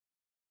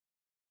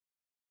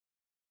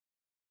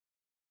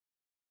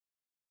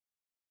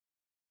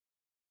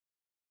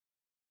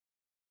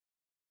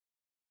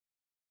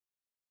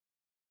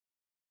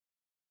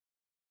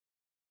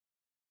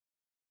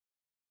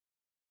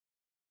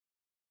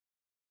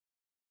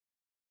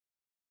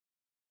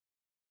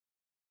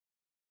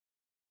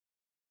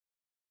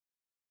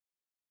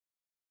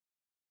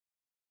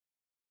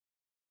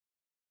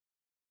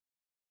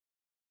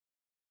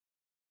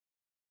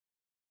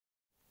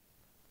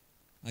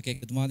Okay,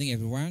 good morning,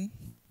 everyone.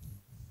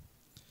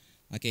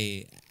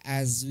 Okay,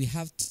 as we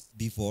have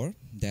before,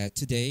 that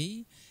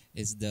today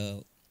is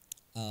the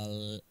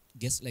uh,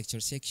 guest lecture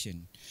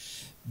section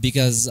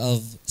because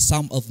of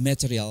some of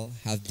material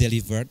have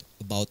delivered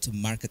about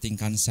marketing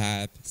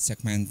concept,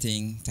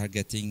 segmenting,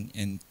 targeting,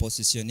 and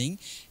positioning,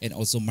 and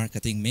also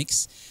marketing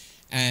mix,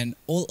 and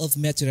all of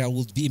material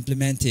will be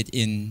implemented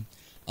in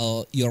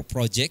your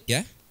project.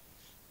 Yeah,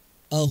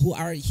 who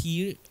are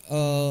here?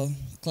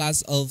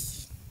 Class of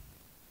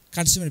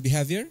consumer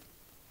behavior.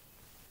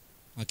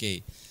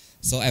 Okay,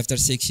 so after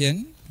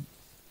section,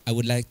 I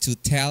would like to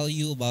tell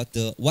you about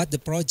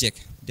the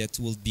project that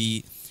will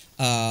be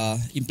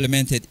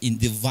implemented in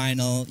the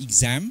final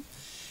exam,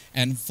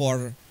 and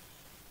for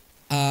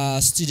a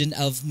student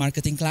of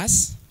marketing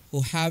class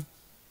who have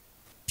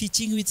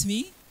pitching with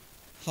me.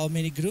 How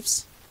many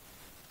groups?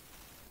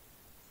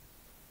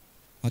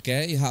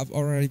 Okay, you have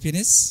already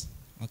finished.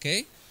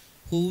 Okay,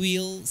 who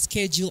will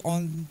schedule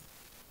on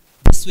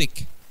this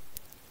week?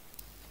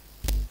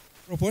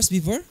 Propose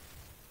before.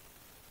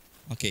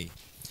 Okay.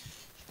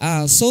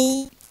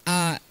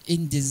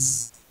 In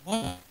this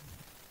one,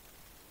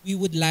 we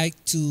would like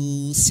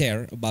to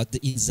share about the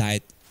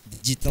insight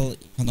digital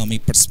economy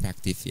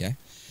perspective. Yeah,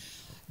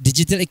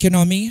 digital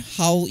economy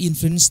how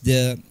influence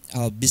the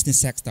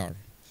business sector.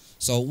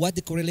 So, what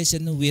the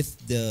correlation with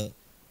the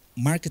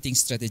marketing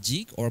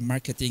strategy or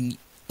marketing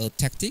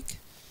tactic?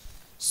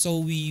 So,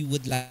 we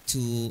would like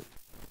to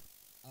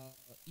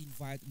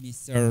invite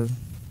Mr.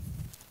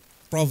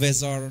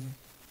 Professor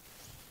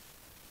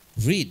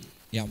Reed.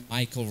 Yeah,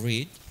 Michael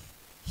Reed.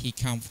 He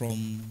come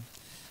from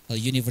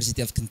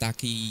University of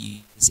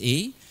Kentucky,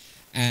 USA,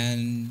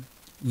 and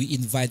we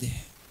invite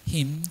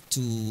him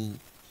to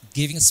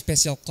giving a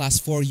special class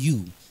for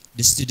you,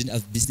 the student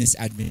of business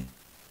admin.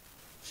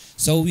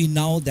 So we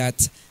know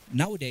that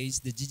nowadays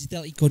the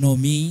digital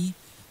economy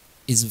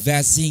is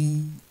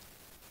vexing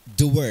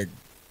the world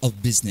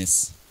of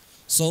business.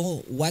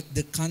 So what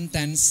the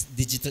contents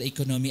digital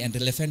economy and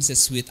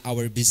relevances with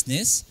our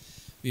business,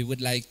 we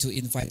would like to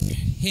invite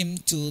him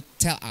to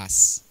tell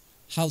us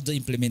how the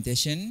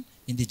implementation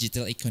in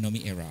digital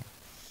economy era.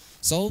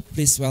 So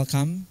please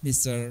welcome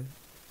Mr.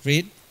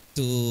 Reed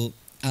to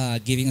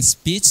giving a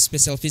speech,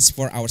 special speech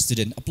for our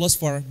student. Applause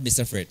for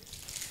Mr. Reed.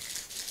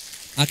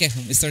 Okay,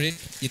 Mr. Reed,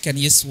 you can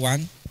use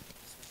one.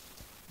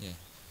 Yeah.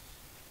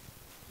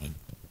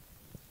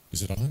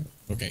 Is it on?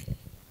 Okay.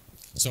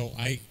 So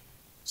I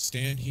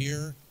stand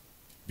here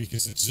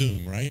because it's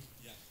Zoom, right?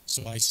 Yeah.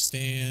 So I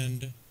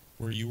stand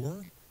where you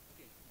were?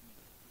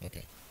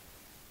 Okay.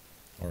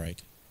 All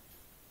right.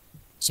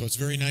 So it's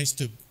very nice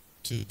to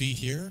be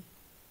here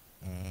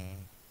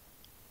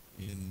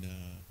in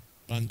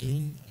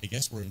Bandung. I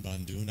guess we're in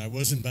Bandung. I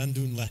was in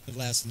Bandung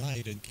last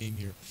night and came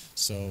here.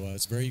 So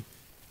it's very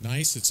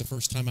nice. It's the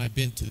first time I've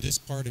been to this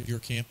part of your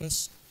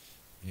campus,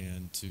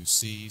 and to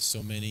see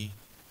so many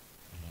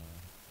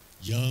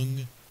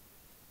young,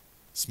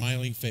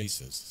 smiling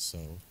faces. So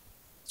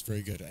it's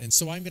very good. And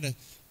so I'm gonna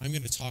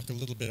talk a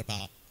little bit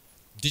about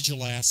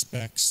digital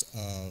aspects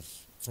of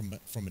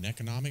from an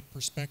economic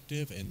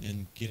perspective, and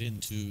then get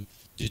into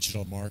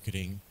digital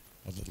marketing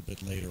a little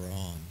bit later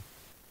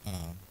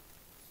on.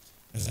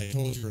 As I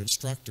told your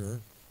instructor,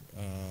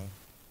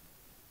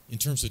 in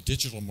terms of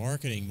digital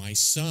marketing, my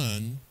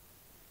son,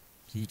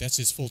 that's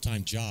his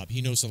full-time job,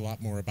 he knows a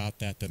lot more about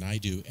that than I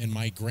do. And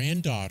my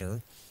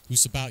granddaughter,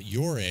 who's about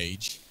your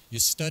age,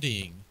 is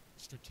studying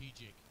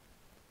strategic.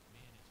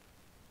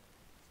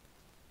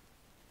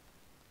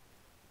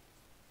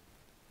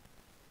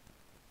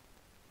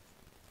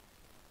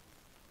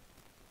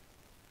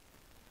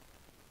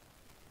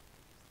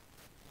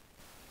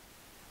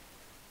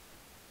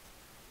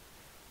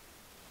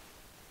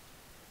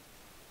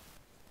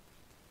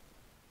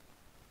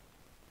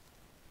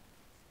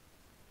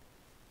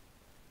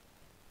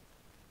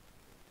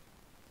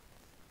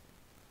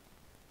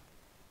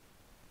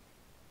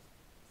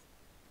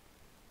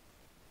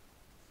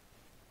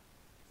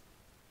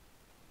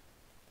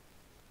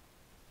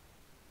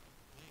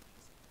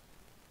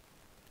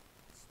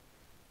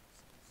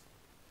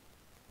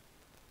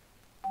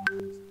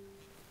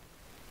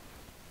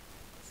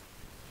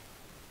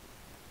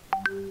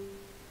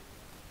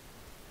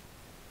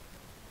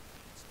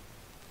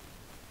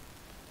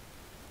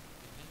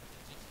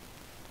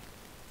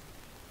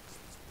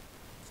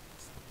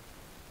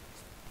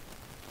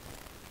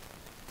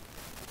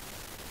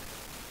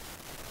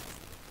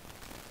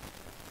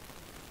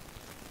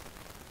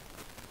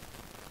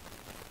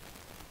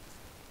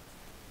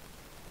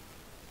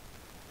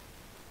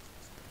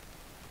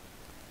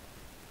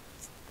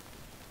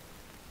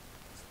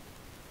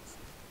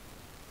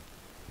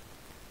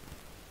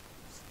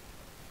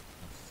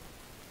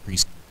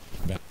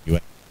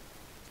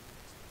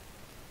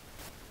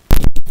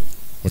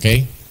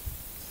 Okay,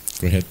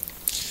 go ahead.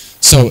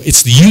 So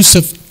it's the use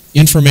of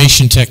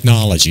information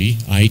technology,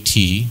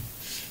 IT,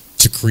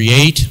 to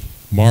create,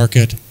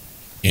 market,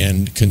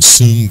 and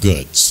consume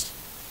goods.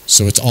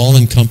 So it's all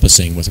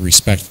encompassing with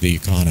respect to the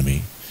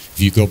economy. If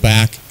you go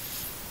back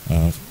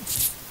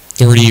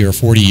 30 or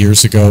 40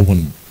 years ago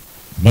when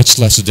much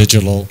less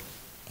digital.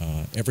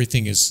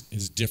 Everything is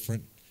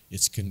different.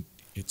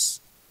 It's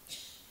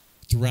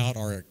throughout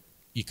our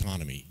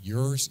economy.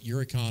 Your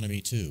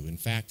economy too. In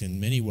fact, in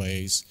many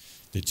ways,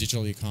 the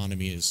digital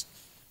economy is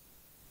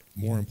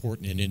more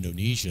important in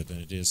Indonesia than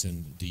it is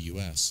in the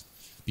U.S.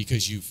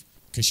 because you've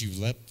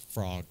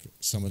leapfrogged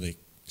some of the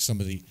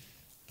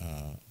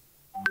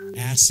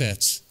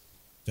assets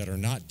that are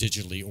not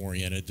digitally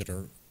oriented that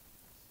are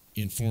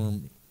in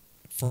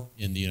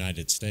the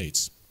United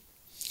States.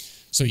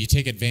 So you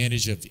take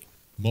advantage of the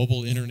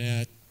mobile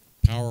internet,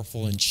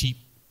 powerful and cheap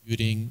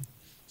computing,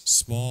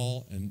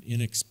 small and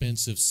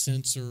inexpensive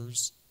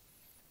sensors,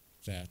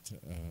 that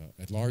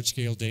at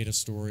large-scale data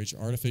storage,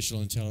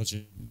 artificial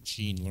intelligence,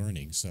 machine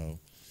learning. So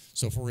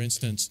for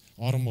instance,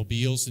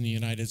 automobiles in the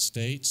United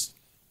States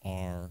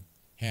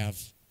have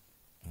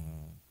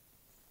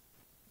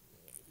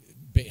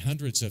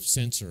hundreds of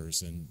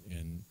sensors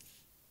and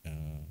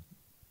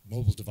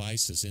mobile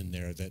devices in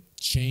there that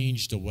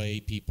change the way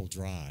people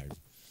drive.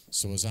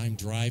 So as I'm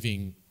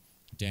driving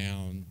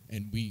down,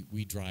 and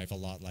we drive a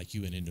lot like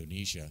you in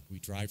Indonesia, we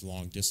drive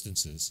long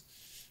distances.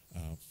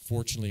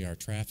 Fortunately, our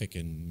traffic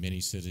in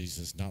many cities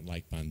is not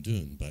like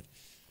Bandung, but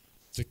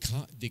the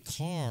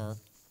car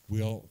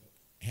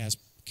has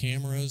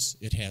cameras,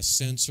 it has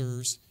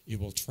sensors, it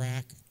will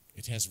track,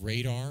 it has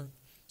radar,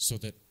 so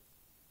that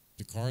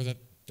the car that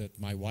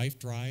my wife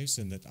drives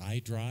and that I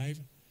drive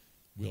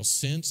will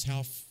sense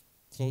how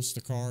close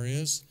the car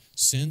is,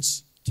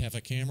 to have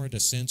a camera to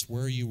sense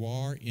where you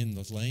are in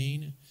the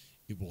lane.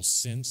 It will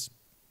sense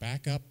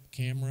backup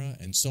camera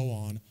and so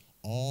on,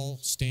 all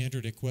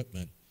standard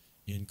equipment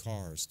in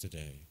cars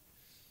today.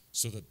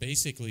 So that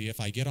basically if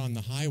I get on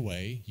the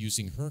highway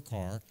using her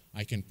car,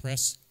 I can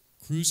press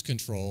cruise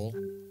control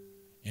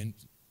and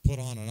put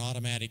on an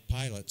automatic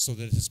pilot so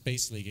that it's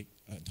basically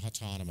an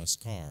autonomous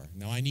car.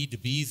 Now I need to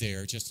be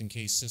there just in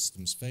case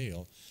systems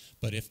fail,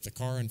 but if the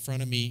car in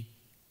front of me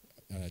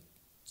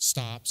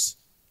stops,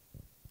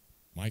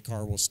 my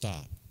car will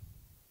stop.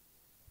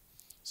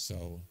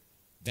 So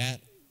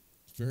that's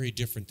very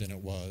different than it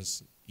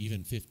was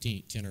even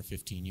 10 or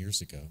 15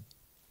 years ago.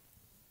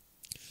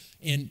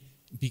 And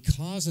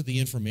because of the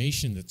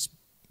information that's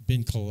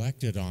been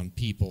collected on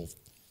people,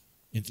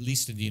 at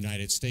least in the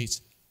United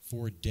States,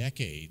 for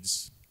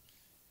decades,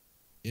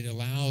 it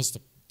allows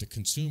the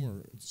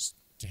consumers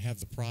to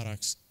have the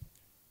products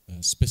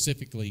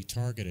specifically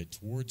targeted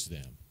towards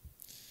them.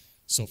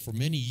 So for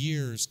many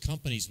years,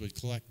 companies would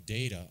collect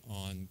data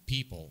on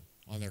people,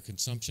 on their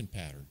consumption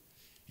pattern,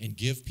 and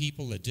give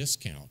people a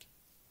discount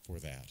for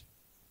that.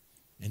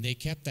 And they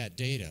kept that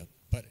data,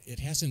 but it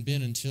hasn't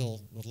been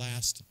until the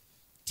last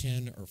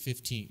 10 or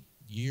 15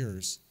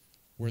 years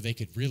where they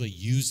could really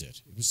use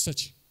it. It was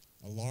such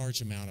a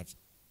large amount of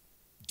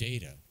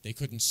data. They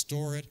couldn't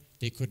store it,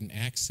 they couldn't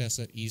access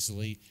it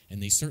easily, and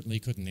they certainly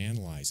couldn't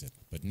analyze it.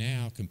 But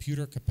now,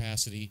 computer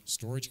capacity,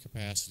 storage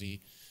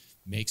capacity,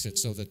 makes it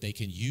so that they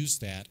can use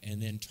that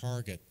and then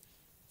target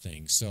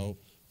things. So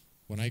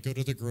when I go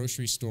to the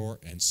grocery store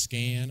and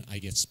scan, I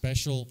get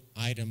special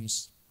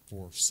items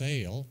for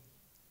sale,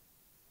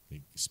 a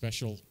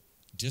special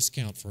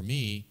discount for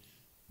me,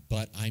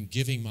 but I'm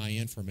giving my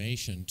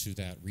information to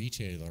that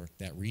retailer.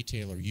 That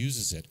retailer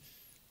uses it.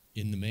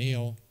 In the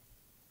mail,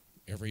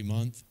 every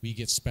month, we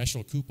get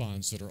special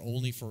coupons that are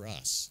only for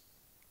us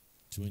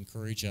to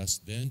encourage us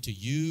then to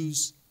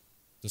use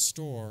the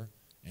store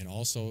and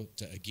also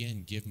to,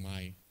 again, give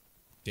my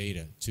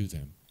data to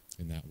them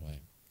in that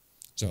way.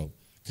 So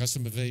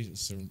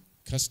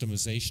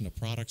customization of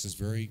products is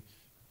very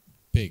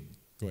big.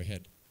 Go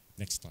ahead.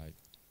 Next slide.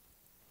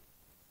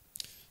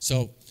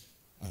 So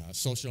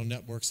social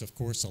networks, of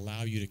course,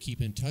 allow you to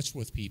keep in touch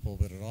with people,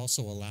 but it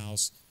also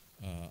allows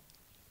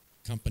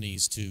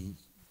companies to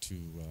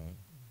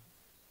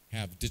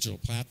have digital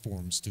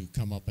platforms to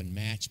come up and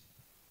match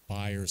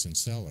buyers and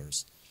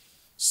sellers.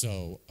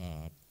 So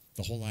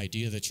the whole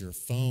idea that your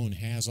phone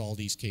has all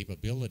these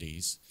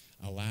capabilities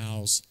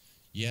allows,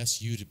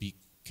 yes, you to be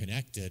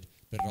connected,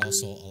 but it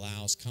also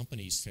allows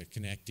companies to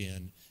connect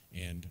in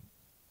and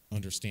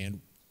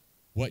understand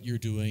what you're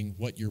doing,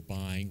 what you're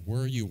buying,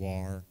 where you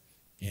are,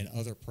 and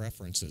other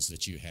preferences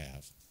that you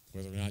have,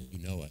 whether or not you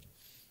know it.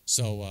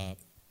 So,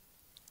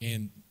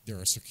 and there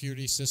are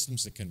security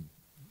systems that can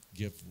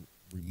give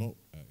remote,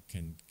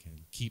 can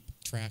keep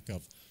track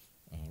of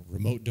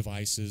remote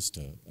devices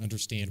to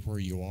understand where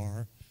you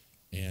are.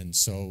 And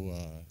so,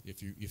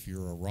 if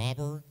you're a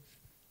robber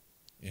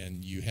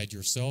and you had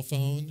your cell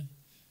phone,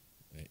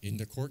 in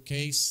the court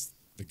case,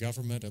 the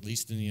government, at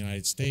least in the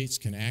United States,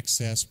 can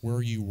access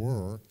where you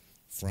were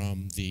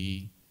from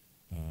the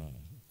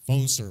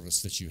phone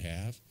service that you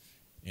have,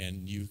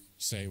 and you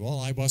say, well,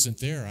 I wasn't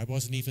there. I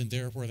wasn't even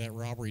there where that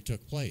robbery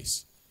took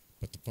place.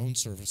 But the phone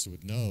service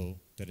would know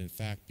that, in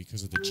fact,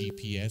 because of the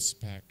GPS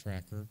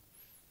tracker,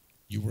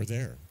 you were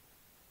there.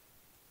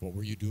 What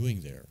were you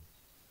doing there?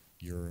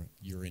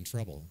 You're in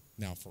trouble.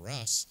 Now, for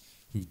us,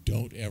 who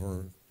don't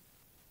ever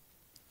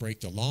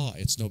break the law,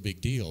 it's no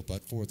big deal.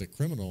 But for the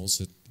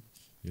criminals,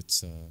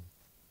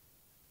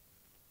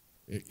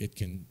 it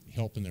can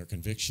help in their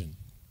conviction.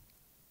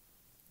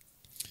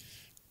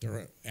 There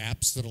are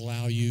apps that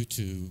allow you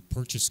to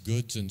purchase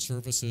goods and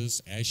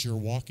services as you're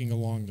walking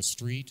along the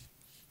street.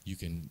 You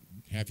can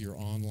have your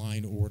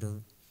online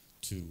order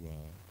to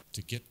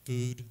get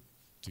food,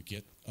 to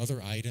get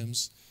other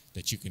items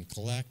that you can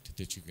collect,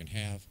 that you can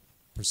have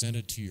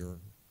presented to your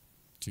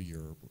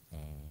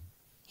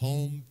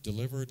home,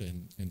 delivered,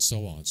 and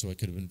so on. So it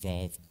could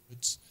involve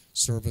goods,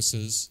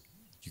 services.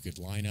 You could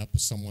line up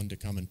someone to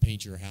come and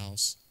paint your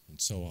house, and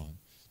so on.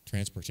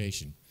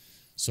 Transportation.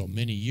 So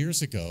many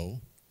years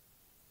ago,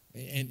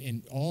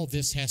 and all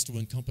this has to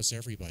encompass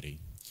everybody.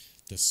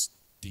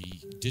 The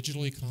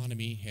digital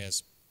economy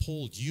has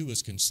pulled you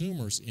as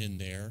consumers in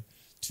there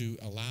to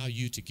allow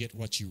you to get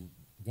what you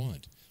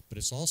want. But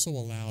it's also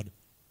allowed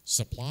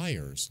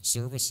suppliers,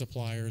 service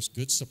suppliers,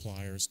 goods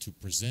suppliers, to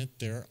present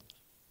their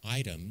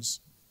items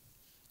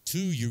to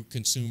you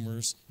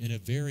consumers in a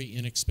very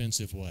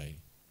inexpensive way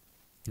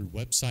through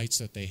websites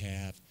that they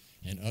have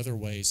and other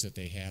ways that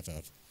they have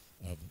of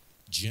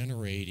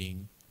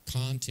generating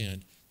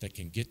content that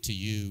can get to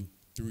you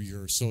through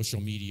your social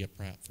media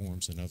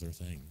platforms and other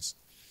things.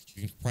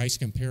 You can price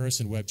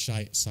comparison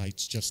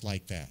websites just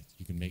like that.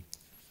 You can make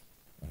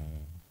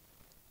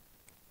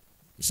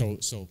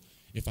so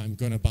if I'm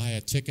going to buy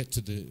a ticket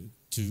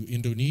to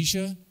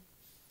Indonesia,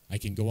 I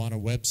can go on a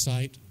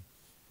website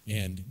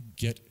and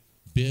get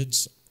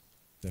bids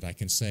that I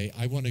can say,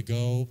 I want to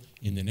go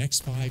in the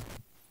next 5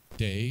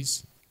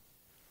 days,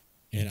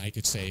 and I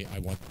could say, I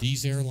want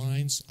these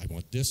airlines, I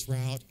want this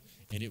route,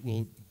 and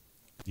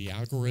the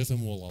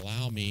algorithm will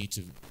allow me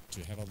to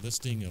have a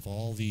listing of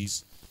all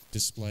these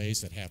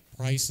displays that have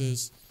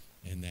prices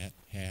and that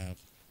have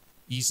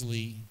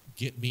easily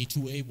get me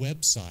to a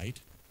website.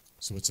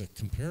 So it's a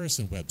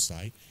comparison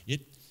website.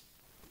 It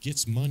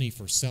gets money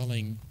for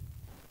selling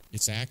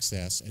its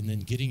access and then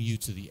getting you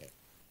to the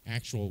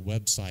actual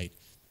website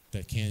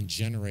that can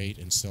generate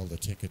and sell the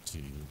ticket to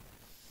you.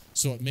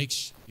 So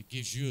it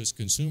gives you as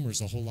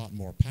consumers a whole lot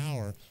more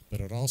power,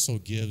 but it also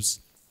gives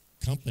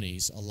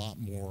companies a lot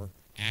more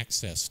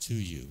access to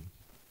you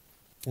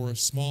for a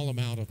small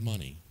amount of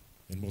money.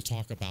 And we'll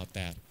talk about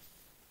that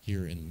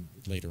here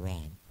later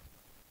on.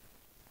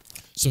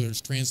 So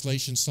there's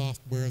translation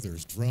software,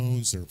 there's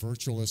drones, there are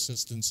virtual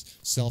assistants,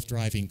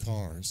 self-driving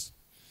cars.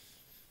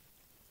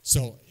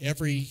 So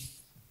every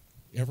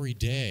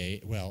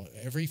day, well,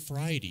 every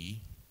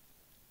Friday,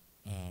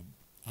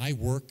 I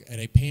work at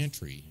a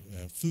pantry,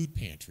 a food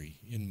pantry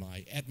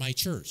at my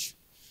church.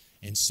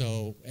 And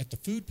so at the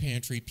food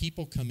pantry,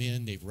 people come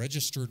in, they've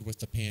registered with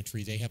the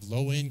pantry, they have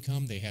low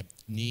income, they have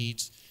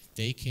needs,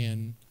 they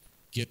can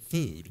get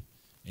food.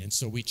 And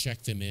so we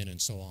check them in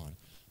and so on.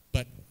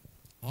 But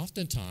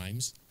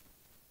oftentimes,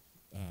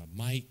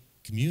 my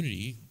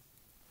community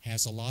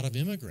has a lot of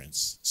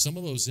immigrants. Some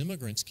of those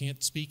immigrants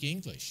can't speak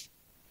English.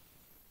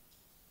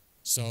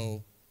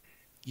 So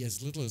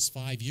as little as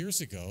 5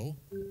 years ago,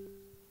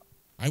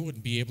 I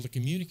wouldn't be able to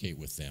communicate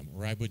with them,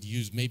 or I would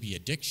use maybe a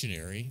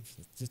dictionary.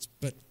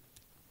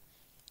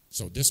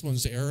 So this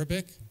one's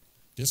Arabic,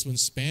 this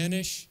one's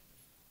Spanish,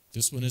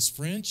 this one is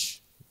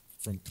French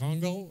from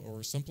Congo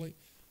or someplace.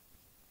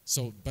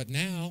 So, but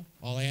now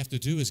all I have to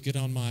do is get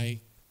on my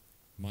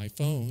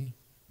phone,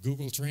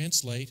 Google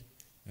Translate,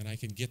 and I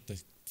can get the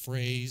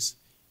phrase,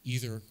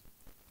 either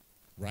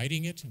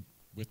writing it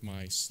with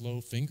my slow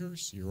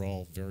fingers. You're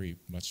all very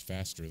much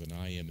faster than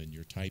I am in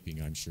your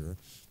typing, I'm sure.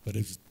 But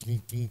if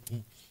I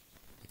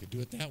could do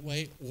it that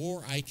way,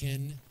 or I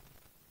can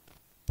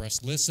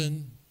press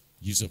listen,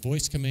 use a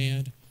voice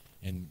command,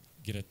 and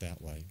get it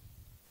that way.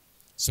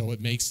 So it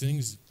makes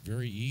things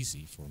very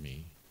easy for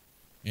me,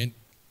 and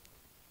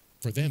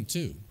for them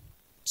too.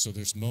 So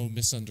there's no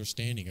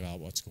misunderstanding about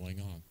what's going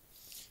on.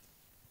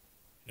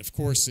 Of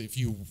course,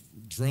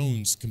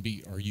 drones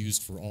are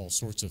used for all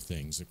sorts of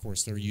things. Of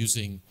course, they're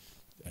using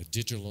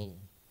digital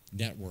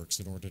networks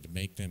in order to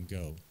make them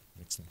go.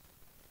 Next one.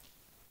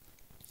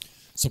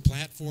 So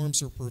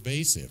platforms are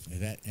pervasive,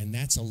 and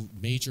that's a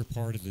major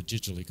part of the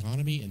digital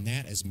economy, and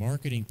that as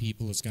marketing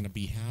people is going to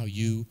be how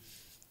you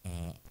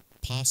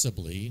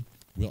possibly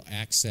will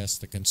access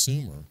the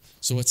consumer.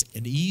 So it's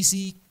an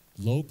easy,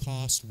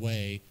 low-cost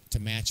way to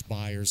match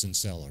buyers and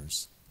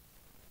sellers.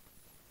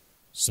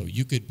 So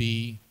you could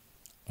be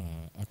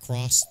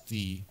across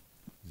the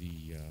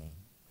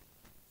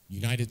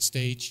United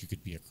States, you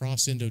could be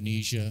across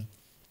Indonesia,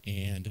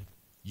 and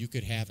you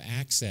could have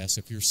access.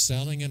 If you're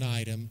selling an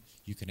item,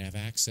 you can have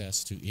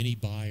access to any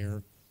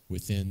buyer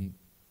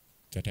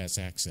that has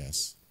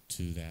access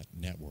to that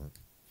network.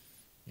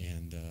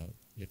 And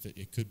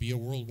it could be a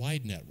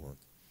worldwide network.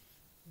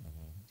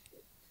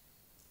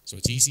 So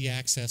it's easy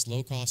access,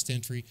 low-cost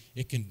entry.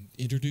 It can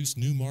introduce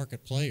new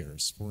market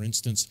players. For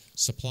instance,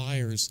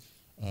 suppliers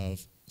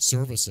of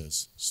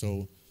services.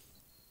 So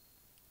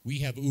we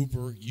have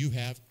Uber, you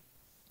have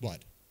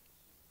what?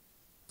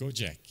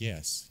 Gojek,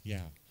 yes,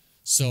 yeah.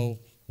 So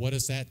what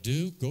does that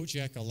do?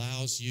 Gojek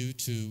allows you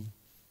to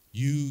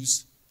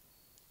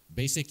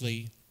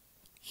basically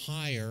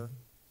hire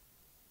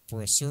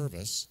for a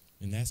service,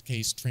 in that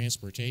case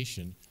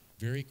transportation,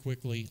 very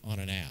quickly on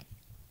an app.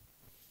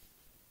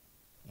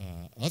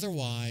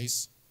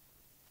 Otherwise,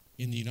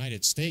 in the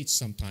United States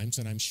sometimes,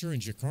 and I'm sure in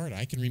Jakarta.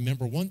 I can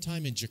remember one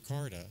time in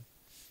Jakarta,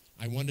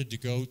 I wanted to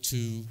go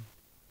to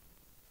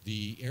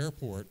the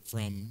airport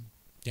from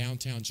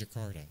downtown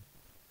Jakarta.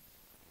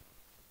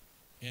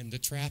 And the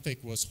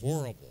traffic was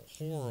horrible,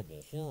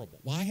 horrible, horrible.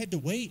 Well, I had to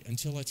wait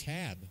until a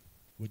taxi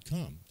would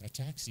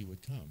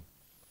come.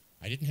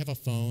 I didn't have a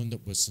phone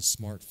that was a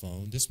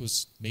smartphone. This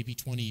was maybe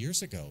 20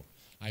 years ago.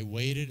 I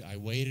waited.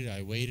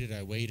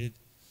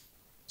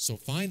 So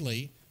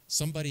finally,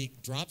 somebody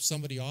dropped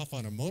somebody off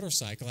on a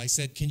motorcycle. I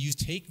said, "Can you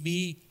take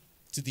me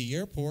to the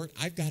airport?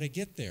 I've got to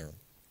get there."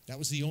 That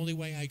was the only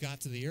way I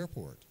got to the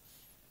airport.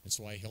 And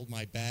so I held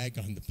my bag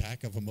on the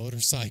back of a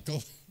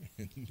motorcycle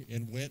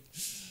and went.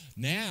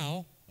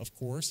 Now, of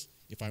course,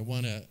 if I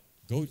want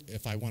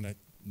a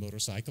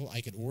motorcycle,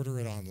 I can order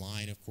it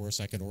online. Of course,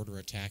 I can order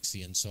a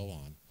taxi and so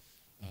on.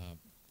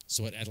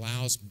 So it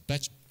allows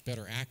much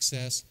better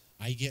access.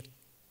 I get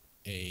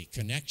a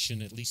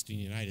connection, at least in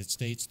the United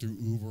States, through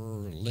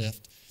Uber or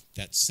Lyft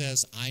that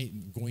says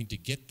I'm going to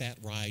get that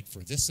ride for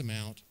this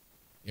amount.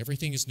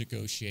 Everything is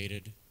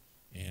negotiated,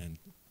 and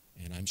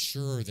I'm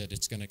sure that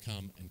it's going to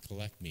come and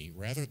collect me,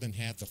 rather than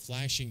have the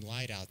flashing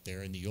light out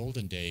there in the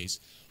olden days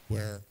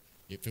where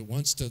if it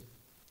wants to,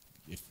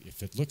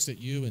 if it looks at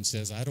you and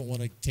says, "I don't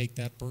want to take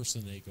that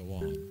person," they go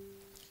on.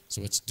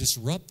 So it's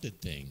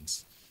disrupted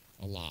things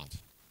a lot.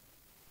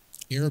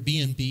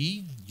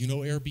 Airbnb, you know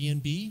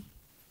Airbnb?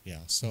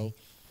 Yeah, so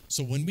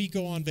when we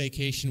go on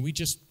vacation, we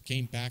just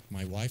came back,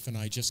 my wife and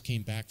I just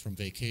came back from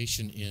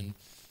vacation in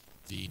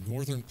the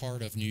northern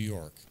part of New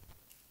York,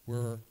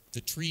 where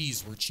the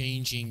trees were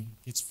changing.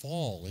 It's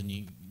fall in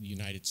the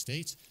United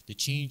States.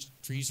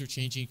 Trees are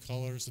changing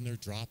colors and they're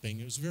dropping.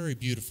 It was very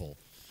beautiful.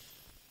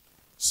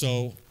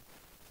 So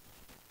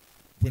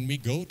when we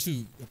go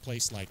to a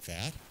place like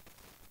that,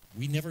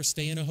 we never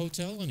stay in a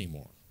hotel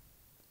anymore.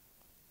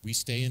 We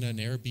stay in an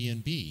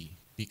Airbnb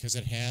because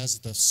it has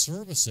the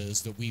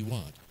services that we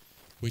want,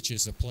 which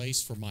is a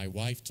place for my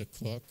wife to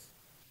cook,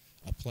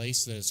 a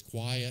place that is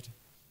quiet,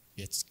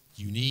 it's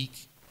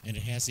unique, and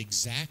it has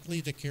exactly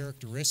the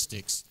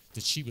characteristics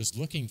that she was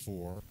looking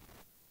for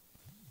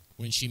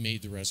when she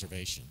made the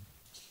reservation.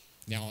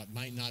 Now, it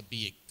might not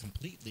be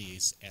completely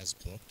as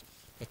booked,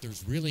 but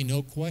there's really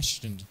no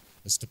question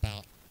as to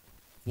about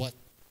what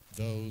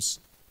those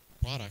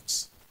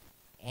products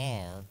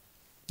are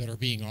that are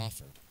being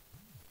offered.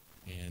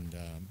 And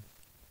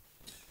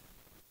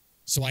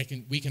so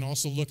we can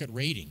also look at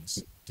ratings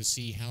to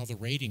see how the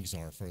ratings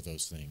are for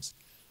those things.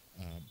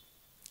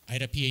 I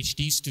had a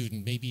PhD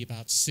student maybe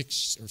about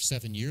 6 or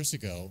 7 years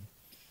ago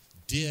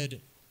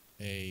did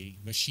a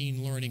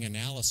machine learning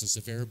analysis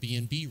of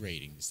Airbnb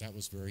ratings. That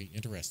was very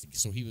interesting.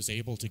 So he was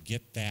able to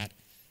get that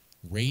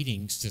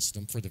rating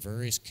system for the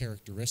various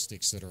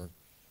characteristics that are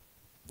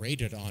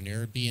rated on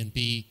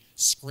Airbnb,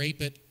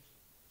 scrape it,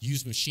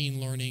 use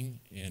machine learning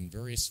and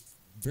various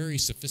very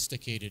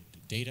sophisticated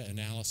data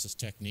analysis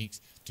techniques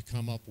to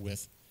come up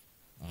with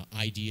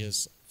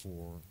ideas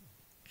for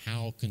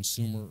how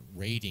consumer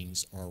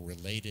ratings are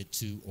related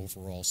to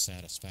overall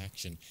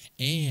satisfaction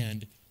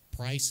and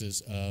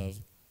prices of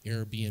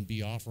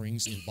Airbnb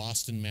offerings in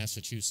Boston,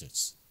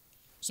 Massachusetts.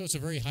 So it's a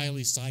very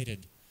highly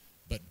cited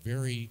but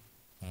very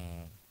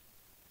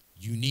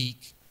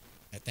unique,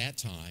 at that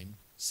time,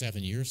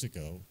 7 years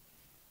ago,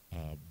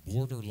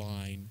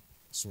 borderline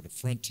sort of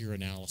frontier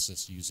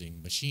analysis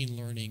using machine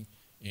learning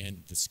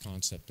and this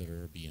concept of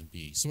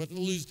Airbnb. So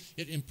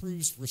it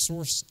improves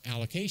resource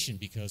allocation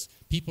because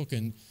people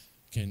can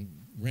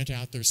rent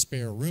out their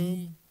spare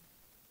room.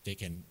 They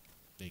can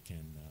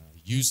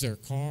use their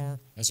car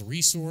as a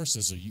resource,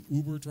 as a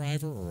Uber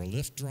driver or a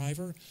Lyft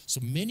driver. So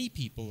many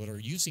people that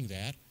are using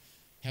that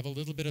have a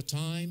little bit of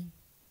time.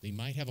 They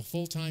might have a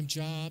full-time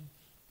job,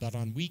 but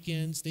on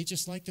weekends they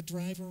just like to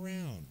drive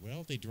around.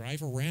 Well, they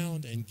drive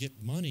around and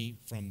get money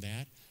from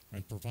that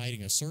and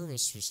providing a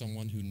service for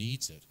someone who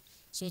needs it.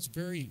 So it's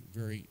very,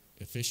 very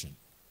efficient.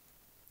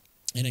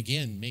 And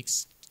again,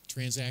 makes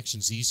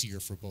transactions easier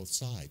for both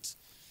sides.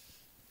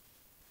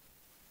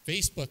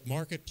 Facebook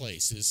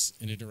Marketplace is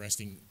an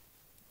interesting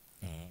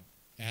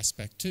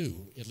aspect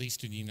too, at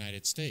least in the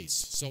United States.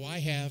 So I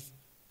have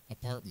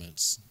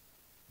apartments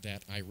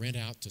that I rent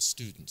out to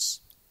students.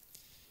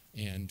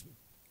 And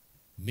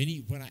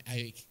when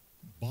I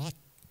bought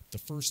the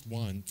first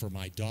one for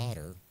my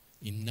daughter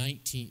in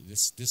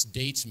this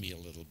dates me a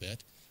little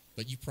bit,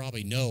 but you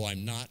probably know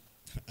I'm not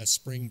a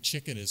spring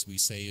chicken, as we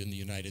say in the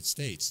United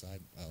States.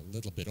 I'm a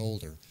little bit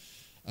older.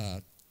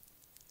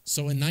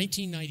 So in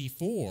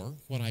 1994,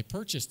 when I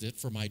purchased it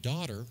for my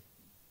daughter,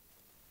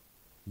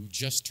 who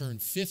just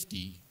turned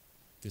 50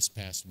 this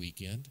past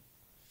weekend,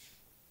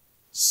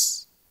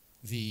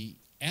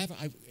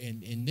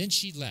 and then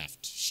she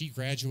left. She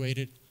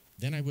graduated.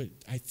 Then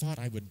I thought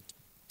I would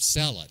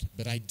sell it,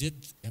 but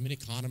I'm an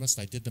economist.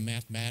 I did the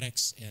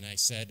mathematics, and I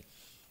said,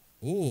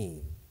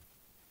 "Oh,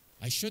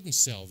 I shouldn't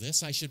sell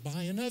this. I should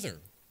buy another."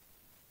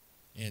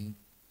 And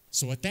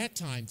so at that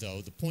time,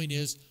 though, the point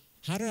is,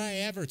 how did I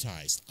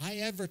advertise? I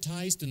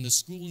advertised in the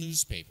school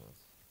newspaper.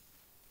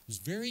 It was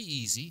very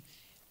easy.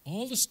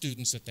 all the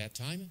students at that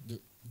time. The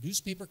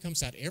newspaper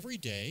comes out every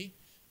day.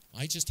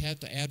 I just have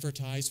to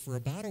advertise for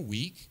about a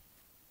week,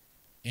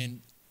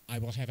 and I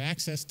will have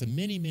access to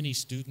many, many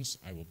students.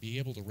 I will be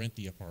able to rent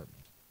the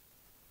apartment.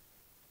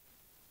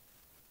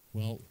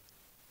 Well,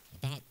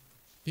 about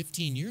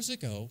 15 years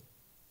ago,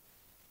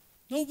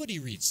 nobody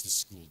reads the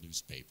school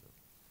newspaper.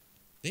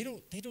 They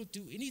don't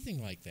do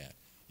anything like that.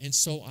 And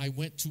so I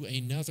went to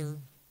another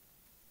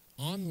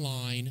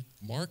online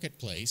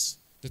marketplace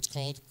that's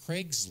called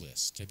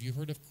Craigslist. Have you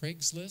heard of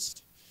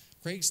Craigslist?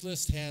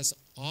 Craigslist has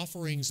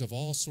offerings of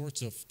all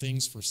sorts of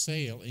things for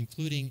sale,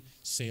 including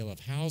sale of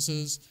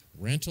houses,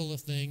 rental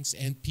of things,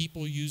 and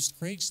people used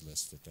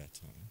Craigslist at that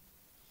time.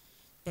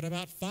 But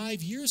about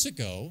 5 years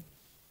ago,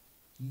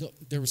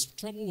 there was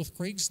trouble with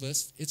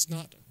Craigslist.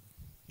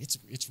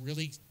 It's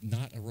really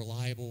not a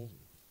reliable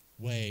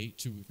way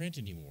to rent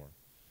anymore.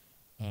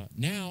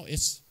 Now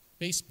it's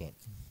Facebook.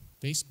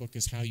 Facebook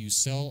is how you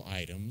sell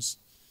items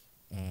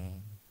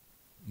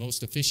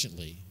most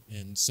efficiently,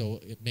 and so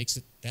it makes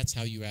it. That's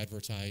how you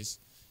advertise,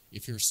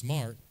 if you're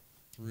smart,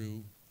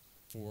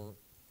 for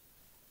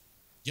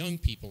young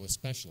people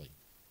especially.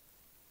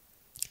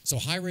 So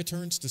high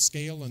returns to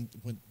scale, and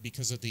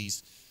because of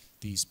these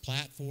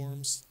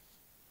platforms,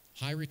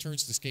 high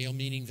returns to scale,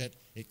 meaning that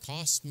it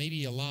costs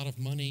maybe a lot of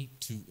money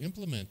to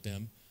implement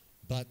them,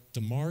 but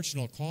the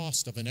marginal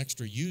cost of an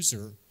extra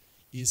user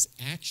is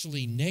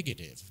actually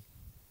negative.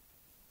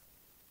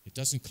 It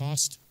doesn't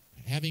cost,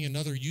 having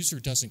another user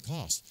doesn't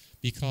cost,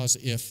 because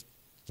if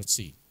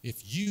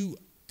you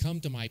come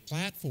to my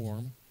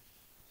platform,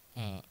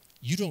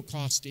 you don't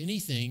cost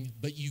anything,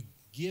 but you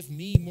give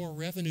me more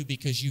revenue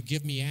because you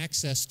give me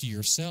access to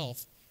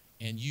yourself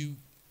and you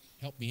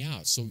help me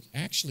out. So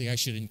actually I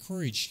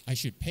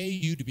should pay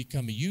you to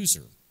become a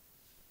user,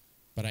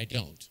 but I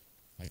don't.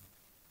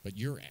 But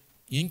your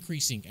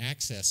increasing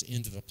access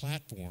into the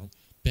platform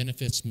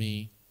benefits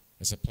me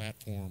as a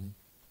platform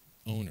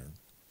owner.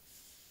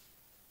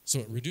 So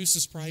it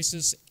reduces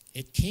prices.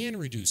 It can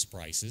reduce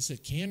prices.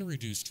 It can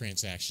reduce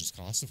transactions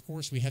costs. Of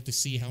course, we have to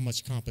see how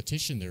much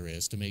competition there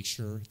is to make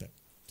sure that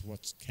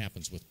what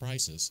happens with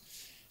prices.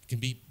 It can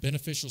be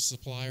beneficial to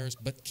suppliers,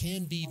 but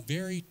can be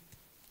very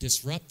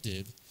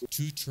disruptive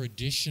to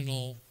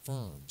traditional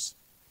firms.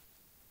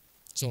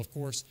 So, of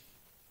course,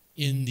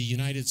 in the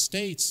United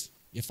States,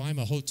 if I'm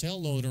a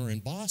hotel owner in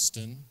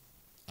Boston,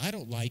 I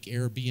don't like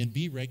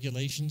Airbnb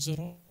regulations at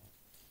all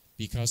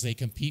because they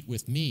compete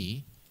with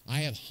me. I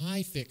have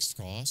high fixed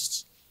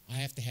costs. I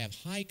have to have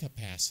high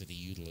capacity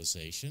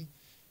utilization,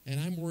 and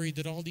I'm worried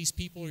that all these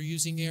people are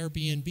using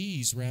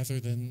Airbnbs rather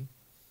than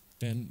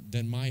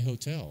my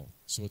hotel.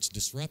 So it's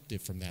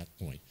disruptive from that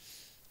point.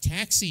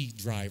 Taxi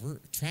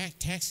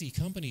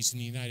companies in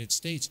the United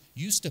States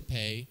used to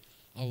pay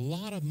a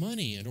lot of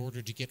money in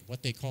order to get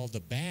what they call the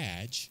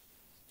badge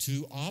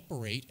to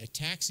operate a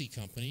taxi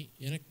company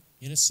in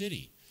a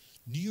city.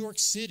 New York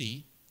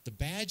City, the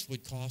badge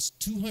would cost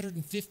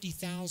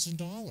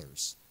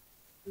 $250,000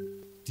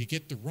 to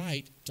get the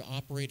right to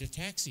operate a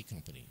taxi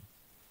company.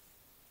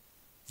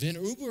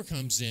 Then Uber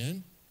comes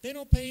in, they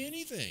don't pay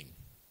anything.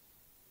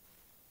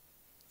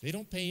 They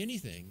don't pay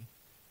anything,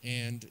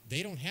 and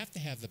they don't have to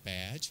have the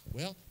badge.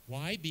 Well,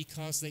 why?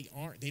 Because they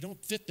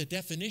don't fit the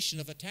definition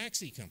of a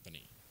taxi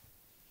company.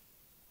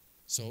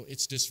 So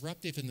it's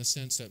disruptive in the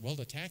sense that, well,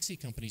 the taxi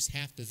companies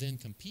have to then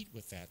compete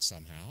with that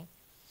somehow.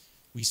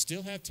 We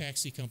still have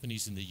taxi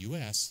companies in the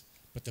U.S.,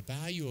 but the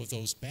value of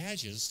those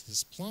badges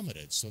has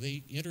plummeted. So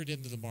they entered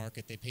into the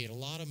market, they paid a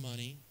lot of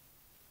money,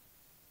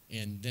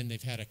 and then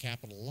they've had a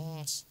capital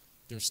loss.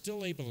 They're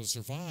still able to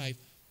survive,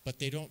 but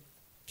they don't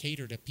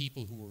cater to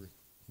people who are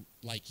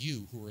like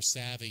you, who are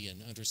savvy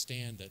and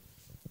understand that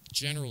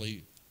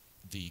generally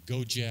the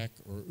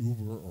Gojek or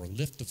Uber or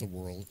Lyft of the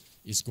world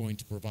is going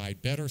to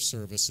provide better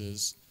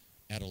services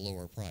at a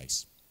lower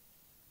price.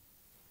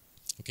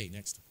 Okay,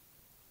 next.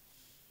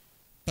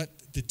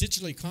 But the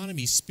digital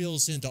economy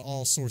spills into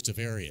all sorts of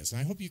areas, and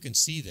I hope you can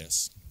see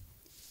this.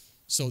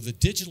 So the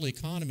digital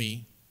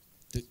economy,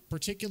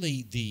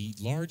 particularly the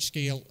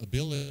large-scale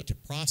ability to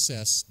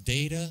process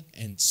data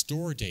and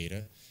store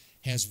data,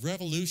 has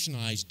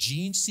revolutionized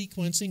gene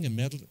sequencing and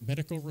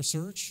medical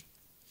research,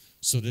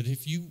 so that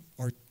if you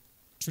are,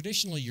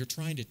 traditionally you're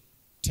trying to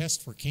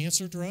test for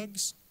cancer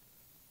drugs,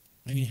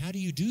 I mean, how do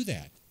you do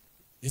that?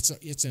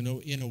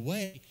 In a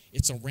way,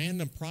 it's a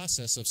random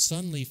process of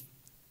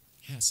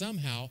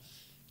somehow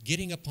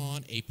getting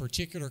upon a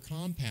particular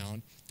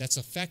compound that's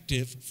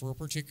effective for a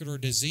particular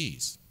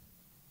disease.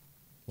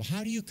 Well,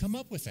 how do you come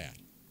up with that?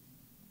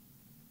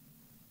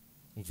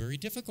 Well, very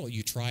difficult.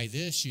 You try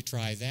this, you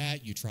try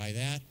that, you try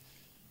that.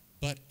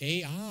 But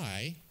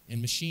AI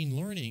and machine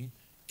learning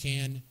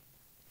can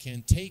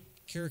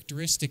take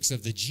characteristics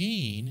of the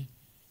gene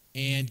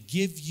and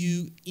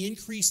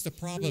increase the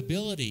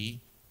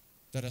probability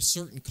that a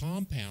certain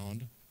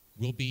compound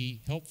will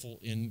be helpful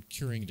in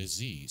curing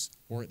disease,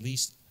 or at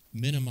least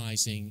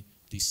minimizing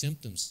the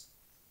symptoms.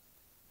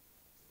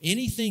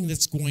 Anything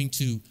that's going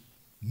to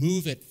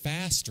move it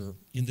faster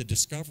in the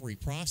discovery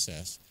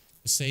process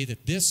to say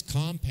that this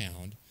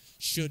compound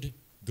should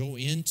go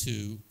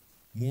into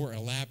more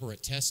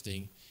elaborate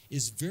testing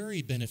is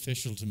very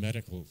beneficial to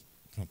medical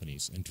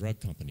companies and drug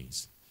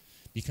companies,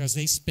 because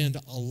they spend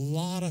a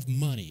lot of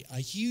money, a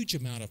huge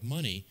amount of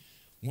money,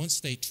 once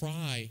they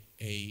try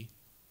a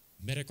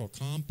medical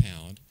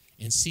compound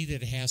and see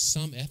that it has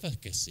some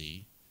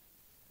efficacy,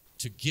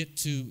 to get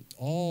to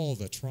all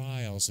the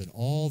trials and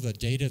all the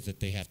data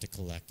that they have to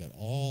collect and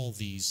all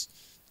these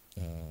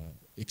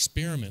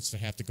experiments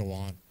that have to go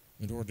on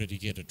in order to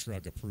get a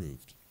drug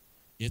approved.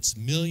 It's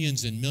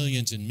millions and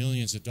millions and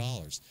millions of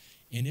dollars.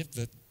 And if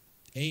the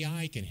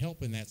AI can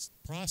help in that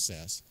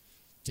process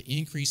to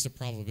increase the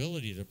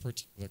probability that a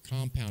particular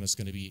compound is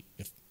going to be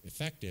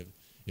effective,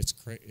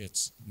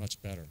 it's much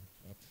better.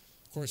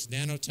 Of course,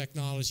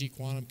 nanotechnology,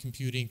 quantum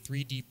computing,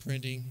 3D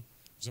printing.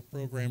 There's a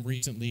program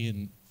recently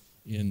on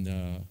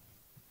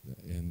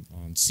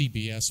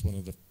CBS, one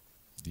of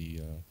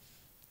the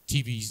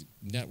TV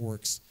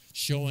networks,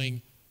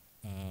 showing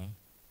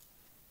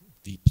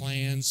the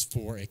plans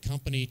for a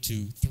company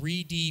to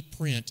 3D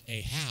print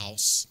a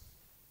house.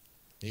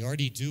 They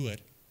already do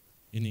it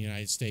in the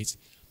United States,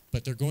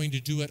 but they're going to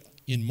do it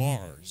in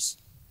Mars,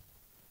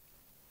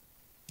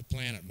 the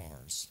planet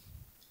Mars.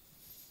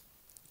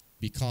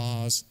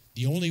 Because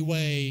the only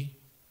way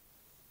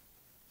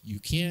you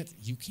can't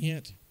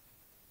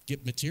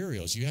get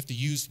materials, you have to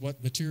use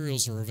what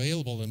materials are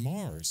available in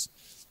Mars.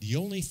 The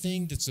only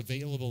thing that's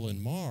available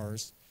in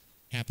Mars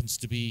happens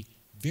to be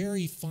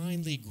very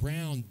finely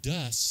ground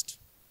dust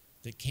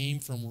that came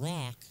from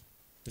rock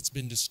that's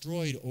been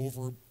destroyed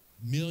over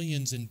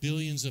millions and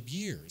billions of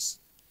years.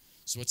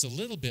 So it's a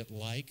little bit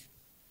like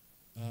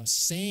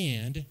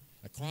sand,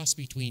 a cross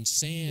between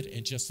sand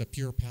and just a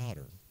pure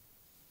powder.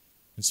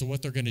 And so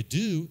what they're going to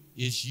do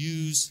is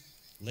use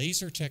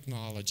laser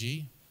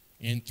technology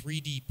and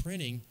 3D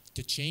printing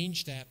to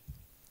change that,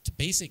 to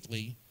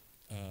basically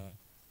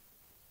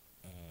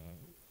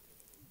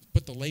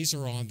put the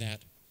laser on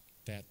that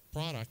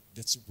product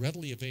that's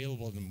readily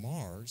available in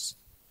Mars,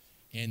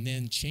 and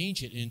then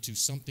change it into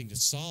something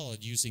that's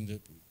solid using the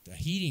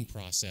heating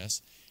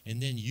process,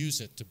 and then use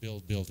it to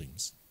build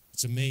buildings.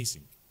 It's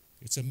amazing.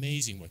 It's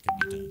amazing what can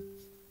be done.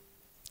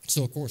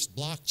 So, of course,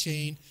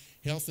 blockchain,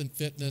 health and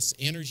fitness,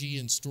 energy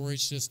and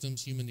storage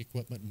systems, human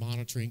equipment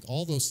monitoring,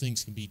 all those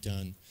things can be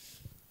done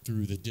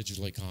through the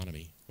digital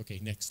economy. Okay,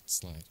 next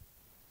slide.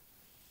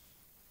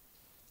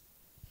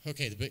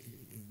 Okay, the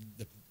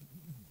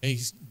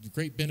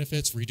great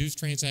benefits: reduce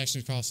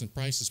transaction costs and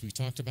prices. We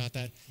talked about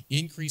that.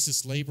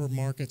 Increases labor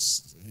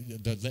markets,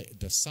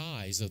 the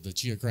size of the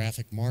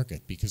geographic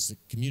market, because the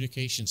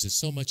communications is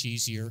so much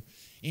easier,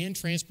 and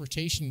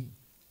transportation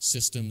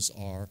systems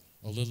are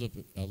a little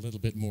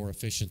bit more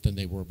efficient than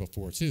they were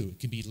before too. It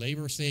can be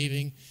labor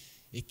saving.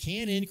 It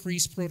can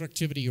increase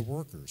productivity of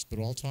workers, but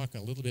I'll talk a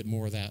little bit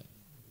more of that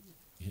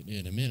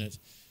in a minute.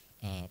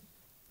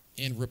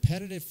 And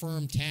repetitive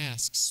firm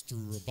tasks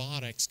through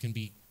robotics can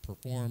be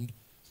performed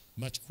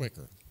much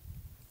quicker.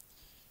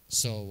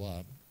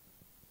 So,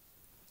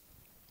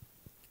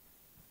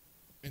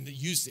 and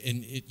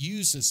it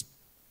uses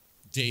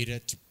data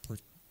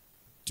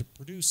to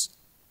produce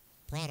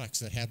products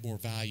that have more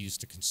values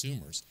to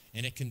consumers,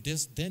 and it can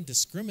then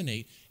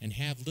discriminate and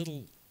have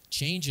little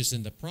changes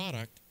in the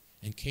product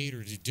and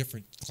cater to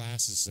different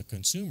classes of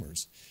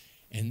consumers.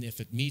 And if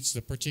it meets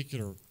the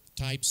particular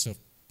types of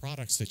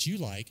products that you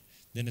like,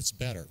 then it's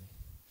better.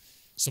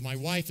 So my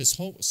wife is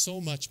so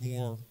much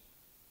more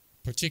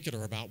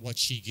particular about what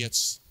she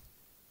gets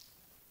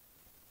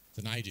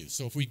than I do.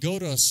 So if we go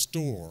to a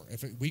store,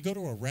 if we go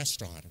to a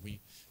restaurant, we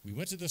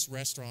went to this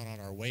restaurant on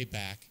our way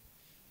back,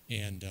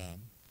 and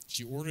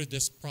she ordered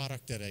this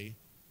product at a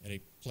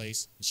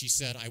place, and she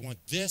said, I want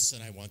this,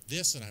 and I want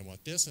this, and I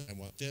want this, and I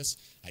want this.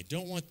 I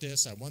don't want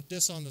this. I want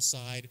this on the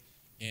side.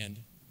 And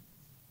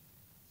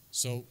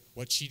so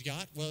what she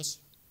got was,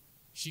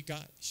 she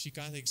got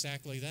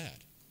exactly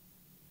that.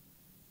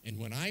 And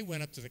when I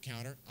went up to the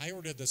counter, I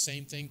ordered the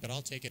same thing, but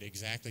I'll take it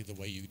exactly the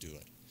way you do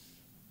it.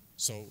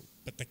 So,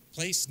 but the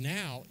place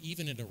now,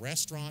 even in a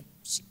restaurant,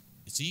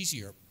 it's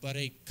easier. But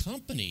a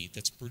company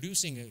that's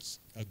producing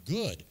a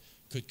good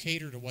could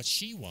cater to what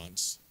she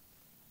wants.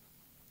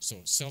 So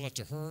sell it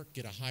to her,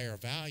 get a higher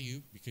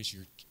value because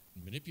you're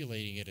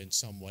manipulating it in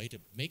some way to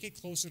make it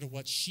closer to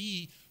what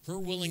her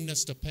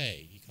willingness to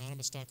pay.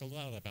 Economists talk a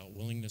lot about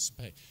willingness to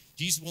pay.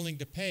 She's willing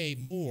to pay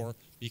more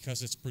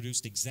because it's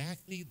produced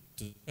exactly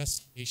to the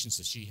specifications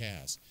that she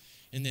has.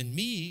 And then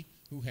me,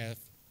 who have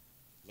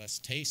less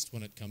taste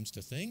when it comes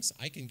to things,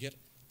 I can get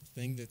a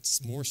thing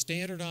that's more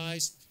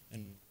standardized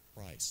and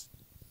price.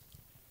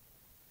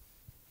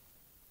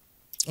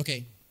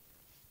 Okay.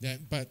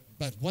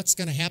 But what's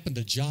going to happen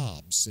to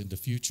jobs in the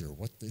future?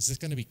 Is this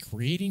going to be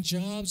creating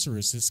jobs, or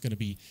is this going to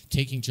be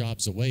taking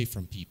jobs away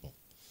from people?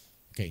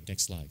 Okay,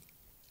 next slide.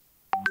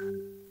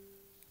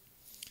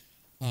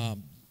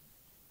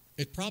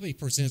 It probably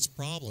presents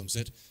problems.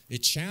 It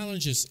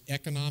challenges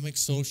economic,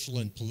 social,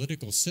 and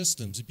political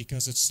systems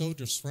because it's so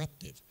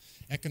disruptive.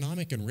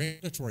 Economic and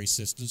regulatory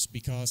systems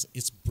because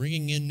it's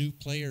bringing in new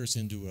players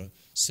into a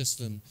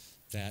system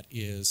that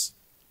is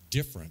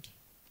different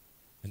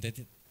and that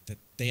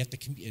they have to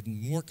compete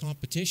in more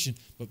competition,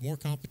 but more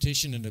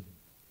competition in a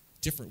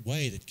different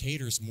way that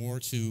caters more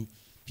to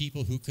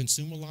people who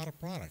consume a lot of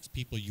products,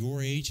 people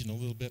your age and a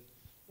little bit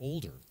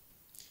older.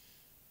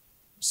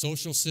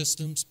 Social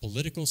systems,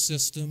 political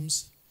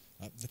systems,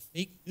 the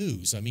fake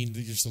news. I mean,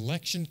 there's an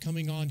election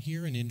coming on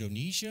here in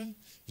Indonesia.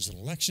 There's an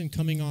election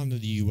coming on in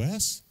the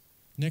U.S.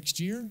 next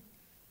year.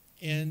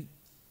 And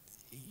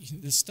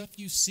the stuff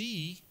you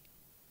see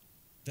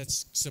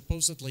that's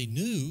supposedly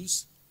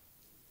news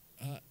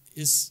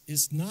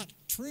is not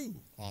true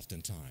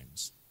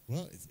oftentimes.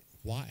 Well,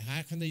 why?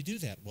 How can they do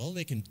that? Well,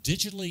 they can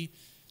digitally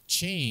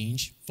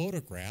change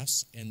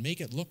photographs and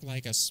make it look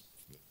like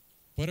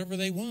whatever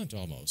they want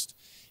almost.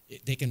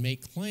 They can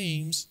make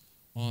claims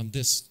on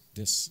this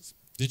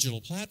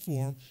digital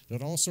platform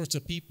that all sorts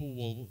of people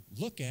will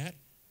look at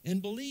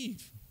and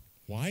believe.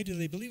 Why do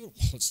they believe it?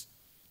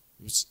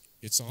 Well,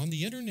 it's on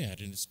the internet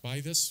and it's by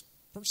this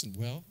person.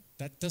 Well,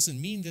 that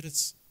doesn't mean that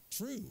it's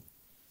true.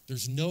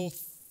 There's no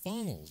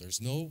funnel.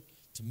 There's no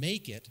to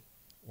make it,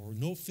 or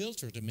no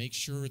filter to make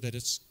sure that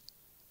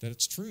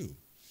it's true.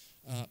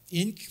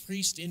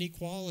 Increased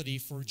inequality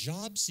for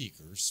job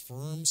seekers,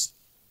 firms,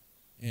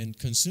 and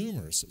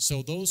consumers.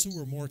 So those who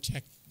are more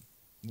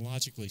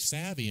technologically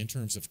savvy in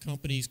terms of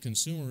companies,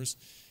 consumers,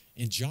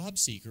 and job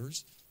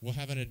seekers will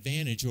have an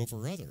advantage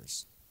over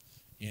others.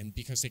 And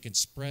because they can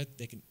spread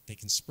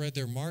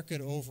their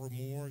market over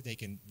more, they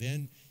can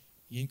then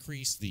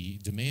increase the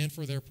demand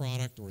for their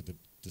product or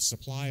the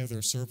supply of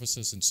their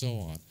services and so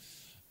on.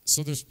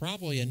 So there's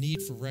probably a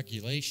need for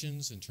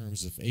regulations in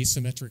terms of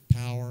asymmetric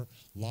power,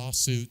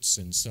 lawsuits,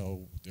 and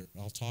so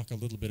I'll talk a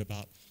little bit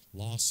about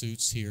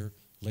lawsuits here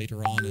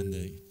later on in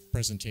the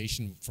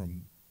presentation.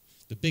 From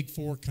the Big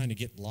Four kind of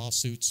get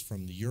lawsuits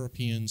from the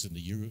Europeans and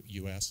the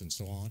U.S. and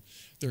so on.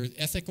 There are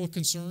ethical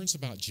concerns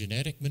about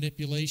genetic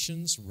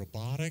manipulations,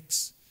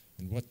 robotics,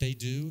 and what they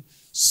do,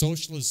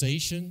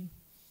 socialization,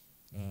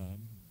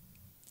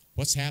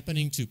 what's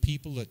happening to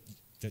people that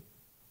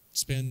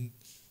spend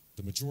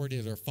the majority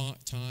of their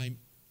time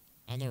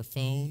on their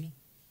phone,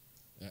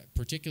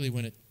 particularly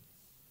when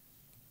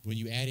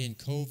you add in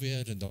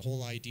COVID and the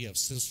whole idea of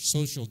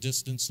social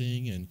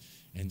distancing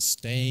and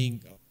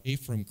staying away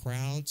from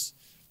crowds.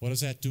 What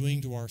is that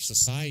doing to our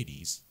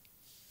societies?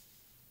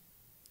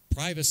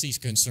 Privacy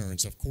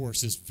concerns, of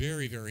course, is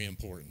very, very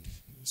important.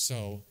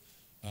 So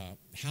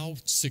how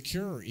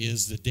secure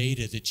is the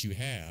data that you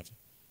have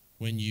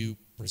when you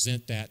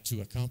present that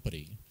to a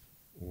company?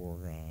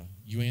 Or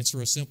you answer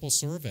a simple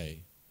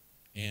survey,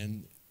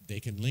 and they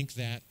can link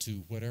that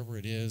to whatever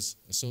it is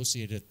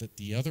associated that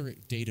the other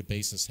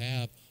databases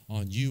have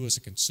on you as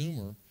a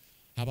consumer.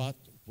 How about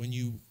when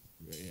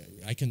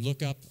I can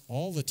look up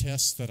all the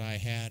tests that I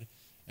had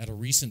at a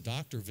recent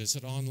doctor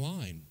visit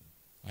online.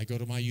 I go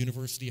to my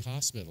university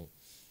hospital.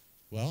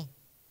 Well,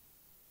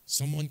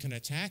 someone can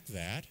attack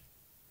that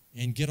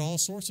and get all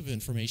sorts of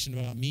information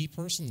about me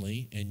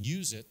personally and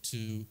use it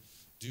to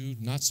do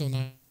not so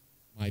nice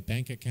my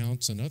bank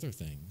accounts and other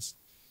things.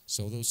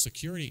 So those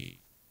security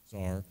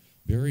are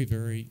very,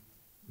 very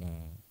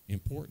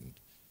important.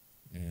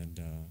 And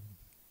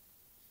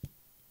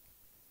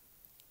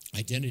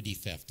identity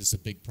theft is a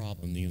big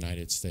problem in the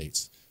United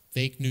States.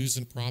 Fake news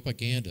and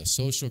propaganda,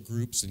 social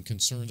groups, and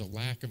concerns of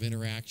lack of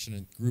interaction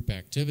and group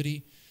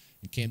activity,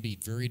 and can be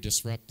very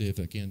disruptive,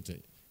 again,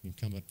 to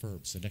incumbent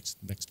verbs. The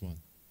next one.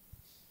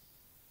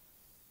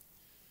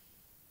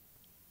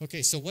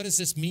 Okay, so what does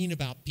this mean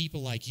about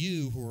people like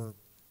you who are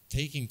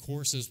taking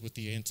courses with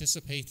the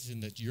anticipation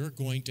that you're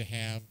going to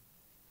have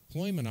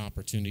employment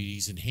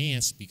opportunities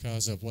enhanced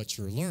because of what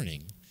you're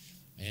learning?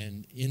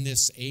 And in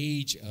this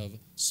age of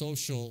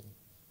social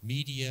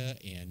media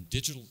and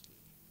digital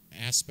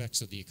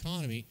aspects of the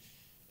economy,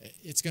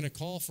 it's going to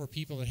call for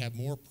people that have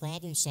more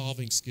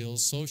problem-solving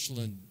skills, social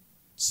and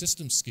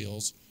system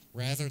skills,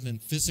 rather than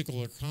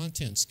physical or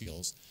content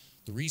skills.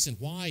 The reason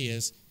why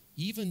is,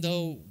 even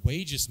though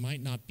wages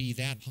might not be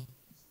that high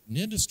in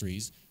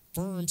industries,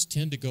 firms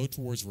tend to go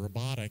towards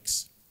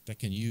robotics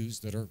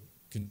that are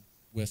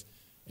with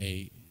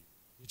a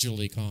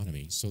digital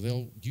economy. So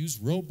they'll use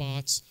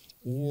robots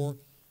or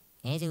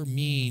other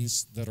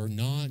means that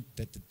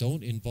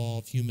don't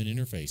involve human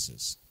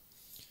interfaces.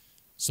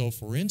 So,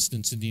 for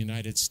instance, in the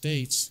United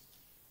States,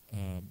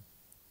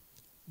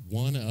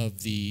 one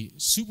of the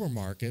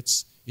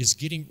supermarkets is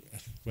getting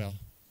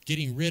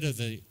rid of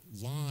the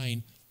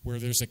line where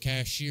there's a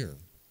cashier.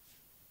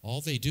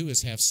 All they do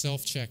is have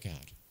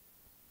self-checkout.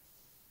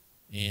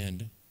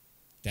 And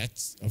that,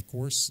 of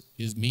course,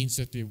 means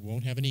that they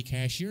won't have any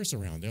cashiers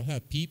around. They'll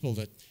have people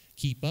that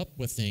keep up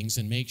with things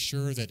and make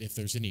sure that if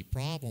there's any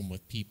problem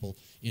with people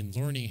in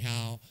learning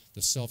how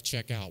the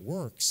self-checkout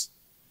works.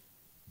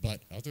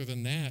 But other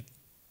than that,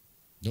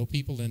 no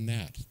people in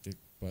that.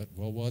 But,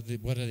 well, what do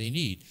they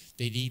need?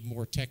 They need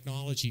more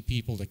technology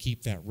people to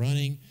keep that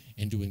running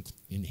and to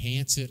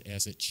enhance it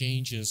as it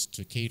changes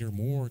to cater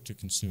more to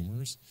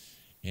consumers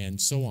and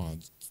so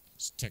on.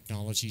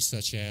 Technology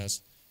such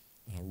as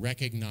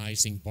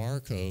recognizing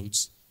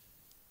barcodes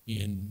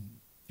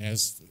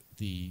as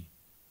the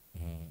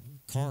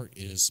cart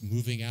is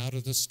moving out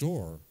of the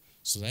store.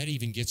 So that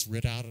even gets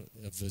rid out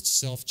of the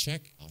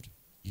self-checkout.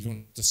 You don't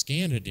have to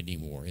scan it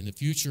anymore. In the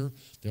future,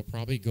 they'll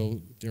probably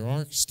go, there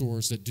are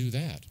stores that do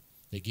that.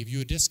 They give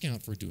you a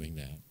discount for doing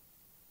that.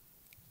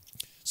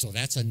 So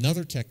that's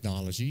another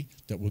technology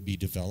that would be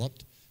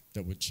developed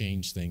that would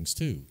change things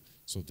too.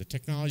 So the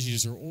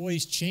technologies are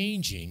always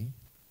changing,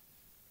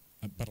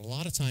 but a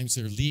lot of times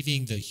they're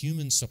leaving the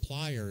human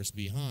suppliers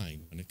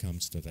behind when it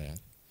comes to that.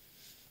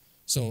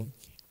 So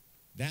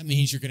that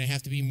means you're going to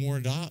have to be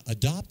more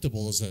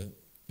adaptable as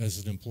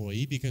an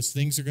employee because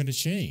things are going to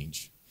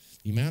change.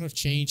 The amount of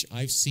change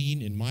I've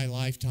seen in my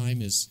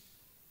lifetime is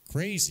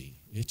crazy.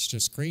 It's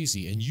just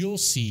crazy. And you'll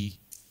see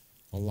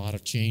a lot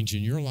of change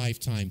in your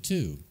lifetime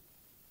too.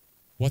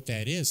 What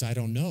that is, I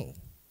don't know,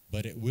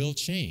 but it will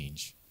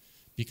change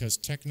because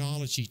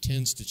technology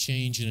tends to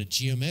change in a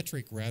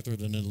geometric rather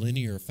than a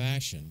linear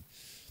fashion,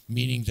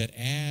 meaning that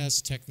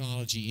as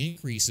technology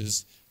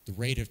increases, the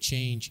rate of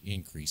change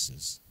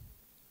increases.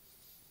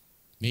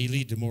 May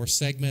lead to more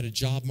segmented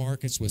job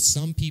markets with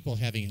some people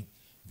having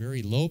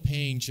very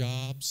low-paying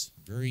jobs,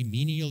 very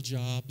menial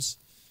jobs,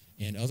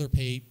 and other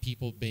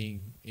people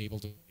being able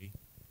to pay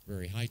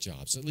very high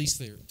jobs. At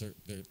least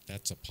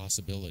that's a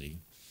possibility.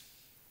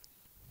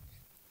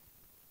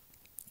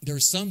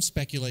 There's some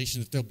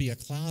speculation that there'll be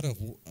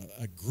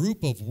a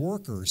group of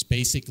workers,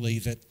 basically,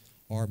 that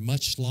are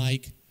much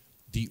like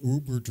the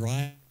Uber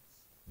driver,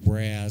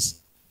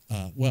 whereas,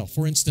 well,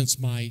 for instance,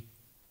 my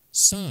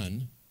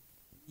son,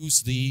 who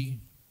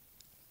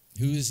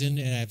is in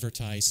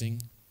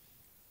advertising.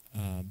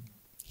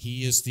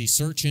 He is the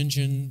senior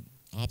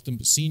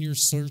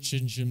search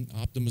engine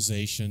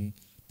optimization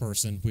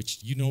person,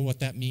 which you know what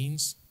that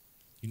means?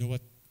 You know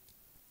what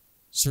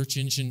search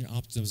engine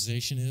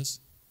optimization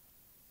is?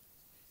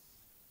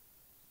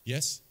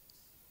 Yes?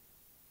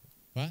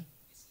 What?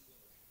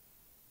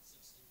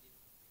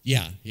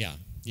 Yeah.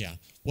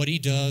 What he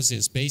does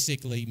is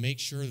basically make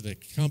sure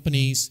that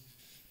companies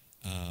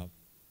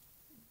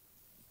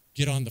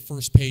get on the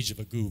first page of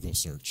a Google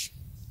search.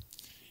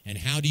 And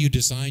how do you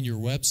design your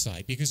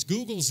website? Because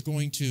Google is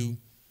going to,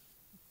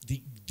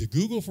 the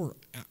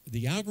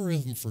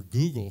algorithm for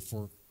Google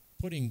for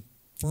putting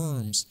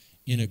firms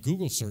in a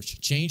Google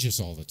search changes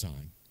all the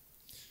time.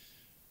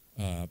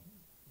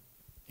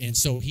 And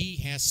so he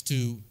has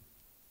to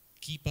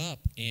keep up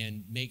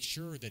and make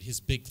sure that his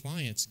big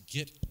clients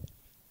get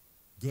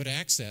good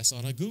access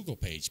on a Google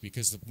page,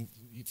 because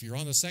if you're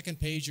on the second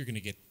page, you're going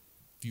to get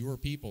fewer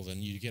people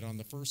than you get on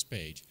the first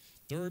page.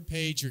 Third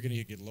page, you're going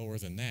to get lower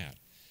than that.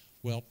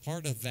 Well,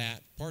 part of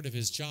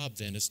his job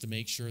then is to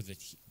make sure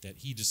that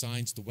he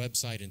designs the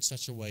website in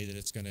such a way that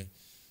it's going to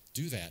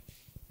do that.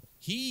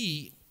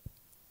 He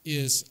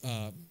is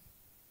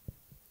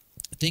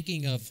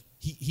thinking of,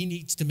 he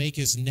needs to make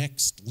his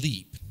next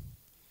leap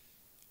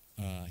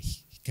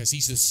because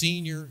he's a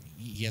senior.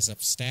 He has a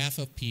staff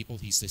of people.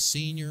 He's the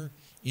senior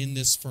in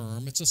this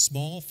firm. It's a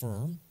small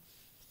firm,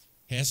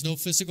 has no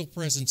physical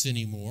presence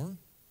anymore.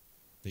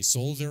 They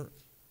sold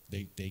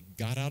they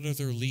got out of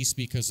their lease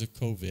because of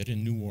COVID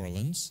in New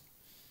Orleans,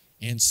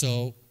 and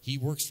so he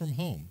works from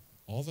home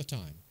all the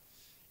time.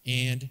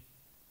 And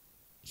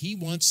he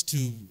wants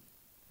to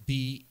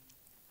be,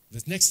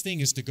 the next thing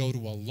is to go to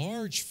a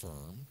large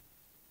firm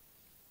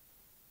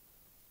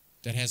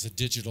that has a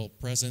digital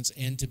presence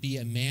and to be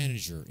a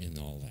manager in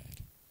all that.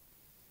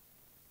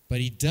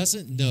 But he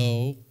doesn't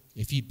know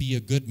if he'd be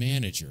a good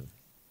manager.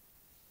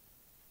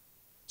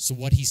 So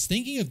what he's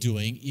thinking of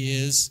doing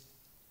is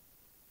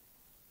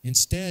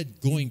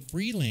instead going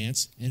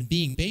freelance and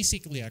being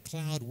basically a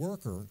cloud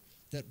worker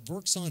that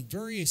works on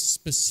very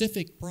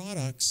specific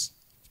projects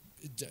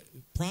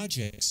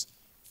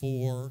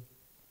for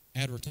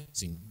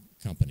advertising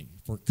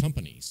for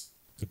companies.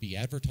 Could be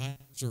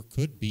advertisers or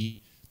could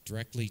be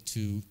directly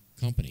to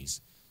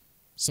companies.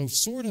 So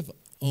sort of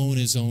own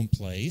his own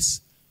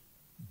place,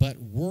 but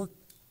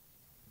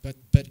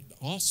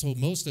also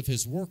most of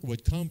his work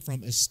would come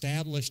from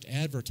established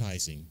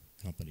advertising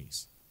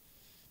companies,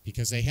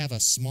 because they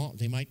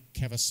might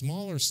have a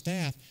smaller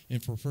staff,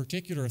 and for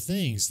particular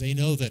things, they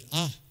know that,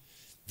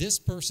 this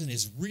person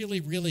is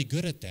really, really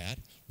good at that.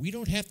 We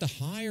don't have to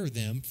hire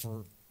them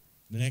for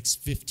the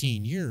next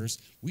 15 years.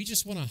 We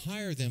just want to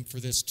hire them for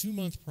this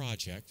 2-month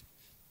project,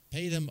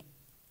 pay them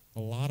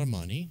a lot of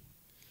money,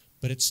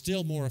 but it's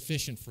still more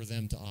efficient for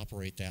them to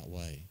operate that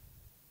way.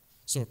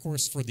 So, of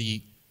course, for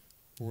the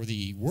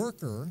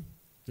worker,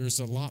 there's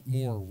a lot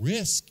more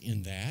risk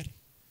in that.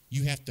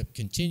 You have to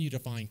continue to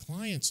find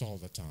clients all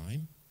the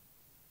time,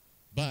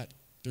 but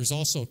there's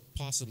also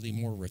possibly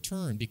more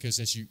return, because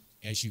as you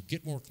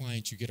get more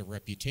clients, you get a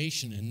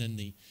reputation, and then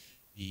the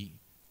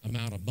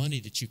amount of money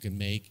that you can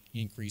make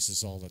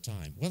increases all the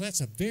time. Well,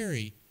 that's a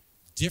very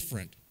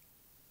different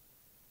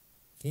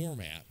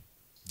format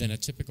than a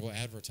typical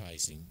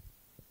advertising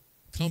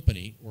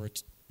company or a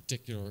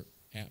particular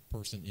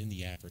person in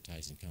the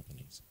advertising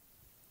companies.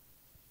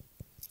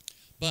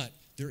 But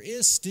there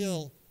is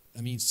still,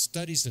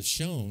 studies have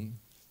shown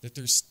that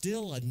there's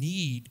still a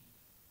need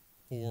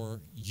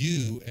for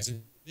you as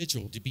an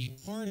individual to be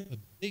part of a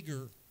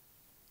bigger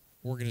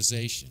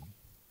organization,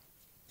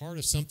 part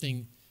of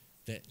something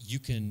that you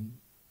can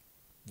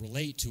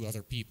relate to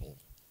other people.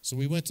 So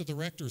we went to the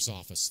rector's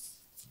office,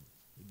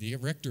 the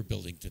rector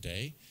building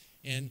today,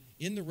 and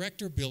in the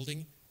rector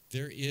building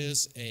there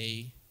is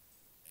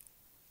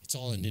it's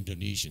all in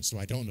Indonesian, so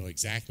I don't know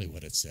exactly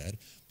what it said,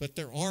 but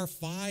there are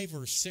 5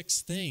 or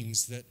 6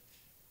 things that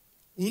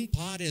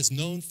UNPAD is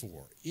known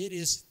for.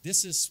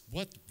 This is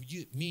what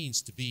it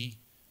means to be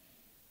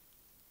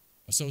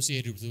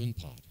associated with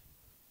UNPAD.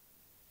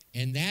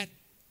 And that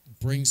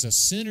brings a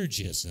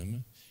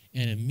synergism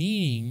and a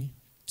meaning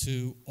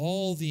to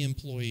all the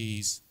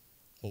employees,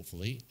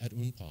 hopefully, at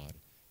UNPAD.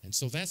 And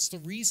so that's the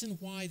reason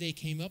why they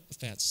came up with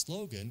that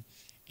slogan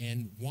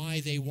and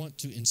why they want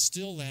to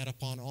instill that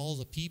upon all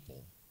the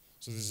people.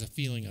 So there's a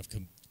feeling of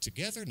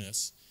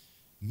togetherness,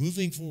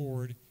 moving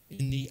forward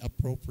in the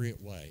appropriate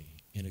way,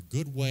 in a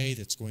good way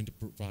that's going to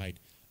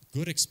provide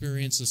good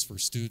experiences for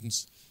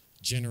students,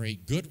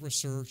 generate good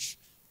research,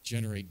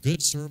 generate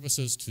good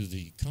services to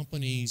the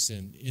companies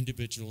and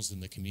individuals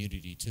in the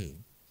community too.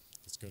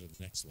 Let's go to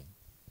the next one.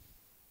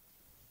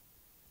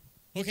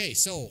 Okay,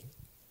 so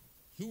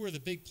who are the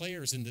big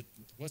players in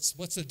what's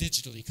the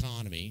digital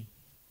economy?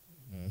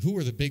 Who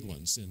are the big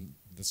ones? And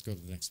let's go to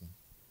the next one.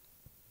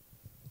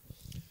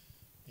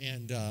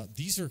 And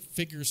these are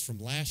figures from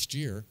last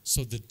year.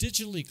 So the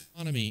digital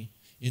economy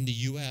in the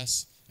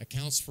U.S.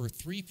 accounts for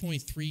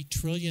 $3.3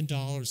 trillion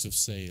of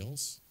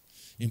sales,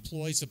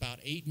 employs about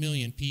 8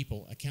 million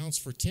people, accounts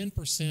for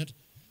 10%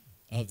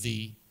 of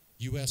the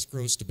U.S.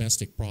 gross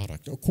domestic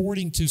product.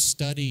 According to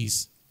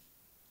studies,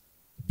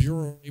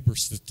 Bureau of Labor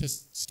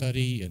Statistics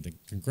study and the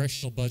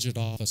Congressional Budget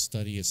Office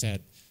study has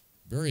had,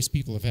 various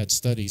people have had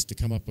studies to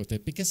come up with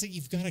it, because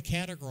you've got to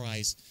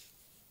categorize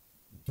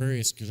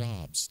various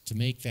jobs to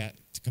make that,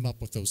 to come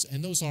up with those,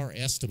 and those are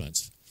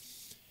estimates.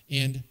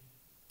 And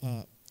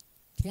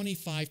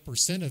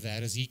 25% of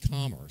that is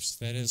e-commerce.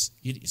 That is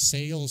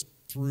sales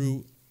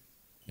through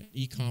an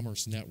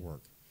e-commerce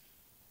network.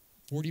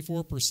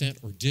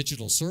 44% are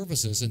digital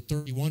services, and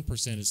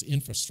 31% is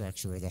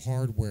infrastructure, or the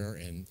hardware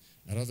and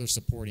other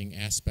supporting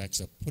aspects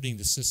of putting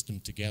the system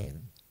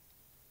together.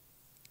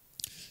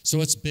 So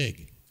it's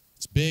big.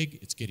 It's big,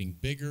 it's getting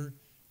bigger,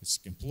 it's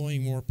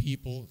employing more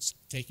people, it's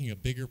taking a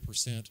bigger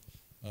percent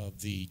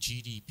of the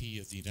GDP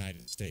of the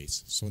United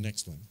States. So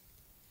next one.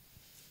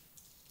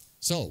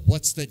 So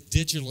what's the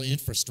digital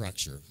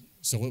infrastructure?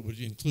 So it would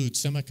include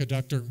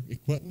semiconductor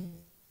equipment.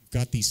 You've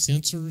got these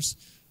sensors,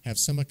 have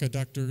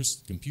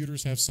semiconductors,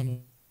 computers have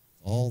some,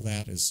 all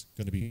that is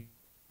going to be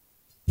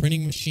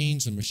printing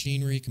machines and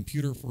machinery,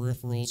 computer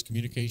peripherals,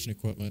 communication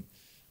equipment,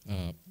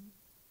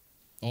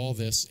 all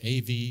this,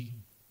 AV,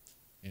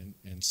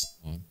 and so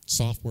on,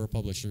 software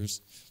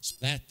publishers. So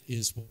that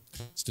is what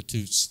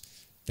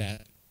constitutes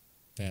that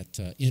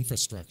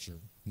infrastructure.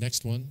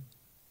 Next one,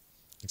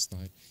 next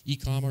slide.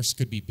 E-commerce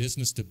could be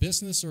business to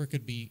business, or it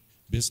could be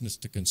business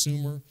to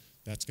consumer.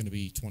 That's going to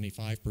be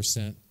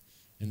 25%.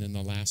 And then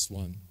the last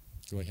one,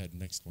 go ahead,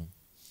 next one,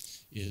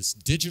 is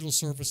digital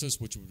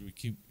services, which would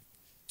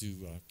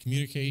do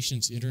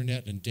communications,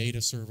 internet and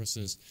data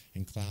services,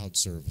 and cloud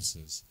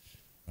services.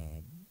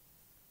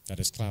 That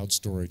is cloud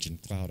storage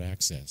and cloud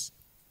access.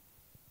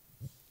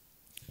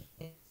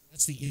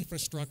 That's the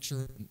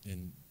infrastructure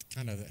and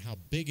kind of how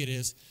big it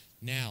is.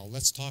 Now,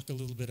 let's talk a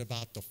little bit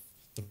about the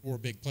 4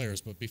 big players.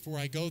 But before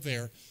I go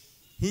there,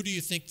 who do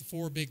you think the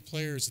 4 big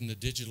players in the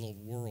digital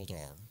world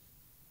are?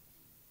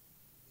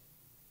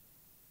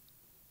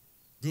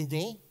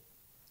 Google,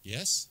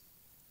 yes.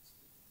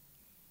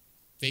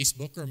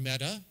 Facebook or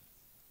Meta?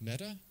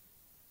 Meta?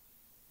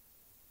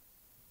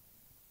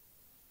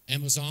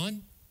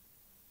 Amazon?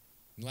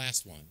 And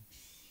last one.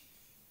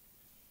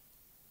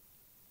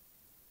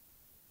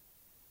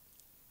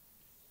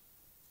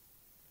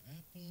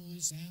 Apple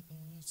is Apple.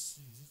 Let's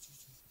see.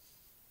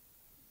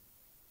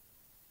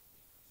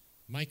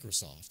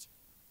 Microsoft.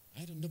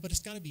 I don't know, but it's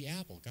got to be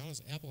Apple.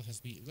 Apple has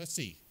to be, let's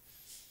see.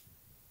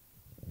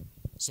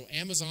 So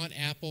Amazon,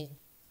 Apple,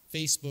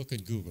 Facebook,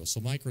 and Google.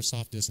 So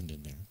Microsoft isn't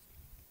in there.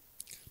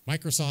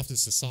 Microsoft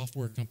is a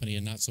software company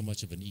and not so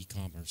much of an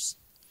e-commerce.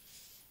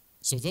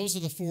 So those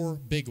are the 4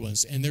 big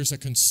ones. And there's a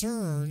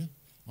concern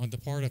on the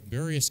part of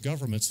various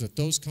governments that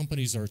those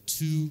companies are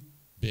too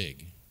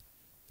big.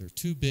 They're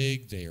too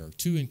big, they are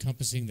too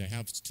encompassing, they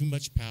have too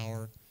much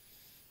power.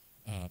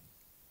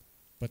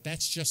 But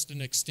that's just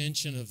an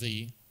extension of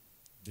the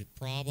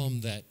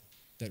problem that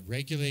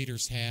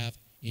regulators have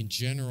in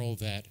general,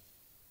 that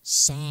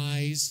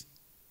size,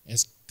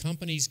 as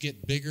companies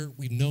get bigger,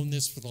 we've known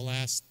this for the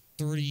last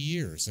 30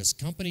 years. As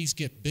companies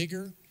get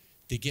bigger,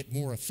 they get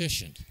more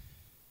efficient.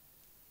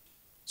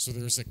 So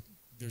there's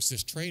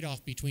this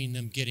trade-off between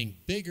them getting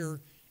bigger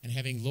and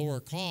having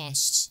lower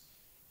costs,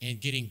 and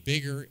getting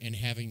bigger and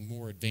having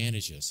more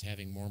advantages,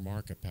 having more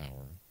market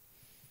power.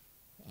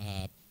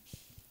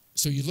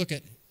 So you look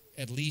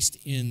at least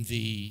in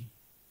the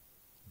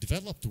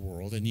developed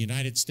world, in the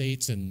United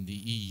States and the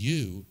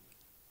EU,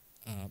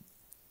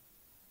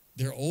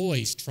 they're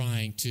always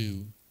trying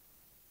to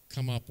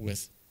come up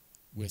with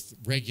with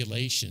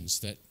regulations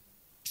that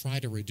try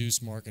to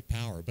reduce market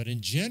power. But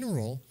in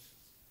general,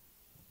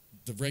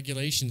 the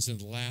regulations in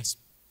the last,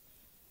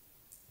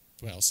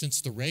 well,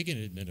 since the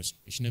Reagan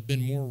administration have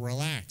been more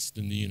relaxed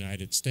in the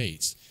United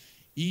States.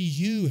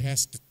 EU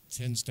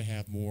tends to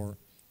have more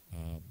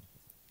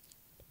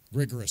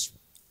rigorous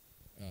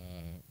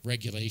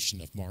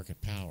regulation of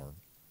market power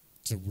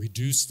to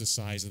reduce the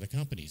size of the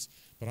companies.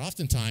 But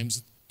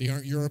oftentimes, they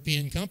aren't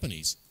European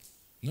companies.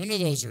 None of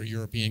those are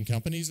European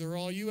companies. They're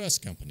all U.S.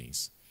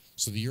 companies.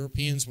 So the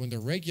Europeans, when they're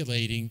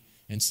regulating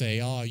and say,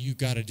 oh, you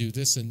got to do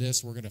this and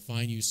this, we're going to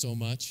fine you so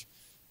much,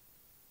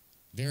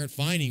 they aren't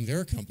fining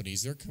their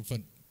companies.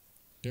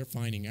 They're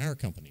fining our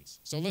companies.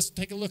 So let's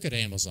take a look at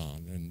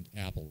Amazon and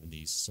Apple and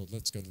these. So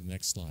let's go to the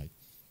next slide.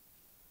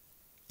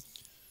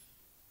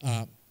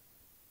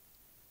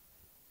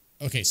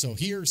 Okay, so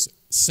here's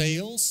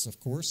sales, of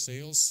course,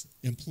 sales,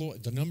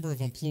 the number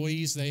of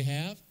employees they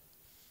have,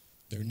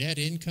 their net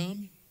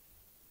income,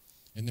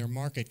 and their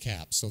market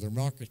cap. So their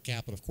market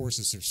cap, of course,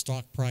 is their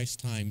stock price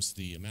times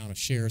the amount of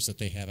shares that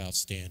they have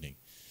outstanding.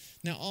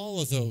 Now, all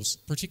of those,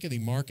 particularly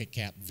market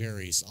cap,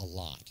 varies a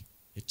lot.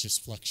 It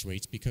just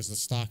fluctuates because the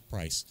stock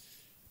price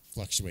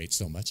fluctuates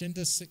so much. And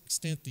to some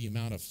extent, the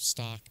amount of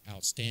stock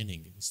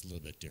outstanding is a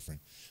little bit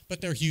different.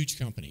 But they're huge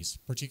companies,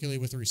 particularly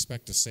with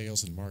respect to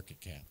sales and market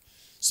cap.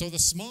 So the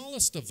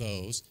smallest of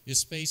those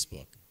is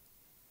Facebook.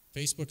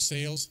 Facebook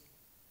sales,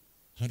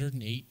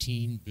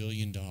 $118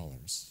 billion.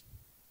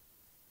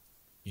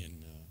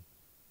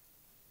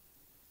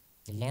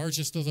 The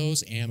largest of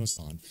those,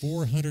 Amazon,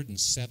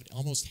 470,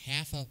 almost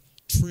 $500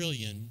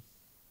 billion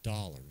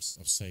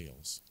of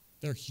sales.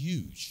 They're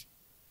huge.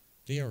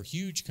 They are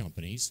huge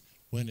companies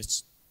when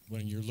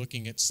you're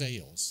looking at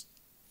sales.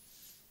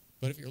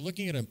 But if you're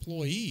looking at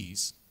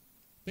employees,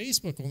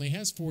 Facebook only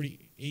has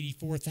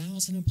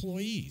 84,000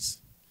 employees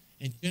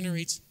and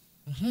generates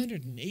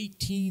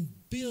 $118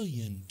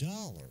 billion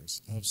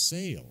of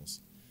sales.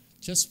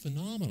 Just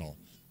phenomenal.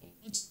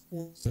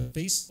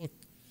 Facebook,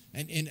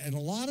 and a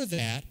lot of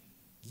that,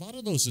 a lot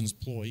of those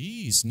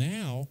employees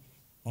now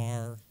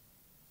are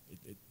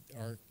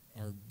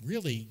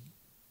really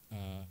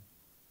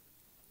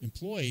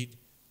employed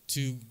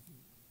to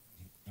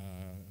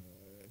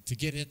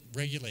get at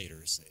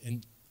regulators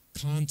and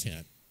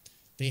content.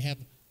 They have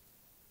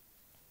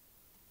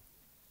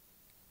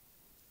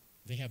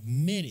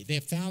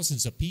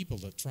thousands of people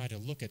that try to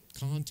look at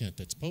content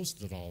that's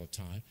posted all the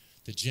time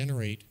to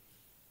generate,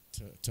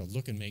 to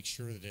look and make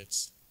sure that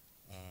it's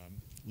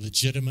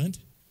legitimate,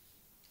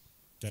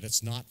 that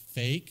it's not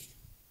fake,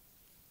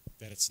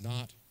 that it's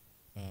not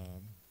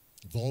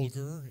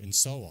vulgar, and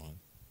so on.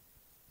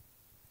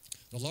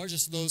 The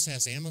largest of those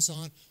has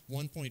Amazon,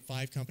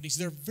 1.5 companies.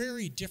 They're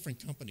very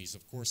different companies,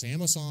 of course.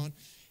 Amazon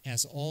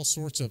has all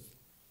sorts of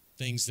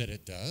things that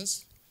it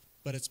does,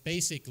 but it's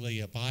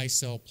basically a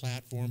buy-sell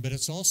platform, but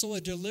it's also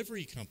a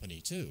delivery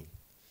company, too.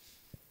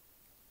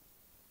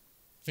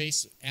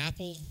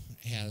 Apple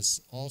has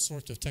all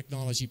sorts of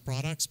technology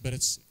products, but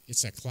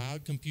it's a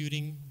cloud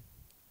computing,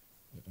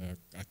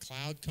 a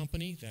cloud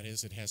company. That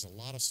is, it has a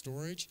lot of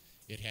storage.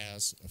 It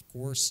has, of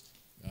course,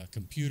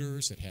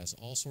 computers. It has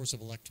all sorts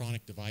of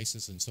electronic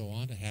devices and so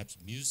on. It has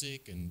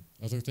music and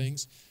other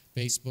things.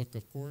 Facebook,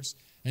 of course.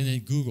 And then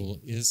Google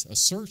is a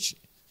search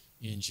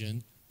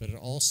engine, but it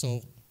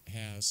also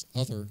has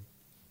other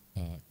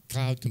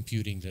cloud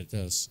computing that it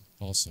does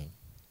also.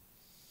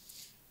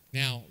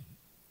 Now,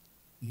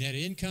 net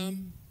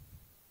income,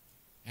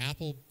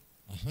 Apple,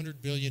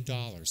 $100 billion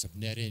of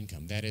net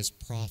income. That is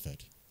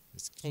profit.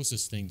 It's the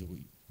closest thing to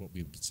what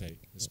we would say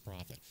is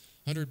profit.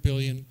 $100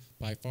 billion,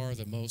 by far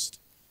the most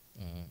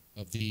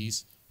of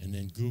these, and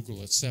then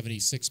Google at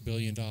 $76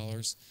 billion.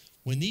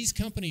 When these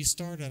companies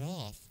started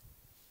off,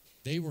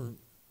 they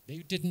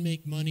didn't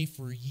make money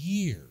for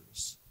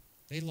years.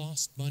 They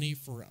lost money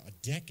for a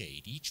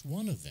decade, each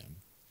one of them.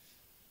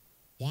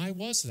 Why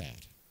was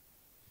that?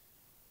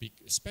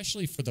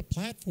 Especially for the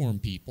platform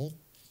people,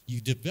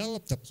 you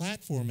develop the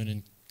platform and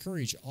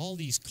encourage all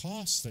these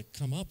costs that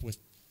come up with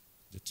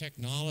the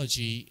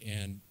technology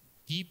and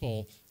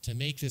people to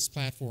make this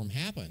platform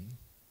happen.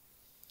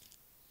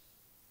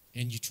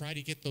 And you try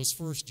to get those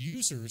first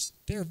users,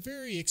 they're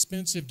very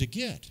expensive to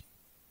get.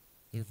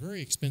 They're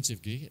very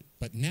expensive to get.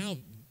 But now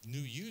new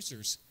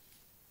users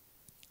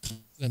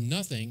cost them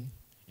nothing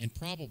and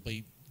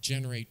probably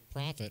generate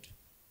profit.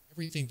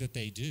 Everything that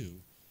they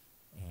do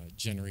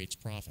generates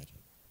profit.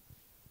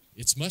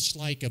 It's much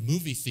like a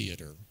movie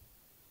theater.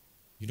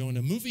 You know, in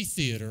a movie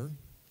theater,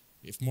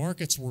 if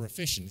markets were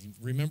efficient,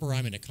 remember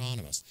I'm an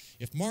economist,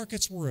 if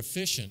markets were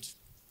efficient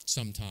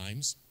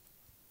sometimes,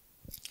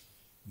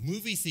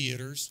 movie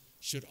theaters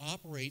should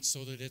operate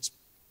so that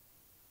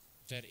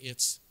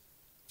its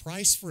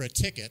price for a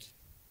ticket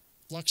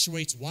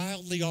fluctuates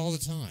wildly all the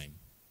time.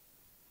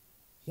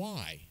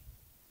 Why?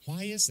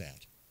 Why is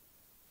that?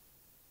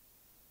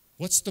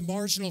 What's the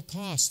marginal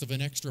cost of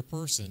an extra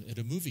person at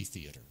a movie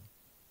theater?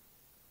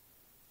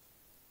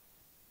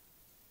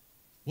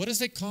 What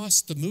does it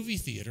cost the movie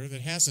theater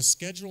that has a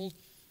scheduled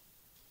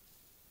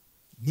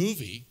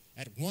movie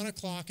at 1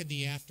 o'clock in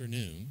the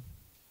afternoon.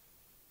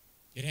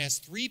 It has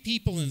 3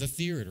 people in the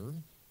theater.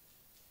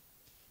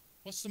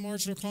 What's the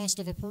marginal cost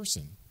of a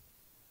person?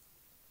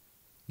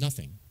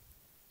 Nothing.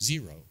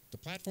 0. The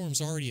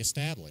platform's already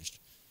established.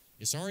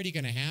 It's already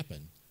going to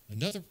happen.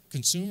 Another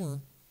consumer,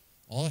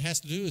 all it has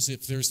to do is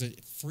if there's a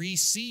free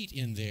seat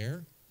in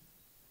there,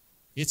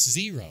 it's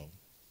 0.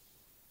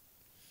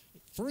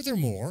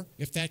 Furthermore,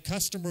 if that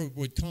customer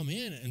would come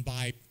in and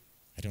buy,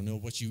 I don't know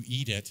what you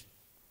eat at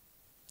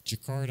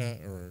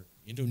Jakarta or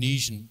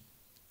Indonesian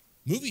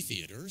movie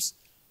theaters,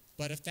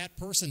 but if that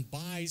person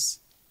buys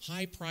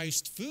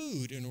high-priced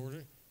food in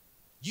order,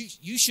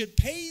 you should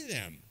pay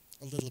them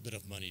a little bit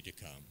of money to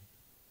come.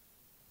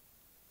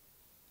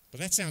 But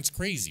that sounds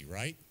crazy,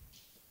 right?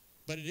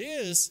 But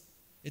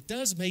it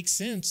does make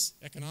sense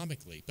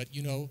economically. But,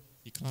 you know,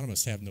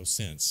 economists have no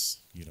sense,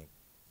 you know.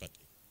 But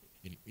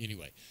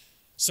anyway,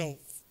 so,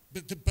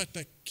 but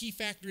the key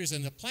factor is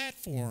in the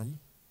platform,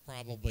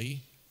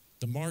 probably,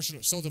 the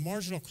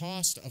marginal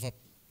cost of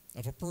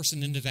a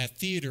person into that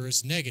theater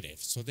is negative.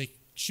 So they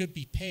should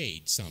be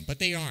paid some, but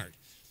they aren't.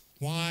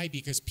 Why?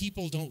 Because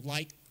people don't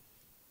like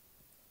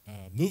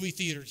movie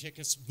theater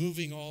tickets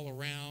moving all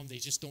around. They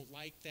just don't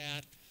like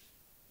that.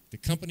 The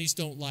companies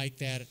don't like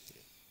that.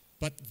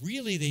 But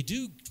really, they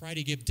do try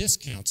to give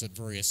discounts at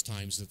various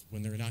times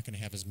when they're not going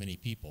to have as many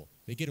people.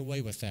 They get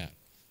away with that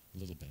a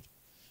little bit.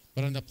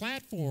 But on the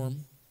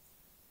platform,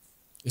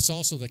 it's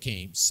also the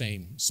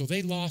same. So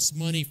they lost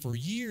money for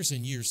years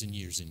and years and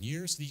years and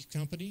years, these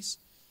companies.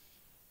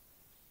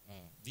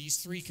 These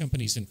 3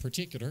 companies in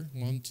particular,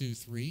 1, 2,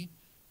 3,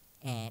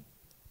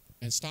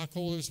 and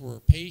stockholders were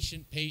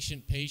patient,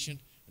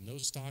 and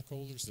those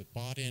stockholders that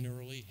bought in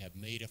early have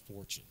made a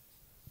fortune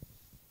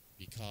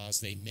because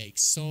they make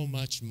so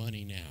much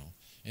money now.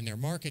 And their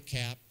market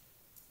cap,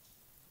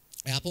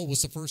 Apple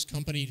was the first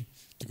company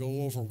to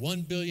go over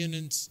 $1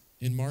 billion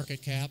in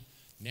market cap.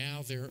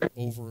 Now they're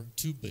over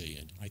 $2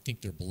 billion. I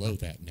think they're below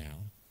that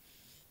now.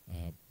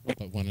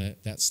 But when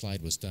that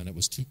slide was done, it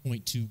was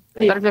 $2.2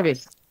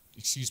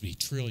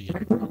 trillion.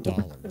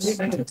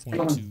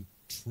 $2.2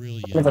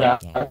 trillion.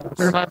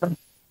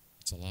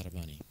 It's a lot of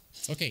money.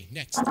 Okay,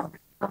 next.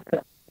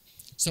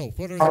 So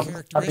what are the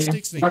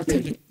characteristics? They tend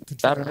to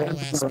control all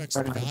aspects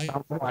of value,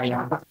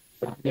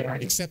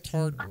 except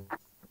hardware.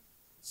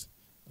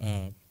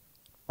 So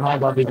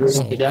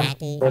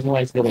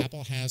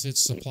Apple has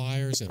its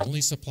suppliers. It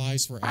only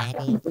supplies for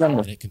Apple,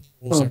 and it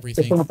controls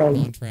everything,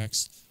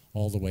 contracts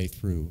all the way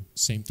through.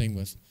 Same thing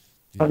with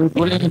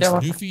the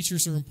new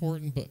features are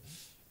important,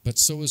 but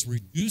so is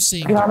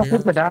reducing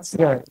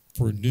the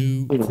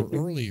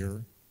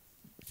barrier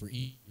for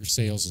easier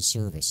sales and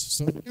service.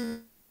 So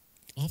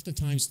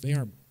oftentimes they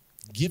aren't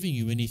giving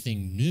you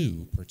anything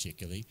new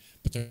particularly,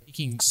 but they're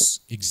making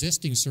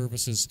existing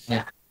services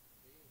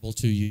available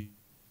to you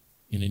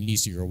in an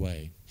easier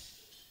way.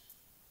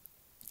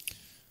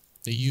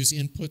 They use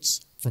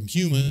inputs from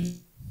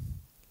humans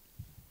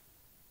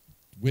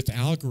with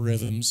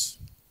algorithms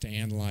to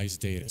analyze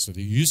data. So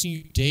they're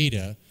using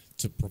data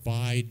to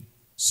provide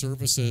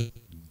services,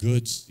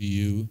 goods to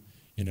you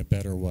in a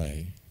better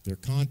way. They're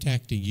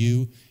contacting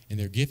you and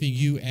they're giving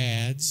you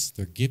ads,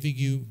 they're giving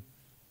you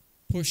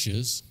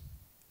pushes,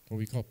 what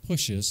we call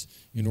pushes,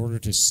 in order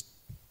to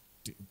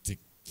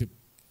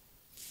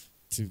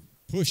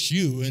push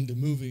you into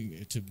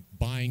moving, to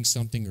buying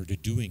something or to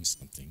doing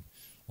something,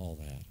 all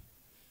that.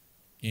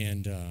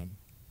 And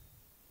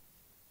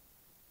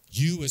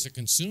you as a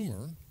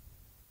consumer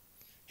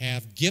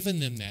have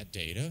given them that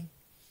data,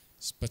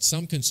 but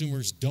some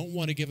consumers don't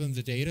want to give them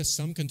the data,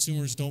 some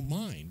consumers don't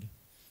mind.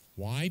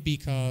 Why?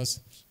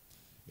 Because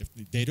if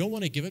they don't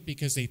want to give it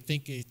because they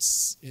think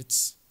it's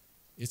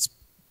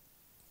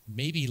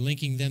maybe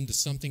linking them to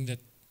something that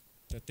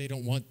they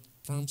don't want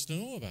firms to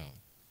know about.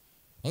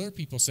 Other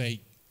people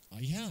say, oh,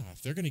 yeah,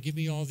 if they're going to give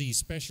me all these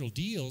special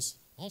deals,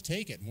 I'll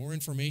take it. More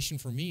information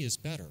for me is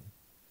better.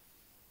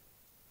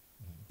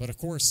 But of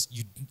course,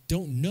 you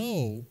don't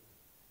know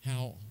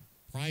how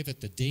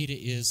private the data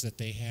is that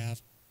they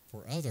have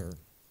for other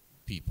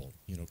people.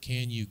 You know,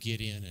 can you get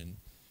in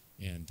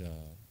and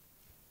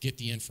get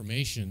the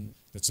information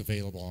that's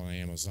available on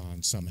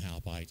Amazon somehow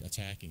by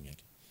attacking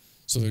it?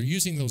 So they're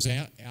using those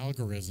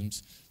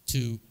algorithms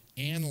to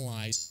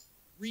analyze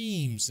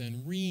reams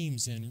and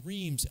reams and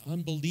reams,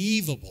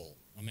 unbelievable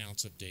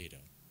amounts of data.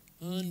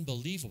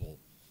 Unbelievable.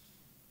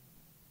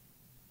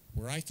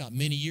 Where I thought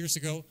many years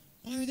ago,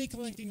 why are they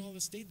collecting all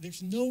this data?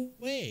 There's no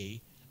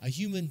way a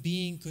human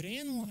being could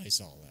analyze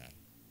all that.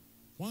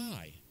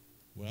 Why?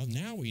 Well,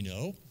 now we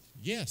know,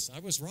 yes, I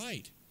was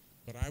right,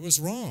 but I was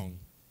wrong.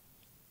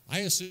 I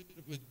assumed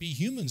it would be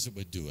humans that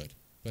would do it,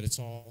 but it's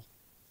all,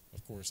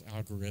 of course,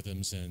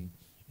 algorithms and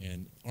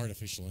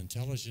artificial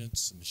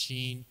intelligence,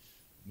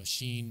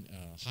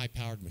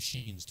 high-powered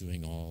machines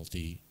doing all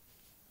the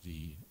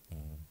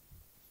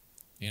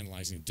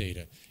analyzing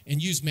data,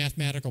 and use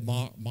mathematical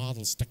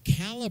models to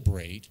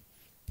calibrate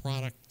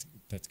product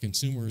that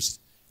consumers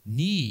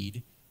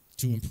need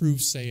to improve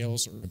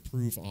sales or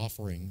improve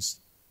offerings.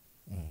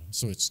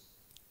 So it's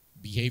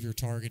behavior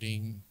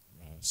targeting,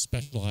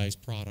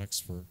 specialized products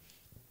for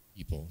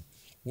people.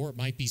 Or it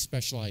might be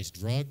specialized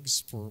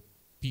drugs for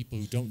people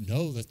who don't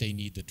know that they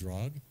need the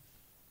drug,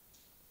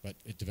 but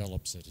it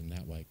develops it in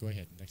that way. Go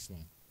ahead, next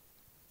one.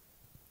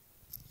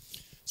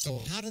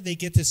 So how do they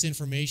get this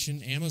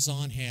information?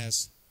 Amazon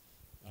has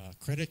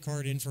credit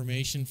card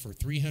information for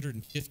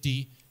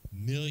 350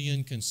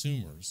 million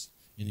consumers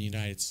in the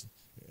United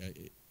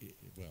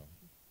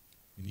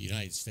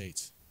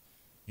States,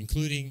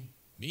 including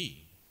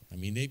me. I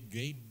mean,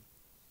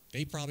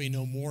 they probably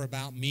know more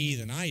about me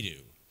than I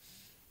do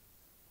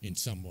in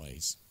some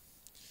ways.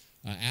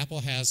 Apple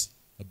has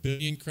 1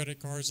 billion credit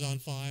cards on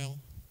file.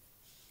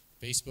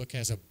 Facebook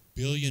has 1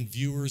 billion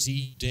viewers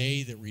each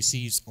day that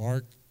receives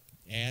our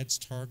ads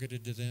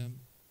targeted to them.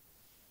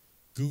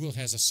 Google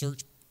has a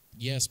search,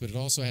 yes, but it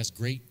also has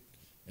great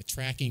at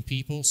tracking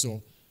people.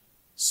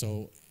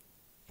 So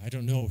I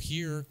don't know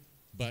here,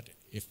 but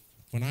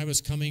when I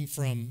was coming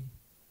from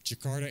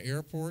Jakarta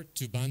Airport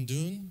to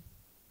Bandung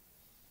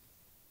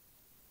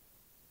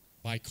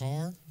by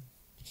car,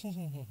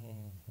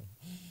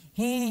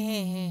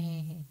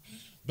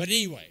 but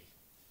anyway,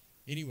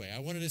 I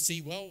wanted to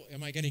see, well,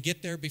 am I going to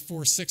get there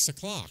before 6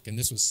 o'clock? And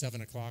this was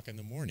 7 o'clock in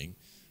the morning.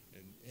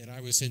 And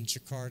I was in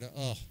Jakarta.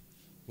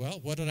 Well,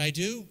 what did I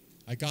do?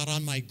 I got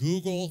on my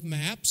Google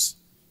Maps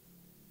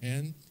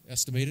and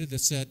estimated that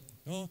said,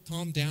 oh,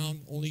 calm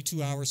down, only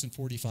 2 hours and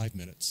 45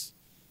 minutes.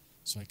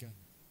 So I got,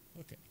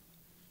 okay.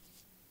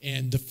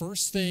 And the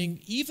first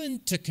thing, even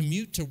to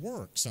commute to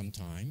work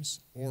sometimes,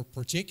 or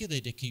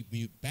particularly to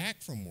commute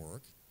back from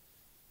work,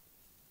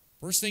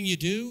 first thing you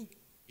do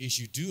is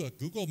you do a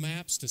Google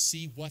Maps to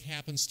see what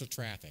happens to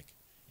traffic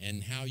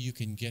and how you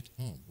can get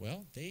home.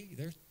 Well,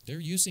 they're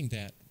using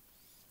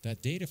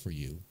that data for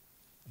you.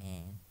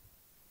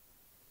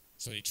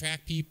 So they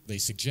track people, they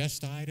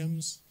suggest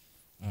items.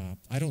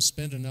 I don't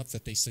spend enough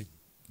that they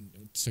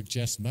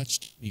suggest much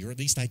to me, or at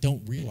least I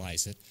don't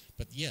realize it.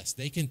 But yes,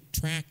 they can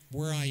track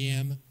where I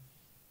am.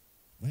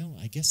 Well,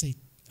 I guess I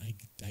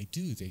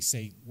do. They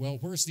say, well,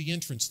 where's the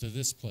entrance to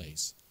this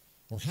place?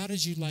 Or how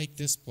did you like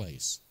this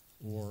place?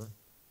 Or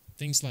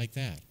things like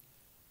that.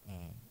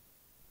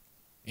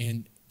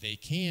 And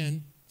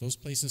those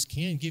places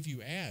can give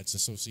you ads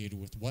associated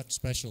with what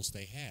specials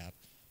they have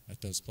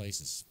at those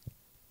places.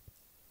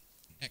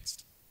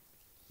 Next.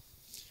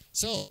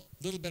 So,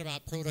 a little bit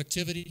about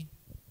productivity.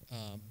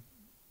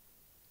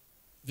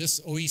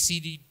 This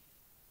OECD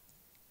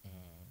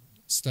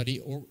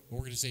study,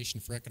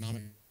 Organization for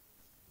Economic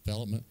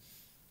Development,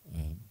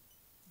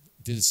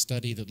 did a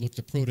study that looked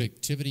at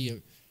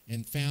productivity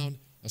and found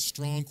a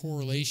strong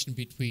correlation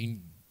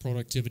between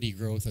productivity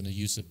growth and the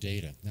use of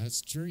data. Now,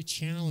 it's very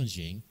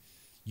challenging,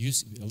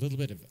 use a little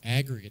bit of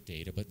aggregate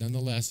data, but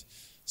nonetheless,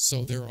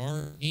 so there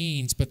are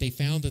gains, but they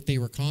found that they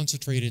were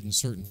concentrated in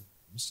certain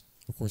firms,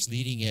 of course,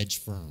 leading edge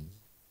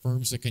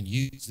firms that can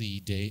use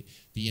the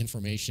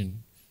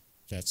information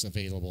that's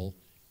available.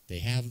 They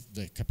have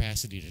the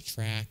capacity to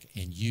track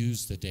and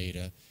use the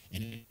data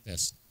and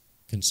invest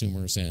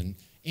consumers in,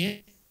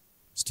 and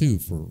too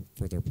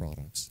for their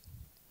products.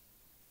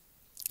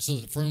 So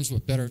that firms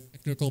with better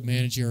technical,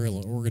 managerial,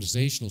 and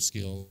organizational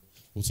skill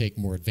will take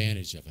more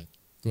advantage of it.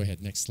 Go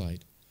ahead, next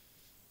slide.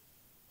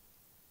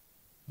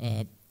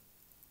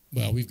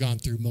 Well, we've gone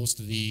through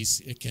most of these.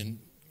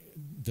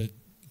 The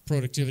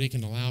productivity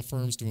can allow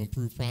firms to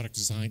improve product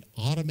design,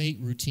 automate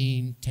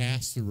routine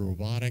tasks through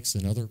robotics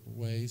and other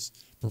ways,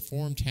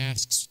 perform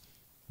tasks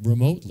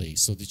remotely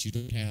so that you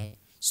don't have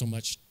so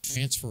much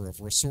transfer of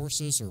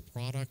resources or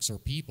products or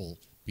people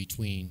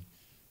between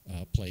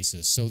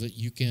places, so that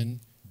you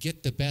can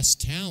get the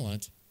best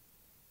talent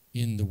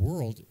in the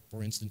world.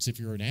 For instance, if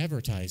you're an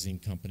advertising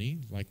company,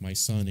 like my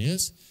son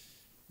is,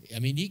 I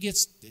mean,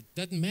 it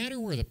doesn't matter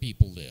where the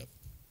people live.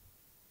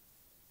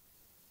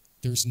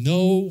 There's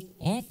no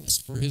office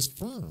for his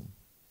firm.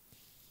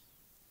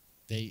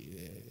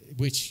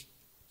 Which,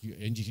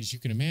 as you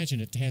can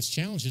imagine, it has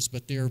challenges,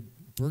 but they're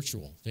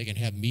virtual. They can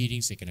have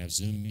meetings, they can have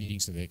Zoom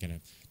meetings, so they can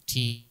have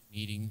team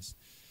meetings,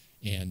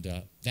 and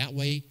that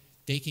way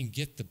they can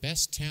get the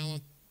best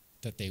talent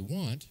that they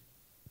want,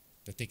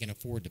 that they can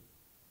afford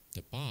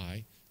to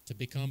buy, to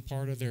become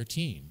part of their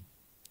team.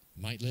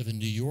 Might live in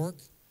New York,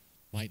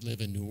 might live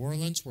in New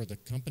Orleans, where the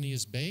company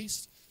is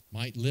based,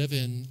 might live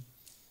in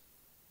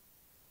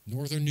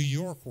northern New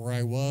York, where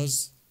I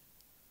was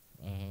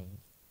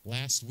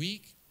last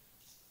week.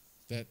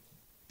 That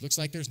looks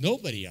like there's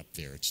nobody up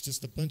there. It's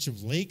just a bunch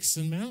of lakes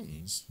and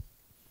mountains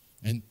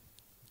and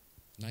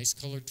nice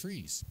colored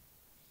trees.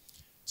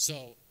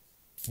 So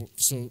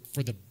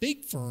for the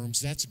big firms,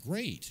 that's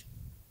great.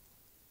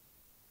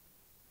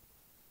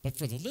 But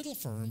for the little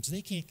firms,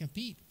 they can't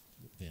compete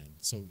then.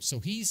 So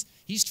he's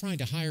trying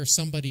to hire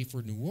somebody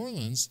for New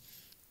Orleans,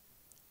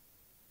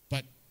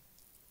 but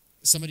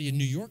somebody in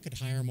New York could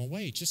hire him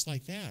away just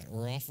like that,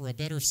 or offer a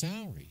better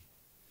salary.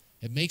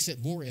 It makes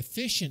it more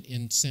efficient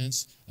in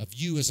sense of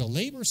you as a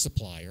labor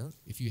supplier,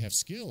 if you have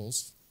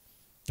skills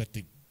that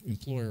the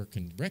employer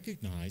can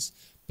recognize.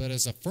 But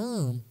as a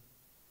firm,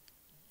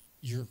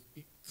 your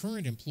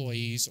current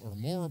employees are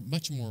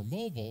much more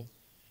mobile,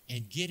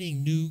 And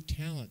getting new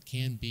talent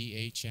can be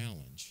a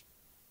challenge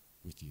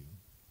with you.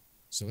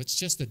 So it's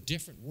just a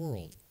different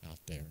world out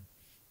there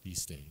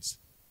these days.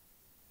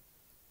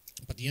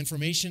 But the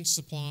information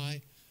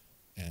supply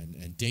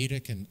and data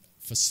can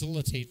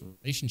facilitate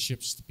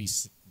relationships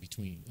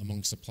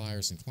among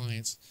suppliers and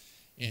clients,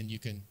 and you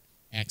can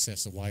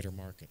access a wider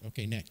market.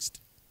 Okay,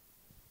 next.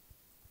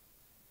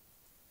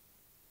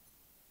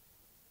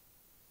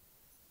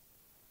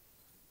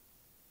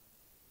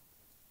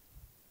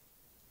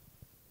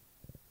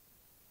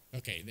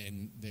 Okay,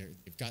 then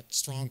they've got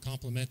strong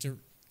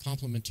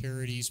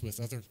complementarities with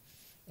other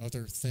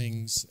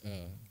things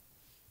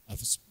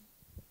of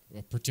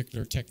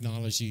particular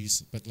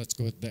technologies. But let's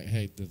go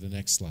ahead to the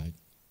next slide.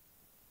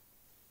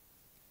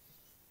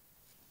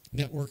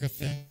 Network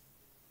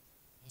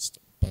effects,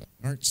 but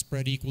aren't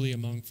spread equally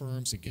among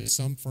firms. It gives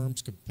some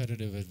firms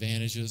competitive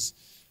advantages.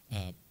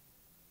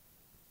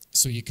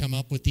 So you come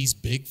up with these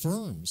big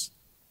firms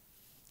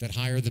that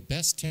hire the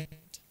best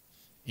talent,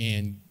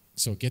 and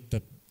so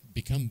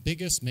become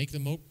biggest, make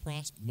the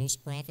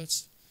most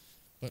profits,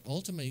 but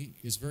ultimately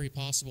it's very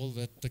possible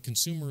that the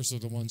consumers are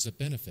the ones that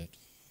benefit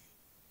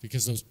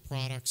because those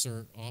products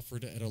are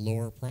offered at a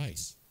lower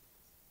price.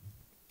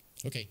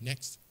 Okay,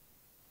 next.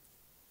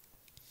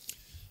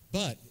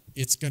 But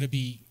it's going to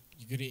be,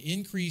 you're going to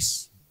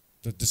increase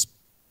the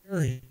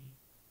disparity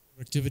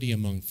productivity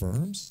among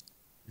firms.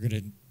 You're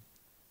going to,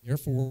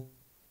 therefore,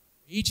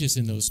 wages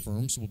in those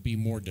firms will be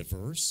more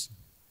diverse,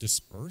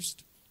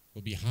 dispersed,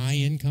 will be high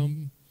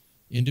income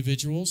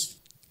individuals.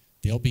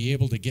 They'll be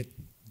able to get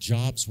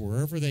jobs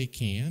wherever they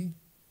can,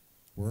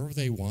 wherever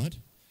they want,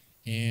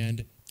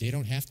 and they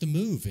don't have to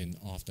move in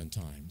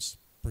oftentimes,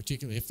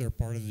 particularly if they're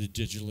part of the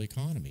digital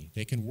economy.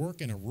 They can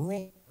work in a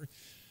rural part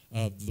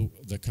of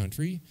the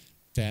country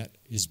that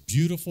is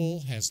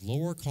beautiful, has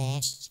lower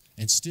costs,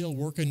 and still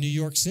work in New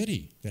York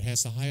City that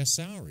has the highest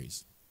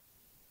salaries.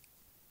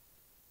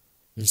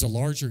 There's a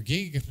larger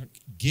gig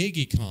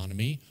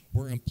economy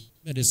where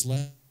employment is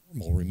less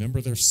normal.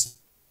 Remember, there's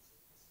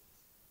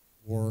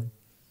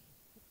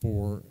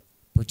for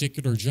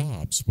particular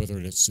jobs, whether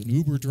it's an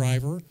Uber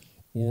driver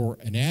or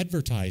an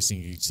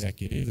advertising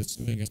executive that's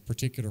doing a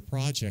particular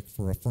project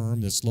for a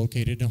firm that's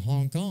located in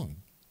Hong Kong.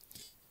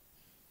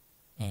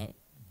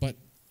 But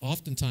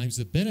oftentimes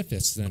the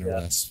benefits then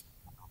are less.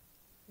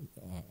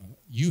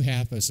 You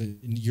have,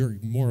 you're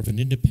more of an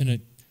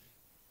independent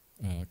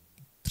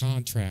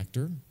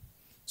contractor.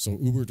 So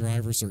Uber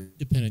drivers are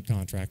independent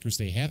contractors.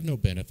 They have no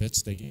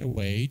benefits. They get a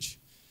wage.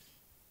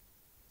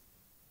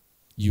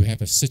 You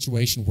have a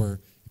situation where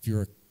if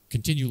you're a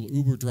continual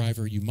Uber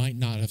driver, you might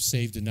not have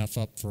saved enough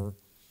up for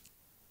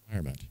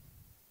retirement.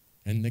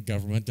 And the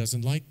government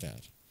doesn't like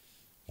that.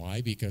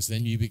 Why? Because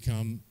then you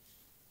become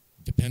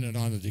dependent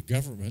on the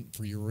government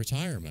for your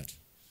retirement.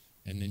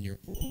 And then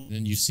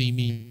you see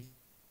me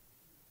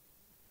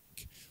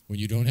when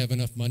you don't have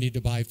enough money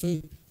to buy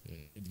food.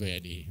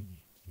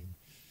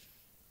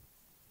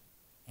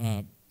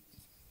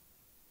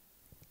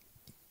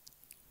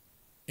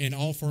 And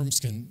all firms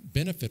can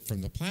benefit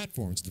from the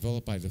platforms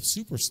developed by the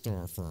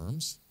superstar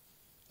firms,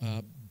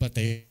 but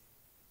I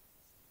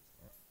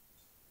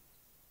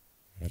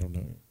don't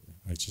know,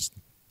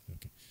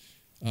 okay.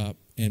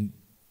 And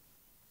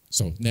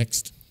so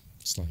next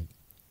slide.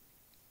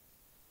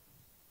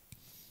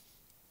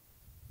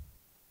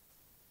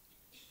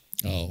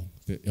 Oh,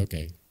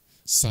 okay.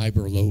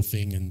 Cyber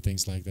loafing and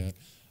things like that.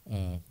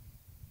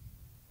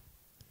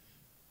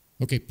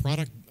 Okay,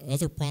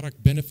 other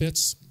product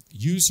benefits.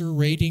 User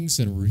ratings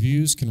and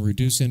reviews can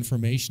reduce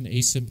information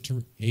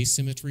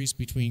asymmetries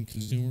between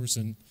consumers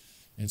and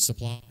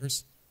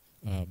suppliers.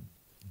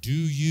 Do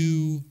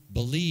you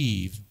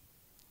believe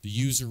the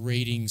user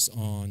ratings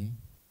on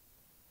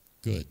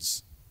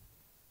goods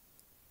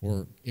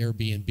or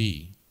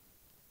Airbnb?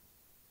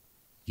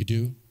 You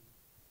do?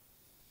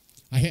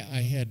 I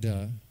had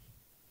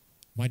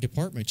my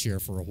department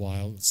chair for a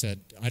while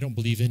said, I don't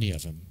believe any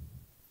of them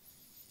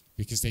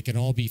because they can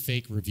all be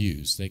fake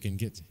reviews. They can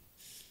get...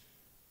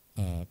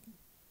 but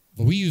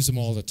we use them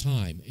all the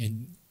time,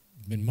 and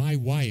my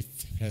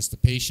wife has the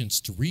patience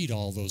to read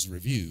all those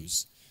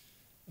reviews.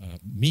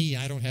 Me,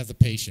 I don't have the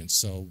patience,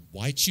 so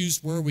why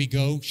choose where we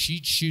go? She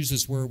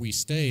chooses where we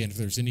stay, and if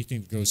there's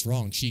anything that goes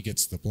wrong, she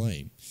gets the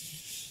blame.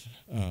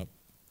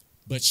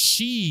 But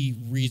she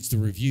reads the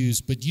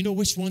reviews, but do you know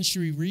which ones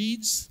she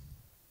reads?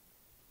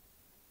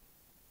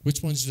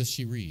 Which ones does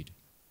she read?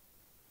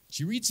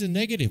 She reads the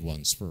negative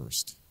ones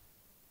first.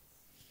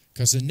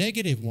 Because the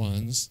negative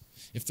ones,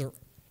 if they're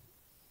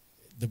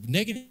the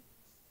negative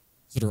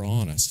that are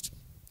honest.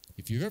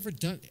 If you've ever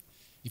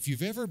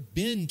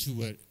been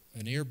to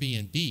an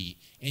Airbnb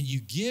and you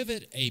give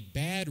it a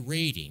bad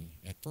rating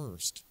at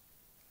first,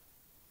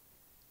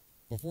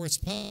 before it's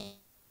published,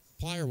 the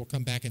supplier will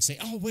come back and say,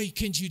 "Oh wait,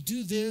 can you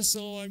do this?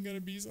 Oh, I'm going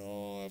to be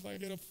if I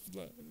get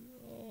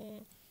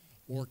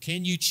or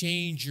can you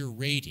change your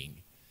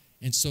rating?"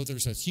 And so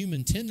there's a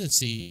human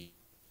tendency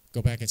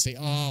go back and say,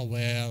 "Oh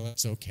well,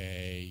 it's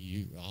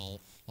okay.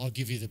 I'll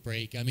give you the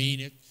break. I mean,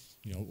 it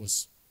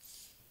was."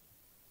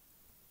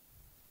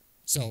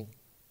 So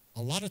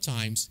a lot of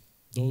times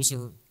those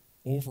are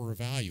over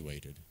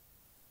evaluated.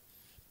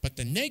 But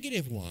the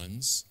negative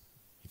ones,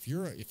 if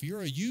you're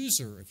a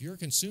user, if you're a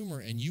consumer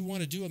and you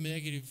want to do a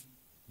negative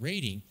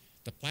rating,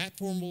 the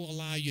platform will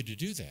allow you to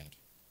do that.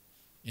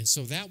 And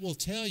so that will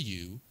tell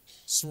you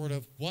sort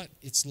of what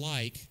it's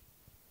like,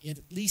 at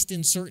least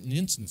in certain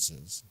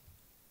instances.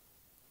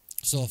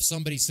 So if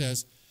somebody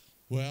says,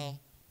 well,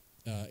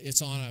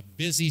 it's on a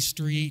busy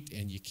street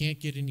and you can't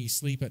get any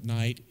sleep at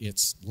night,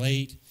 it's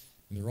late,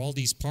 and there are all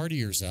these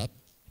partiers up,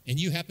 and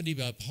you happen to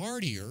be a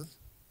partier,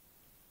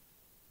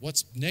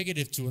 what's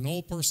negative to an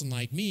old person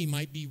like me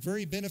might be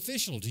very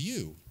beneficial to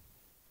you.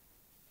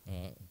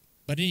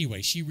 But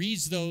anyway, she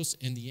reads those,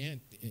 and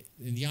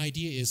the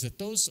idea is that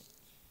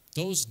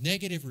those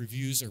negative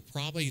reviews are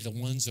probably the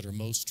ones that are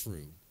most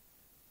true,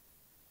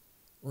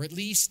 or at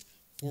least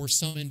for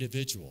some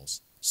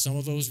individuals. Some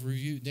of those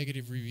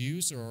negative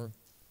reviews are,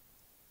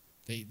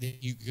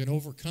 you can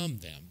overcome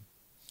them.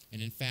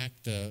 And in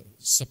fact, the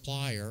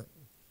supplier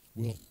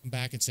will come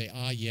back and say,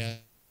 yeah,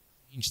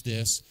 change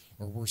this,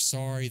 or we're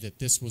sorry that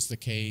this was the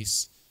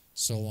case,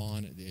 so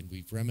on, and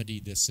we've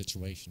remedied this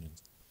situation, and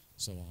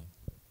so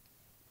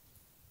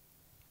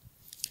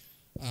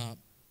on.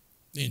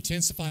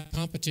 Intensify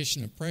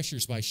competition and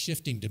pressures by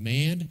shifting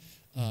demand.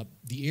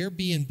 The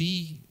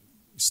Airbnb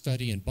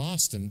study in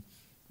Boston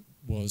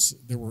was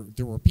there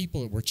were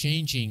people that were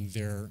changing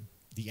the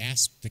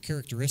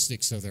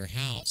characteristics of their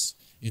house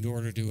in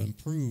order to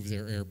improve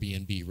their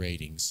Airbnb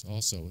ratings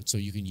also. So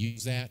you can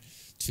use that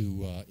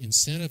to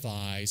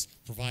incentivize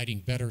providing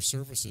better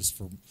services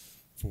for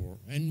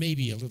and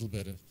maybe a little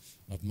bit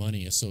of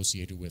money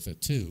associated with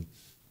it too.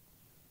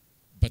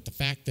 But the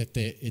fact that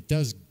it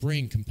does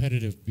bring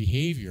competitive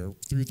behavior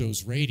through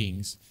those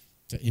ratings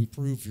to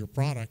improve your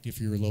product if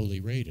you're lowly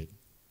rated.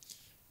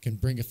 Can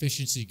bring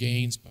efficiency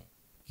gains by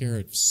care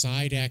of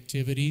side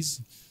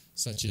activities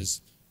such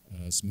as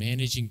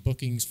managing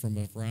bookings from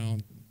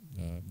around.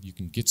 You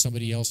can get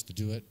somebody else to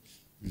do it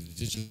through the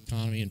digital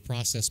economy and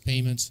process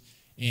payments,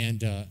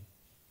 and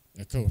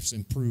of course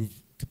improve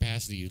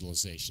capacity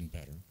utilization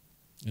better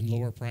and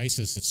lower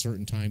prices at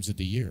certain times of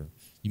the year.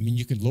 You mean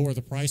you can lower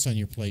the price on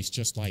your place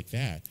just like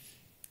that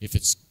if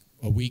it's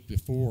a week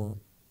before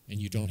and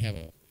you don't have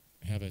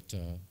it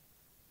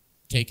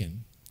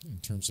taken in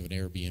terms of an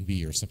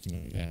Airbnb or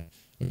something like that.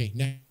 Okay,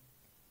 now.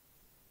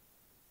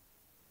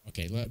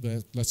 Okay,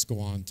 let's go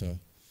on to,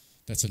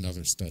 that's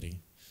another study.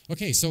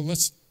 Okay, so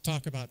let's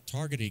talk about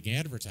targeting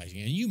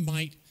advertising, and you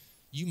might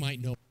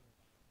know.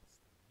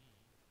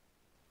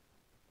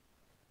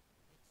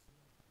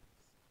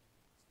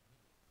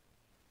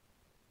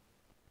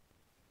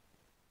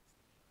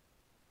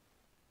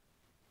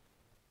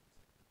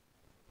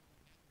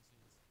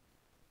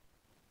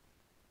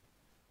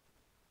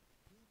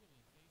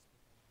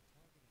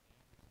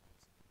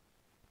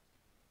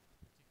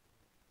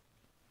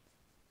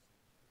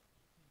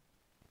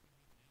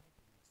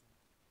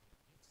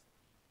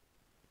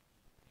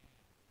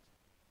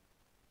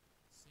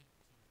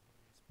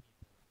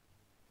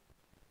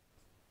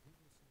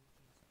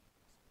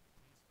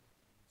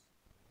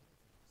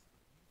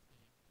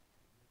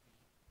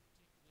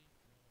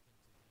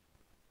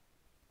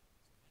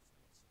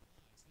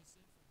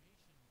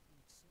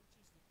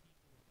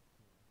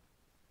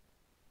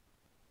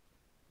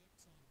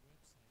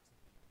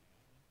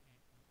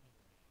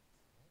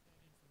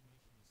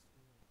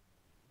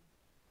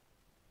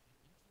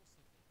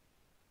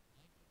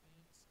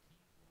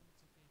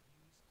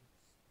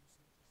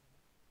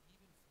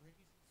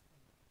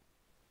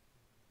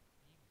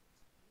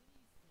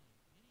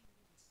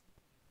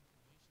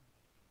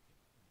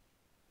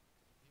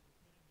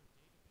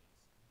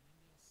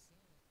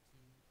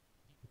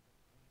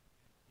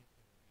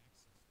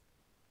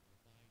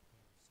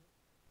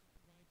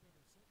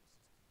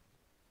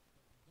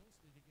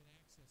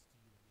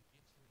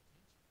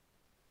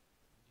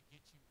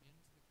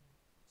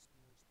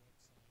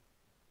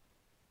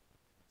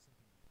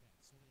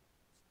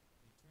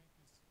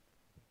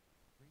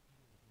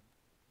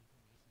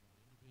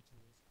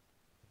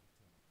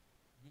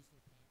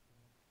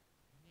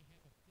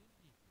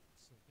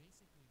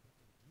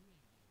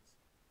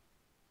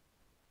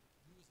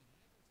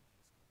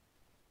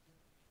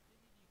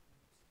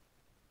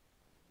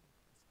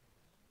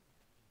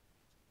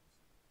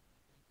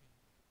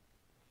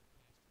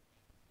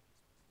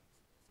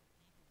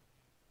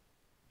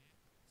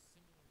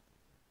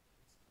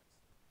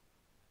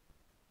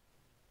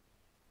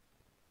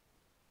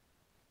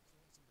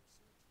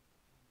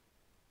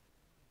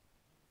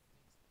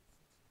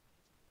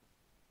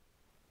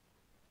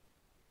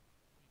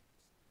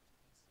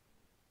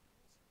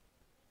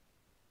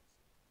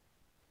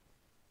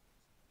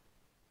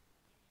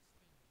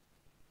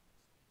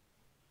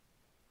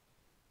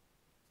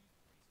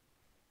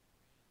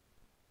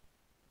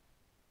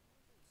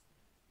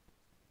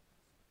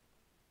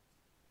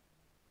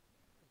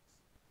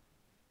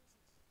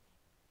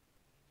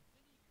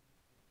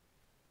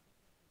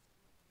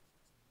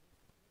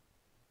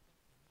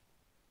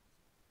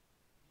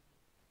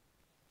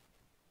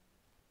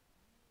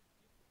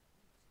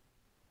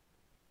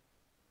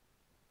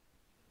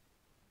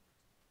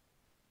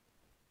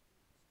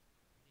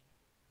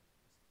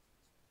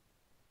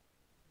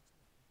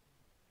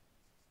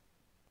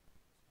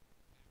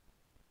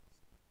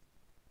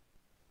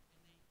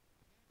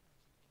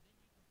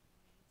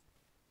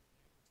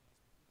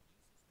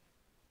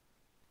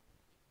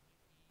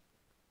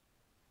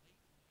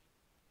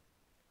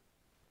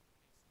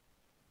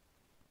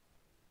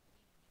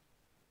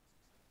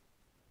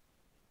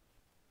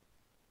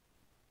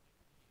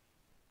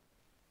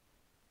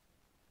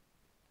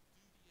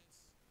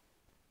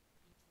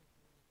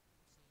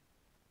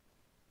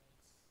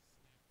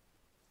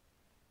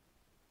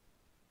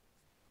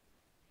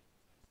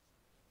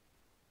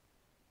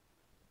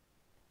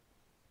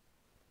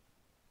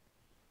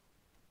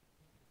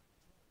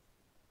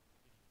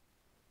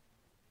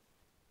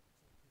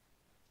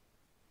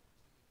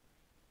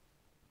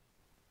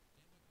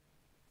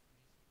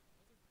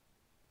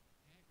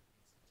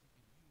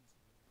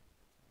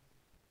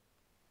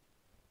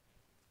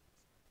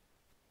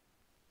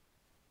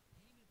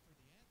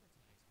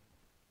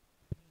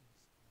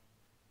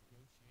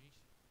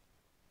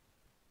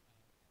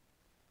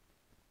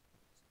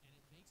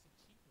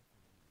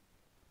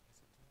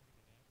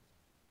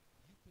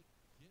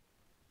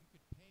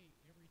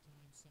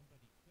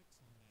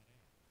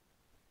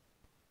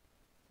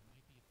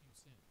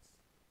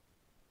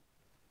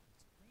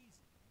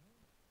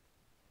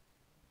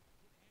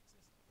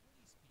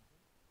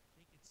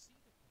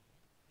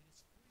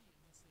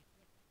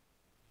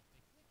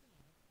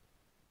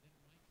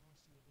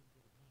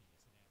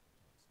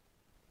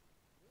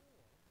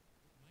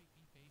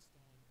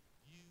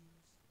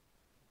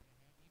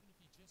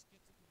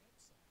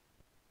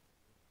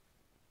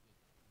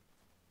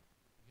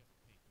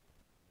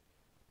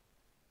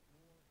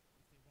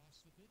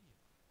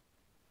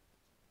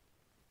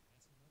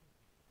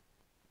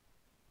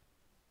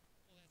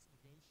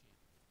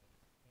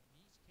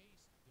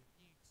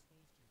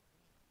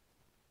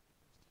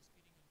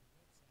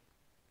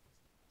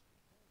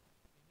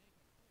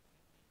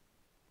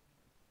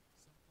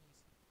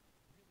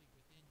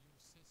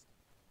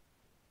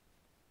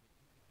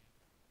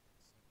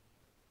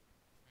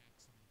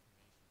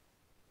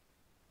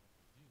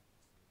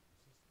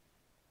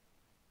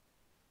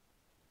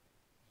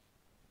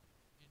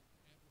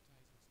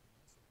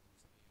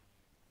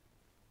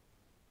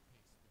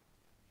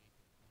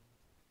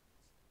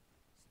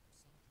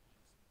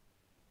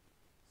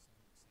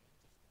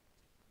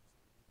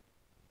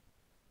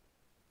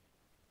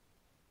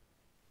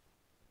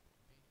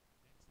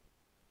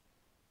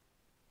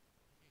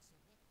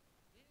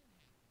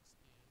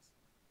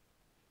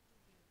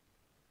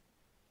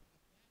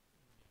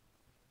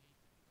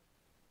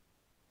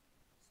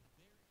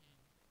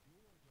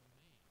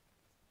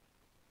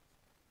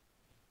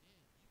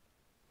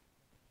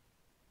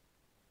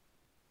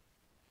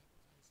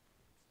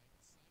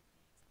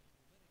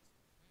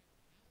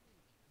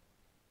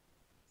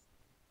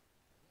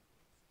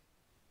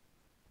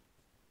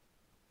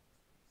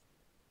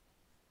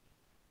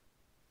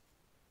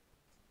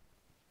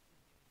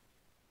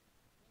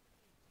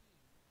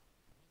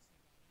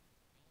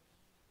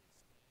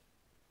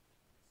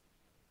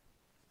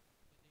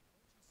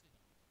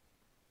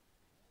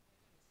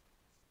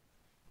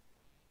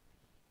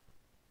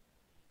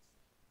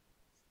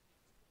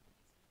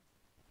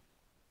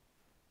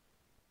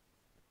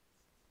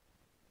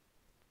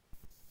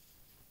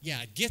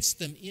 Yeah, it gets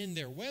them in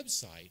their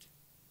website,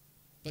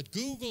 but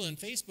Google and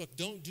Facebook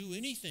don't do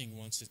anything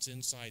once it's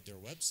inside their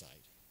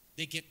website.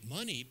 They get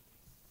money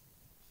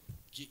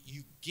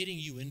getting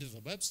you into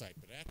the website,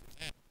 but after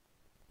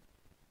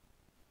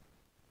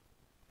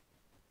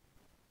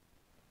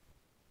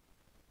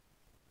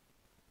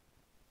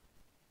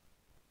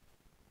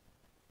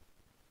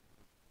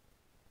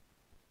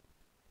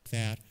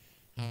that,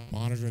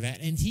 monitor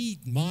that, and he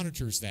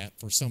monitors that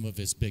for some of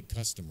his big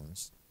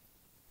customers.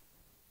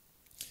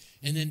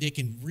 And then they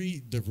can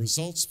read the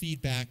results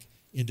feedback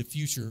into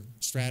future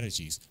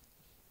strategies.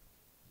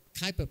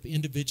 Type of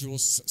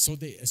individuals, so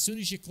they, as soon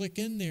as you click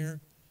in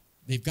there,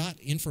 they've got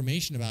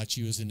information about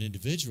you as an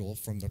individual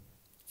from the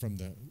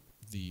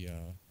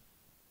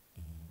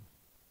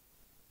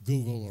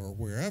Google or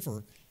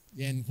wherever.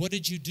 And what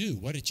did you do?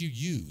 What did you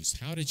use?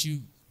 How did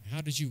you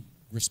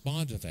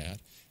respond to that?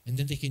 And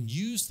then they can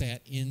use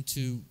that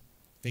into,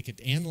 they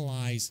could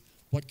analyze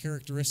what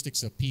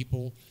characteristics of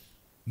people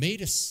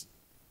made us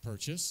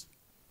purchase,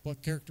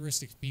 what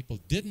characteristics of people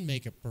didn't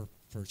make a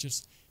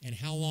purchase, and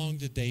how long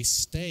did they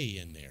stay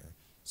in there.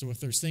 So if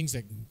there's things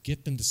that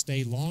get them to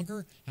stay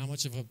longer, how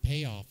much of a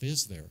payoff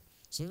is there?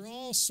 So there are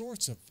all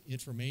sorts of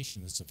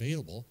information that's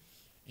available.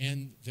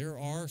 And there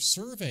are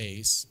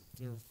surveys,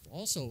 there are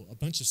also a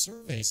bunch of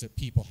surveys that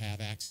people have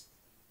access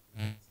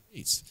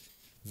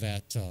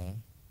that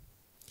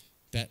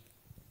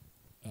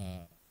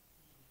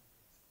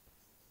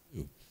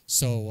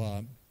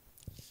so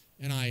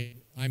and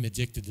I'm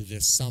addicted to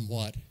this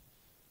somewhat.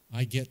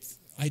 I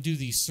do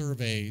these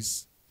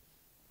surveys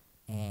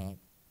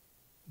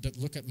that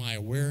look at my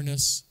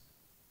awareness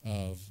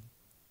of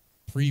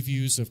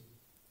previews of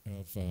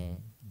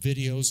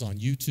videos on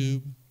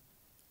YouTube.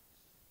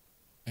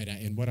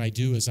 And what I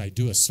do is I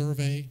do a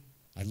survey.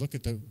 I look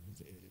at the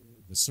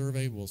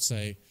survey will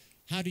say,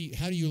 how do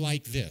you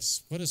like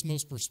this? What is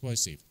most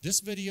persuasive? This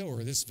video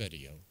or this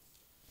video?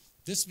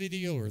 This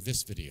video or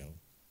this video?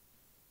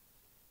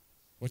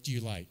 What do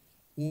you like?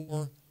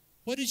 Or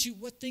what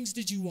things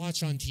did you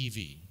watch on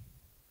TV?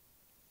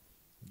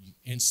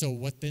 And so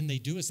what then they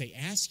do is they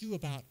ask you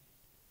about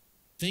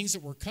things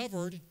that were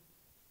covered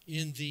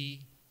in the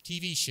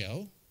TV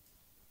show.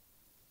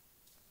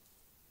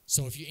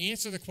 So if you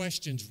answer the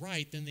questions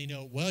right, then they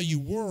know, well, you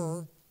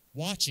were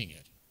watching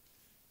it.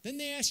 Then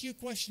they ask you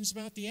questions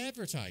about the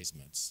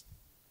advertisements.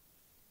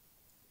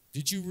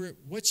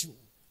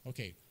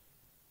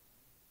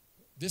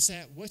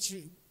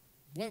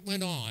 What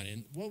went on,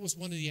 and what was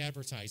one of the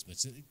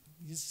advertisements?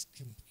 These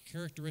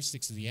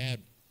characteristics of the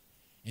ad.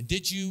 And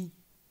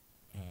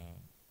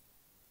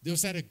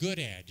was that a good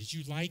ad? Did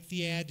you like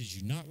the ad? Did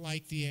you not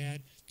like the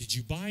ad? Did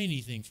you buy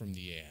anything from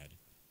the ad?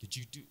 Did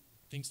you do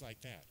things like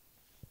that?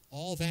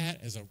 All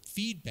that as a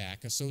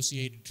feedback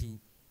associated to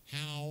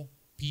how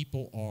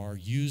people are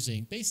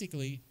using,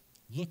 basically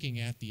looking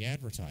at the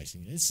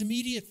advertising. It's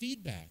immediate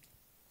feedback.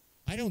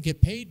 I don't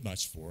get paid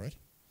much for it.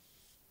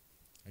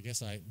 I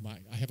guess I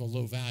have a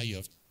low value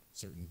of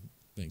certain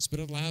things, but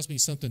it allows me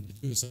something to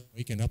do as I'm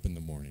waking up in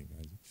the morning.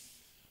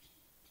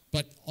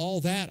 But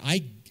all that, I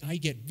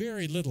get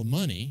very little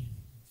money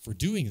for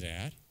doing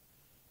that,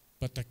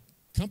 but the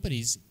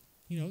companies,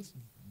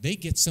 they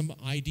get some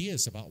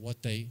ideas about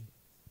what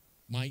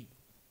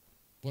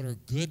are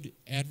good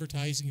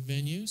advertising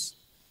venues,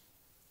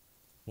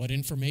 what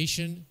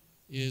information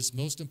is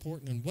most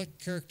important, and what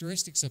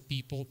characteristics of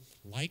people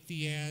like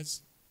the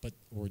ads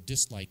or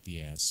dislike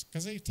the ads,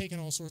 because they've taken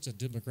all sorts of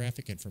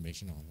demographic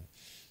information on it.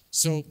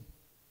 So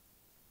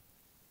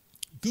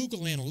Google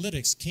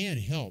Analytics can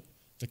help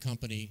the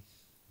company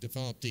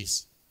develop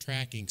this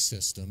tracking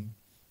system,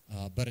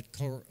 but it,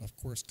 of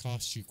course,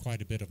 costs you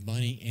quite a bit of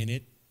money, and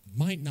it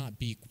might not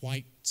be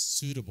quite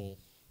suitable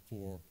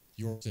for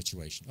your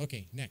situation.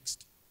 Okay,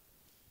 next.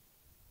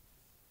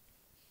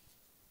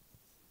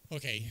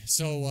 Okay,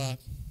 so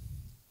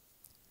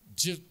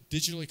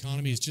digital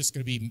economy is just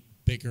going to be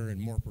bigger and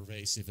more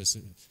pervasive as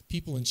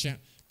people in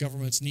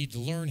governments need to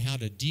learn how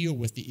to deal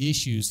with the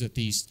issues that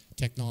these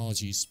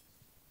technologies,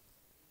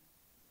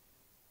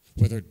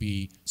 whether it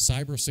be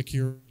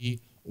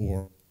cybersecurity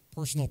or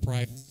personal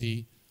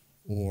privacy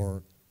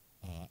or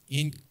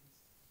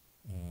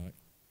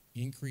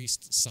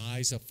increased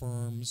size of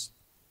firms,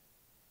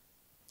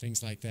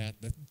 things like that,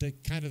 the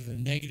kind of the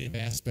negative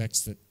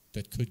aspects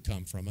that could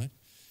come from it.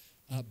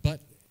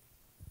 But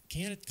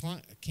can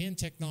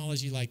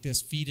technology like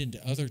this feed into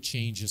other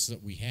changes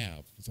that we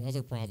have,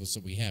 other problems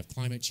that we have?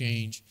 Climate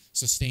change,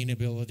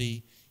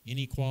 sustainability,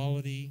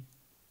 inequality,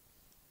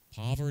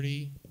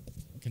 poverty.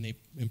 Can they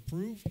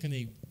improve? Can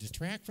they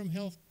detract from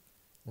health?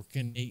 Or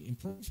can they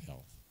improve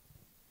health?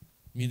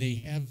 I mean,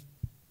 they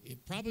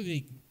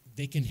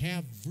can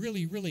have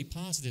really, really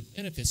positive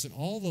benefits in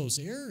all those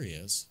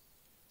areas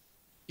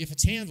if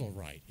it's handled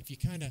right. If you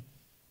kind of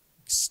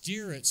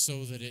steer it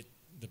so that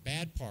the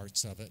bad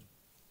parts of it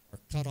are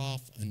cut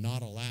off and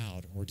not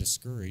allowed or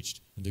discouraged,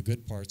 and the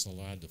good parts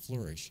allowed to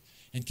flourish.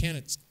 And can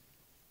it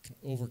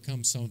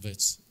overcome some of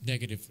its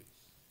negative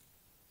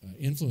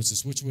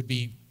influences, which would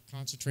be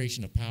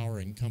concentration of power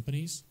in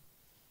companies,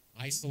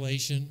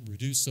 isolation,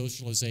 reduced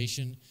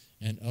socialization,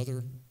 and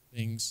other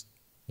things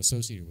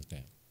associated with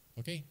that.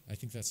 Okay, I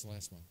think that's the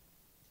last one.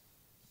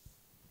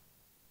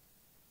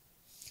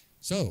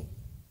 So,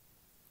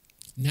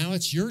 now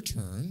it's your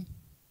turn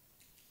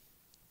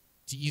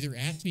to either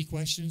ask me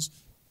questions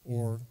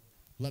or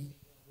let me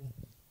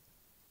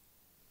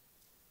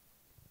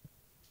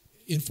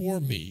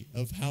inform me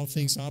of how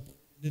things operate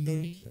in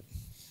Indonesia.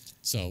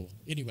 So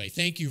anyway,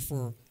 thank you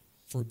for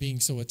being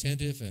so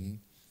attentive, and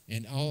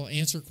I'll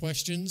answer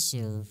questions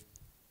or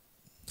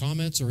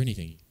comments or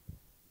anything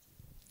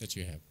that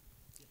you have.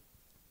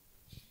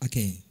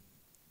 Okay.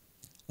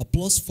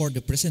 Applause for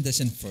the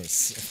presentation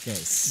first, of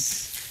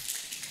course.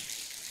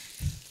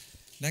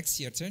 Next,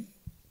 your turn.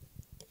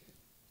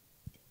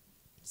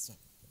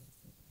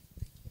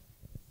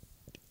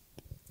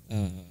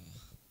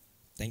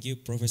 Thank you,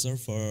 Professor,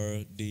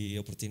 for the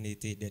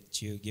opportunity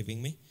that you're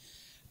giving me.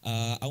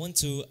 I want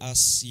to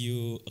ask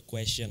you a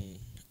question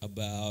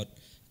about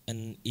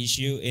an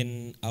issue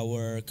in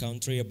our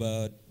country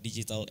about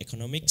digital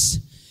economics.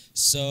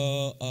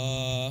 So,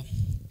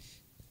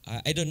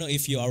 I don't know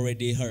if you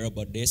already heard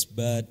about this,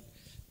 but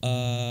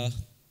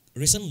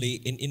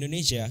recently in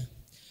Indonesia,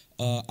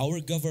 our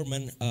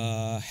government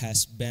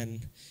has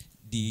banned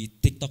the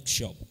TikTok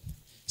Shop.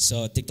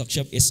 So TikTok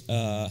Shop is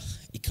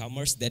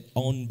e-commerce that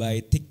owned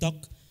by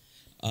TikTok,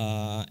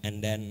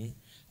 and then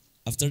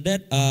after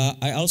that,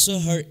 I also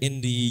heard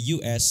in the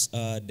U.S.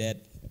 That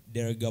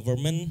their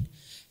government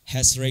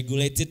has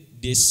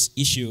regulated this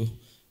issue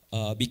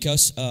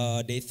because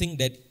they think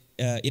that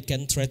it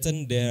can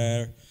threaten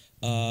their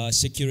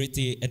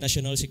security, a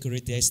national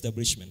security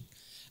establishment.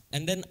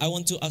 And then I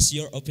want to ask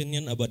your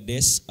opinion about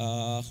this.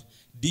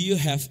 Do you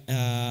have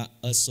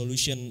a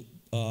solution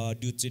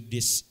due to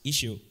this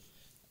issue?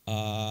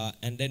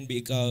 And then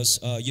because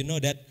you know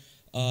that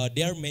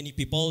there are many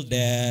people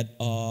that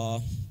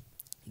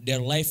their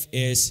life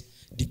is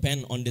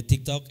depend on the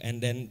TikTok,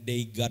 and then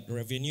they got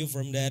revenue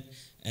from that,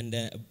 and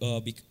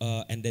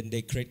then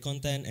they create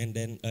content, and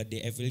then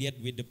they affiliate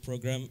with the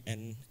program,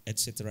 and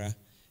etc.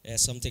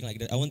 Something like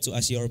that. I want to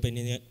ask your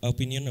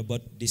opinion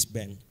about this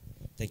ban.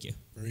 Thank you.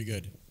 Very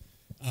good.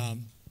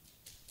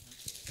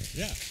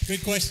 Yeah,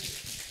 good question.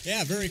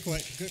 Yeah, very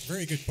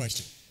good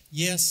question.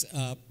 Yes,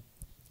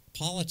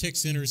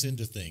 politics enters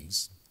into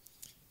things.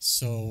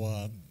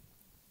 So,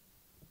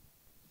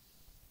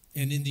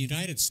 and in the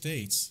United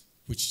States,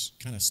 which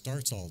kind of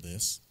starts all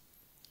this,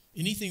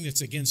 anything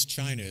that's against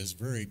China is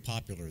very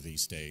popular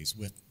these days,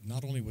 with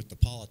not only with the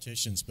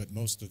politicians, but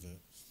most of the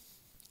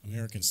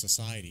American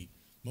society,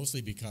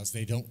 mostly because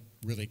they don't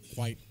really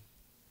quite,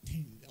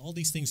 all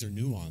these things are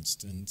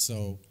nuanced. And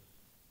so,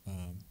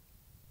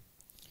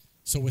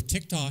 so with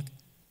TikTok,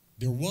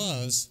 there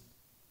was,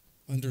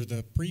 under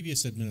the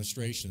previous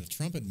administration, the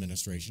Trump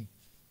administration,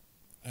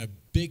 a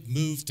big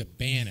move to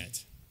ban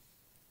it.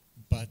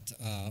 But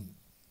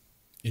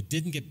it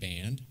didn't get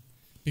banned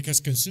because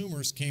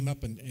consumers came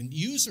up and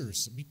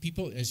users,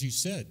 people, as you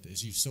said,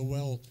 as you so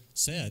well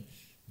said,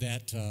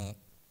 that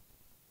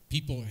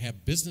people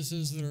have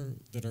businesses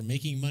that are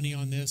making money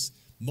on this.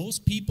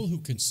 Most people who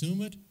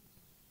consume it,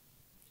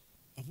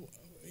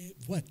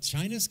 what,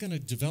 China's going to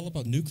develop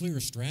a nuclear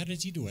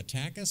strategy to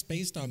attack us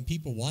based on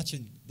people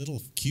watching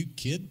little cute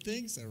kid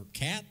things or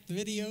cat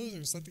videos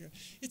or something?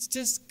 It's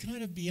just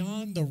kind of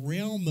beyond the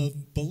realm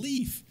of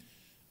belief.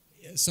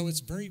 So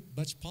it's very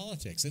much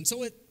politics. And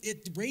so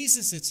it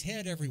raises its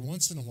head every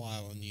once in a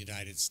while in the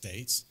United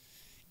States,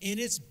 and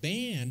it's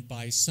banned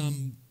by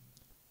some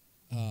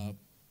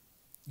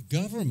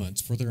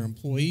governments for their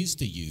employees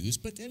to use.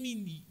 But, I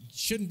mean, you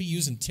shouldn't be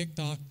using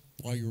TikTok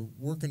while you're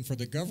working for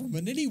the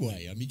government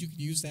anyway. I mean, you can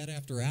use that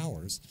after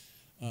hours.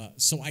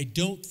 So I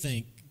don't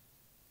think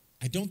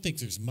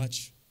there's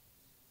much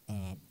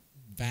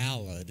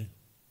valid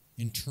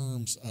in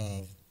terms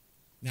of.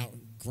 Now,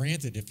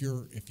 granted, if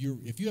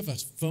you have a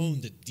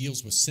phone that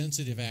deals with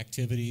sensitive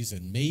activities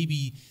and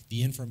maybe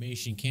the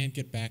information can't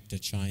get back to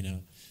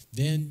China,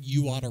 then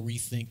you ought to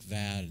rethink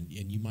that,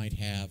 and you might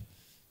have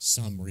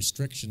some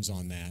restrictions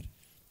on that.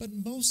 But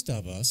most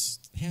of us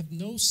have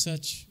no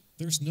such.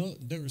 There's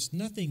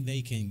nothing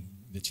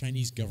the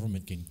Chinese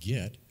government can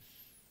get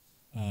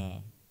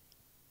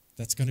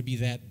that's going to be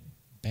that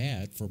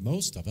bad for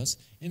most of us,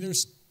 and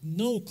there's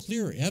no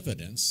clear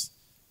evidence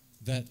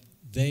that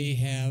they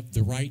have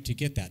the right to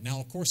get that. Now,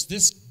 of course,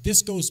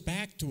 this goes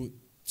back to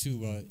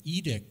an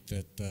edict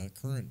that the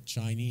current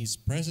Chinese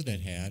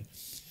president had,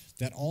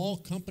 that all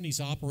companies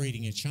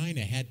operating in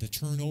China had to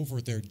turn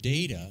over their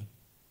data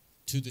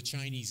to the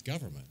Chinese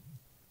government,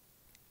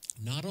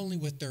 not only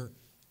with their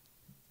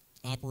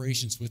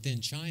operations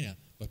within China,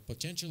 but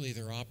potentially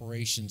their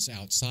operations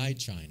outside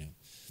China.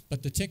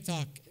 But the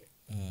TikTok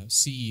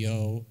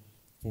CEO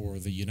for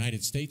the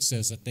United States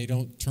says that they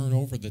don't turn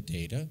over the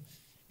data.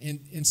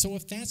 And so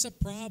if that's a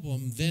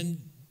problem,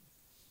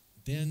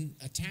 then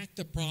attack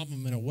the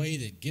problem in a way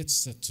that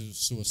gets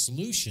to a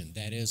solution.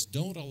 That is,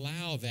 don't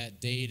allow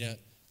that data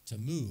to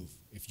move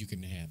if you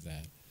can have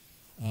that.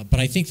 But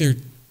I think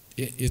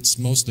it's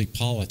mostly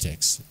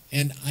politics.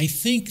 And I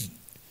think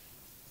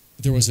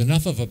there was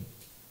enough of a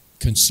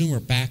consumer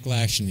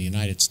backlash in the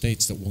United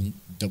States that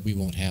we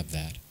won't have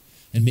that,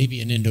 and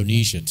maybe in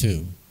Indonesia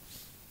too.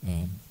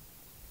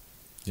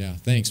 Yeah,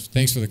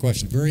 thanks for the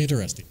question. Very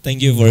interesting.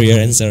 Thank you for your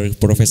answer,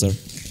 Professor.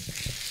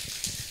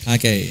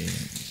 Okay,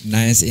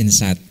 nice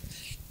insight.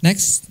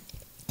 Next,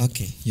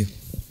 okay, you.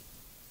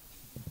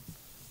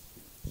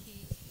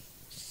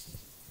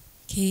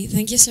 Okay,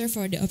 thank you, sir,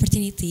 for the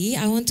opportunity.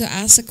 I want to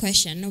ask a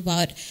question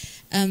about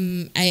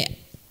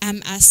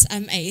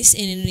MSMEs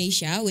in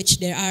Indonesia, which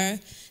there are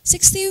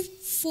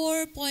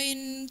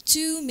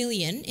 64.2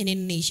 million in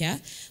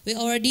Indonesia. We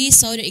already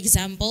saw the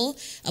example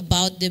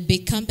about the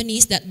big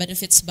companies that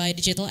benefits by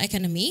digital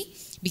economy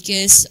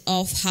because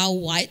of how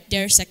wide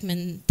their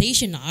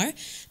segmentation are.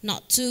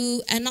 Not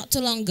too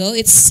long ago,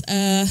 it's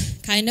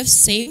kind of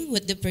same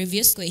with the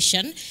previous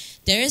question.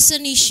 There is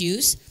an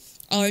issues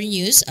or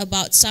news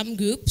about some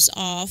groups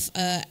of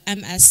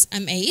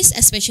MSMEs,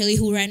 especially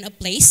who run a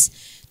place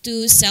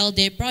to sell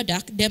their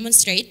product,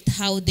 demonstrate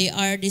how they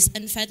are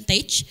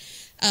disadvantaged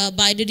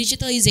by the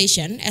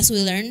digitalization, as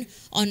we learn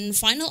on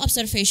final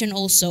observation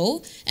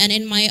also. And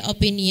in my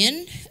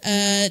opinion,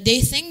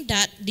 they think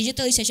that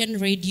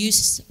digitalization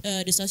reduces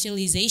the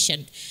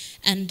socialization.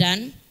 And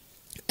then,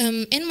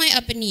 in my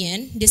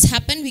opinion, this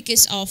happened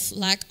because of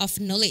lack of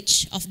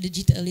knowledge of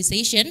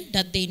digitalization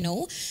that they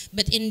know.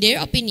 But in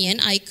their opinion,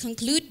 I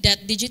conclude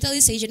that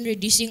digitalization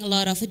reducing a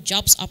lot of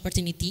jobs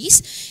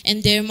opportunities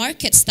and their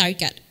markets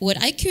target. What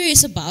I'm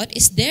curious about,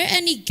 is there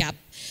any gap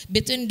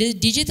between the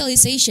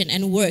digitalization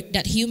and work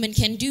that human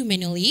can do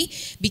manually?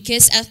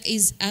 Because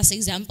as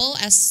example,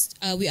 as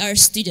we are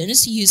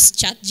students, use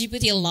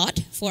ChatGPT a lot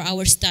for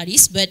our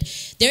studies, but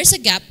there's a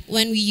gap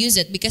when we use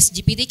it because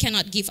GPT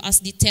cannot give us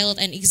detailed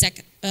and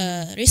exact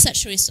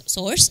research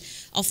resource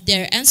of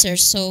their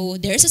answers. So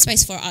there's a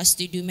space for us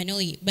to do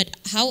manually. But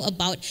how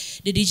about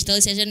the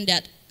digitalization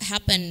that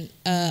happened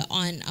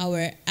on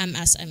our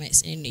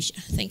MSMEs in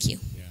Indonesia? Thank you.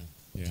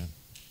 Yeah.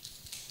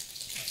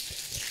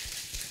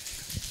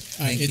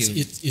 Thank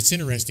you. It's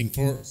interesting.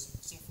 For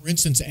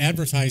instance,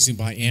 advertising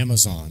by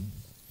Amazon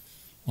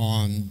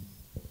on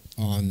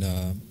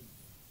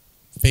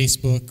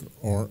Facebook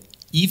or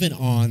even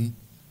on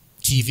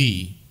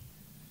TV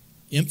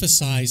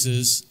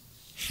emphasizes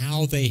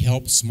how they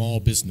help small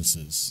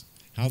businesses,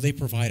 how they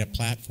provide a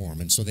platform.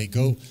 And so they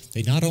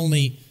not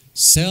only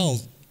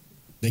sell,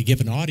 they give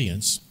an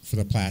audience for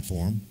the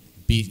platform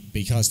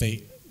because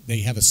they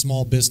have a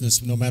small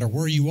business. No matter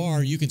where you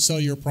are, you can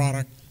sell your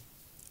product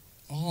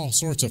all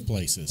sorts of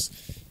places.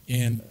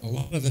 And a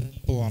lot of the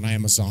people on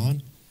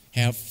Amazon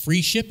have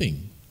free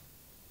shipping.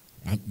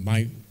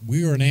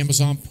 We are an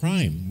Amazon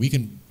Prime. We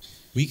can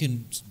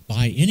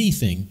buy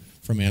anything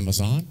from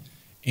Amazon,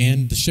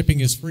 and the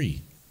shipping is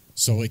free.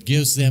 So it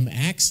gives them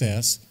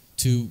access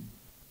to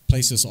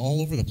places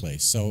all over the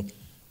place. So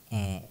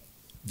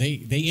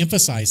they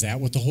emphasize that,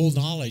 with the whole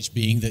knowledge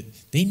being that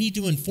they need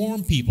to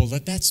inform people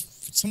that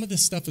some of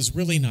this stuff is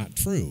really not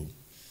true.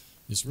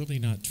 It's really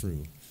not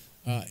true.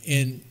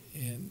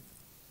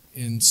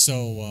 And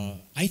so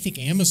I think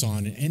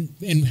Amazon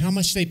and how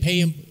much they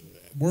pay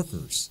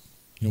workers.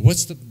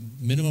 What's the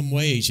minimum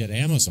wage at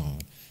Amazon,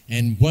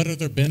 and what are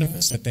their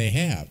benefits that they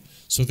have?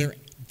 So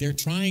they're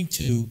trying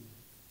to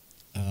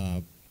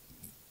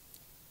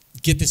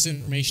get this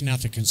information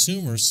out to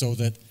consumers so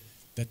that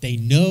they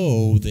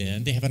know,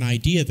 then they have an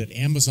idea that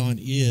Amazon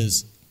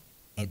is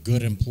a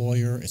good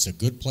employer. It's a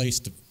good place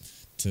to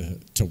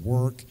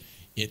work.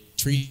 It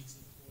treats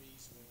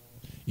employees well.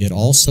 It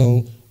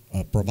also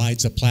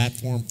provides a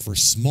platform for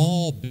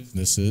small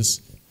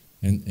businesses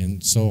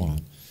and so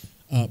on.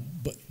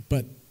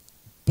 But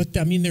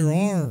I mean, there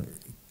are.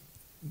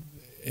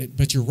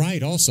 But you're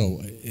right. Also,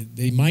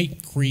 they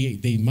might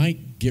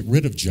get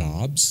rid of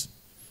jobs.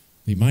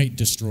 They might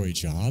destroy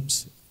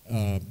jobs.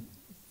 But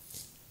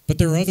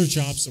there are other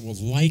jobs that will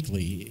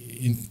likely,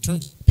 in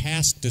terms of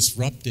past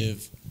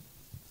disruptive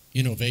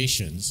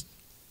innovations,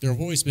 there have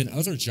always been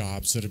other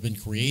jobs that have been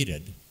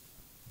created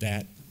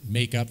that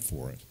make up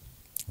for it,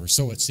 or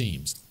so it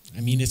seems.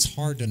 I mean, it's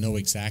hard to know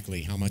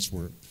exactly how much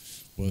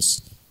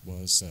was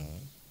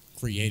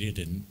created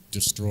and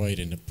destroyed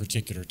in a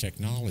particular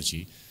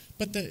technology,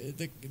 but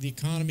the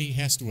economy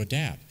has to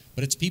adapt.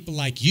 But it's people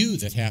like you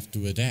that have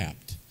to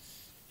adapt,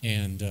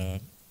 and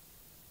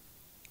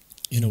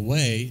in a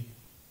way,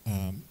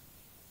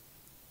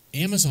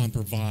 Amazon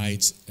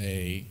provides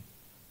a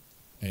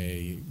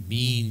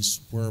means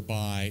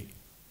whereby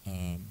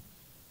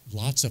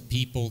lots of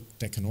people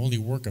that can only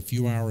work a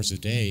few hours a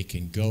day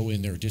can go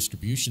in their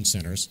distribution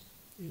centers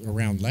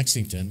around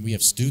Lexington. We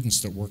have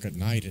students that work at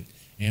night at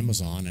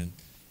Amazon,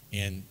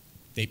 and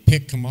they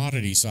pick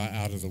commodities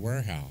out of the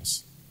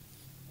warehouse,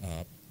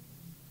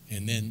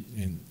 and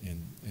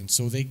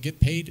so they get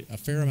paid a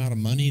fair amount of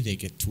money. They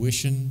get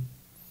tuition,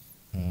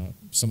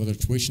 some of their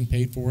tuition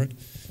paid for it,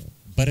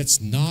 but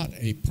it's not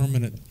a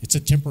permanent. It's a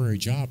temporary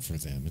job for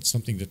them. It's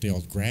something that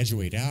they'll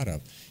graduate out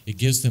of. It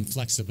gives them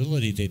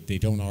flexibility that they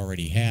don't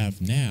already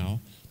have now,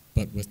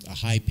 but with a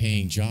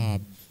high-paying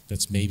job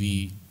that's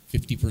maybe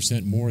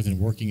 50% more than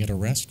working at a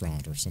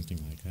restaurant or something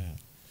like that.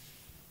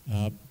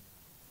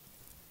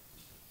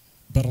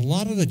 But a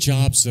lot of the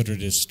jobs that are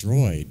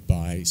destroyed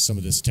by some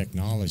of this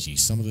technology,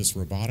 some of this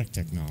robotic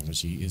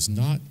technology, is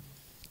not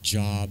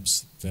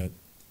jobs that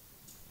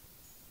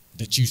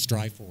you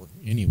strive for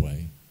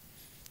anyway.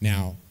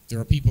 Now, there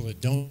are people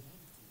that don't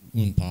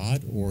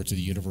UNPAD or to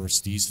the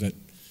universities that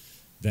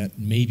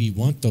maybe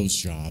want those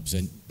jobs,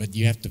 but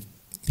you have to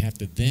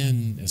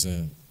then, as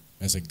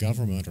a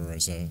government or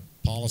as a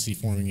policy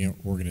forming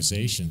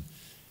organization,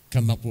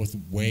 come up with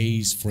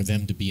ways for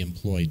them to be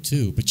employed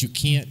too. But you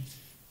can't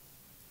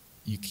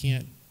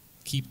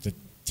keep the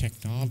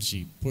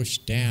technology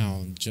pushed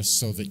down just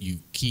so that you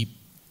keep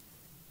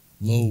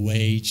low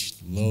wage,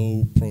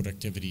 low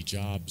productivity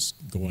jobs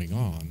going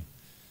on.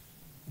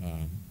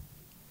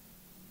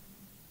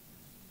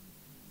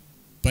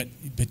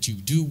 But you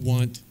do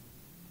want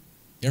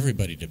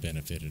everybody to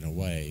benefit in a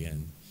way,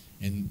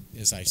 and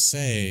as I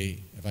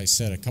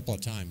said a couple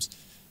of times,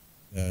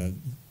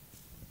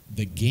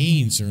 the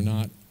gains are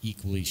not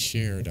equally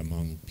shared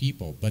among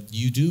people, but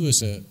you do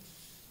as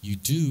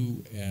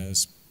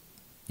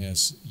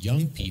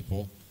young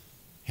people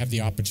have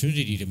the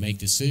opportunity to make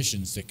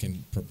decisions that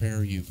can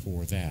prepare you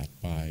for that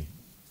by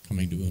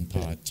coming to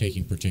UNPAD,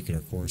 taking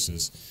particular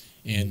courses,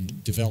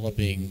 and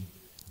developing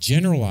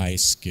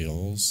generalized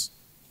skills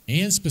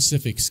and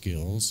specific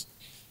skills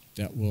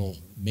that will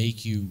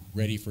make you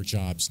ready for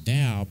jobs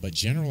now, but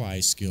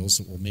generalized skills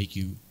that will make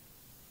you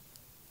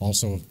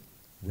also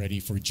ready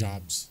for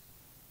jobs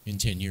in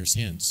 10 years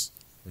hence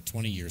or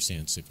 20 years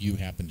hence if you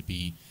happen to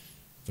be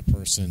the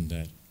person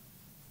that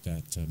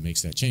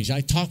makes that change.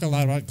 I talk a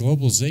lot about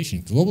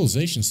globalization.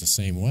 Globalization is the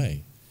same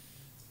way.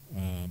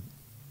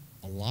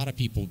 A lot of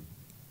people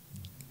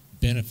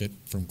benefit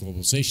from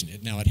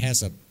globalization. Now,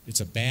 it's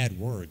a bad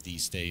word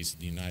these days in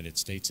the United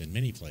States in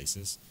many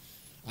places.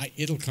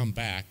 It'll come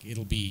back.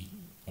 It'll be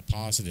a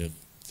positive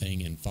thing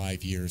in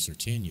 5 years or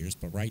 10 years,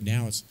 but right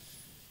now it's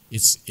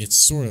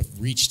sort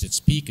of reached its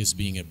peak as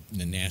being a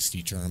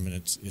nasty term, and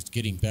it's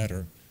getting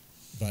better.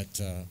 But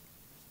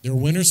there are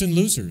winners and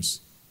losers,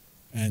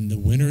 and the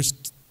winners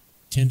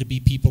tend to be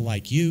people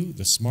like you,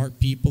 the smart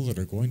people that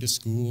are going to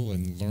school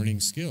and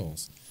learning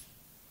skills.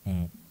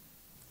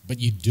 But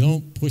you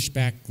don't push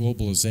back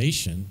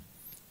globalization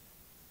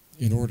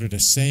in order to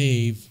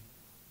save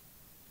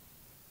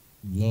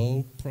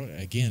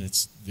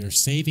they're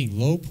saving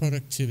low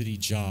productivity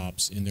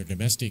jobs in their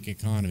domestic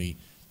economy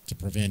to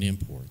prevent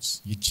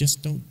imports. You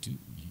just don't do.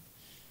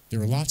 There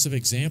are lots of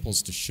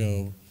examples to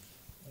show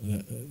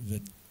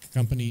that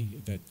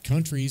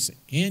countries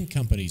and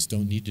companies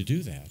don't need to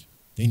do that.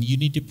 Then you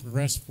need to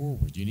progress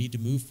forward. You need to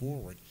move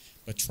forward,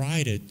 but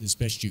try to, as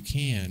best you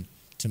can,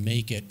 to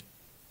make it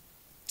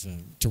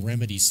to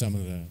remedy some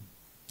of the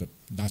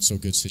not so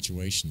good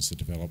situations that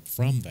develop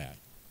from that.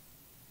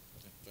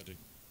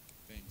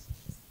 Thanks.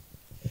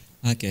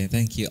 Okay,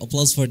 thank you.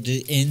 Applause for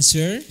the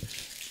answer.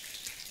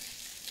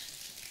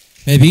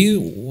 Maybe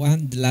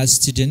the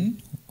last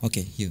student.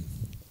 Okay, you.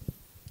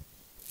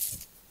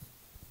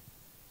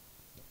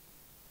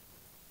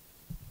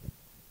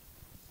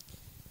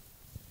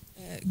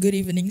 Good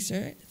evening,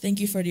 sir. Thank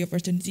you for the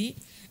opportunity.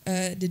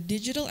 The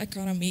digital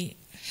economy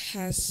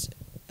has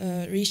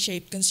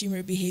reshaped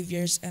consumer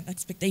behaviors and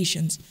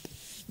expectations.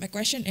 My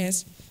question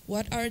is,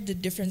 what are the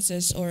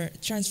differences or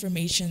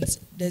transformations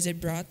does it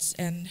brought,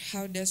 and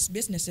how does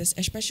businesses,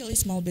 especially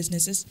small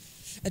businesses,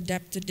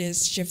 adapt to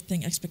these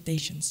shifting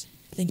expectations?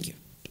 Thank you.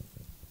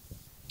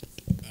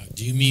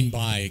 Do you mean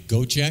by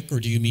Gojek, or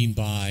do you mean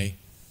by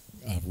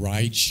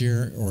ride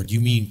share, or do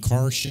you mean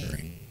car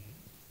sharing?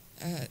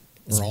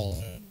 Or all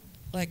of it?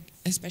 Like,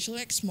 especially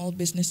like small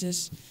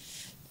businesses.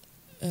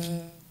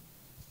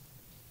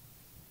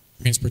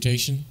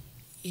 Transportation?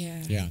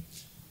 Yeah. Yeah.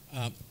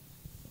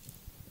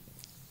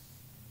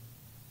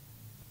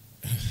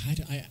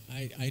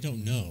 I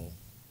don't know.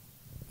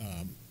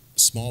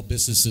 Small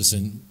businesses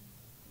and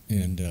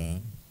I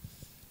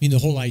mean, the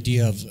whole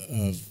idea of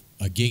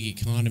a gig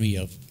economy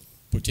of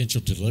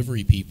potential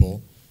delivery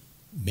people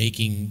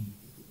making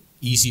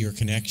easier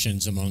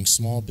connections among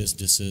small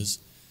businesses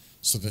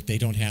so that they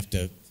don't have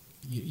to.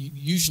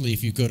 Usually,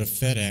 if you go to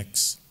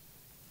FedEx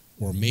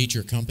or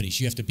major companies,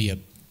 you have to be a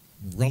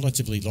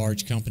relatively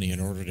large company in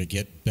order to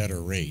get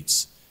better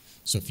rates.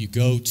 So if you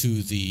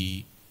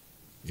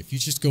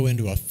just go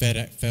into a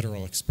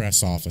Federal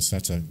Express office,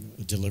 that's a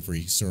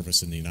delivery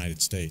service in the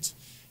United States,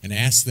 and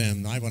ask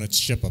them, I want to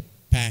ship a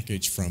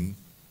package from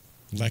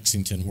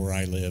Lexington, where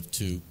I live,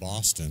 to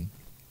Boston,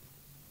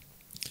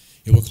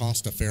 it will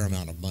cost a fair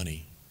amount of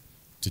money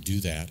to do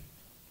that.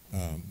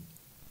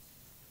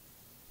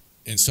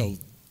 And so,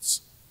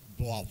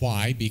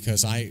 why?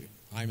 Because I'm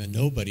a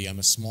nobody. I'm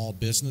a small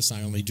business.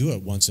 I only do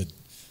it once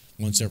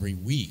every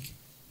week.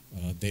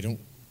 They don't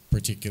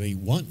particularly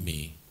want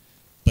me,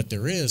 but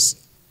there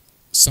is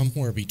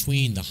somewhere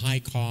between the high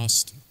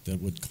cost that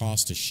would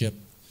cost to ship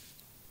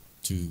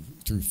through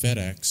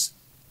FedEx,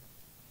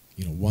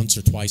 once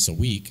or twice a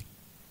week,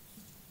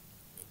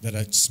 that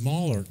a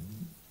smaller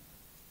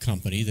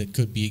company that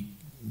could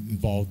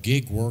involve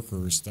gig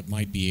workers that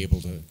might be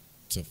able to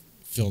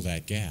fill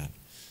that gap.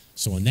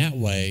 So in that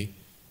way,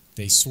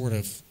 they sort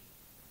of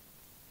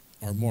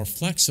are more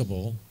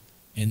flexible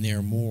and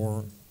they're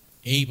more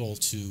able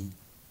to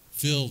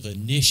fill the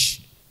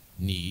niche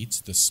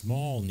needs, the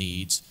small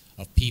needs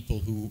of people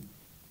who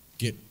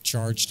get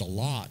charged a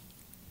lot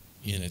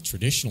in a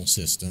traditional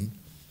system,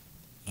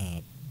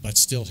 but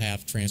still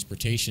have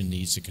transportation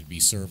needs that could be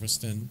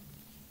serviced and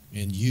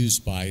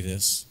used by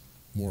this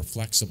more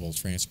flexible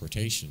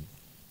transportation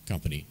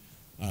company.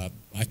 I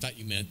thought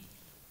you meant,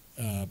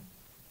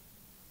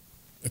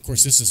 of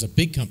course, this is a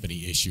big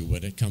company issue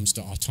when it comes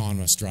to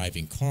autonomous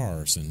driving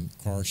cars and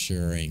car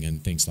sharing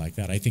and things like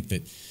that. I think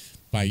that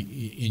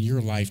in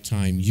your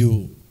lifetime,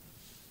 in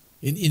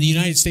the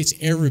United States,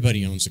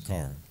 everybody owns a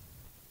car.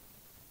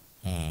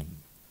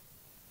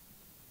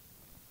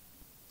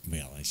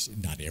 Well,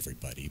 not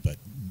everybody, but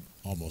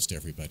almost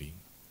everybody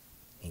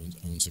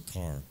owns a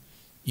car.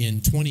 In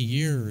 20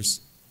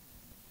 years,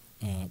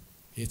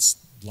 it's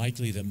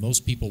likely that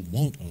most people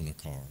won't own a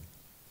car,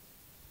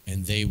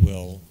 and they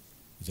will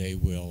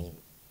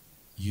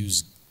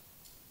use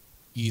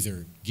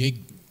either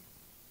gig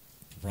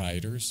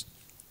proprietors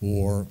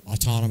or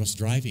autonomous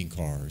driving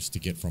cars to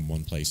get from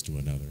one place to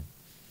another.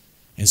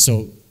 And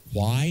so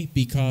why?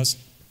 Because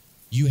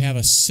you have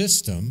a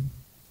system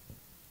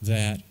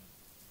that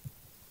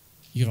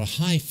you have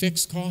a high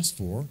fixed cost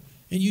for,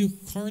 and you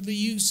hardly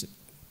use it.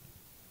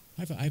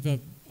 I have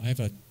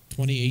a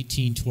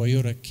 2018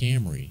 Toyota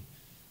Camry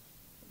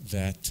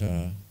that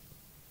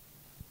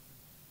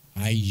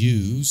I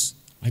use.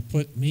 I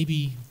put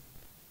maybe,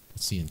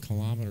 let's see, in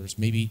kilometers,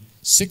 maybe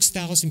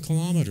 6,000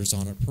 kilometers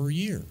on it per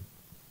year.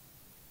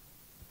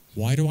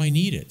 Why do I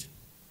need it?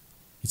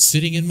 It's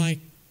sitting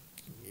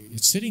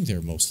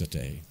there most of the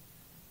day,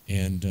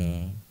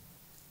 and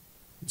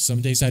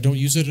some days I don't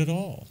use it at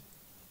all.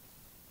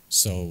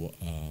 So,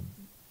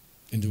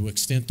 and to the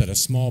extent that a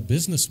small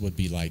business would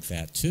be like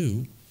that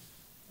too,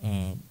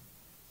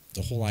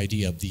 the whole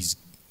idea of these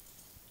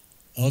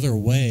other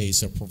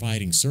ways of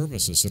providing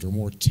services that are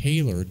more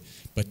tailored,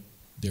 but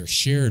they're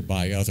shared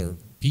by other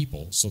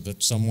people, so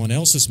that someone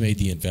else has made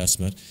the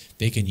investment,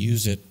 they can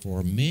use it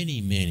for many,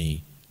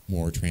 many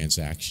more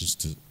transactions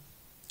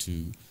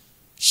to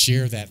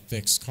share that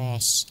fixed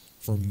costs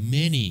for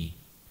many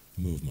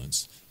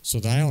movements, so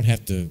that I don't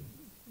have to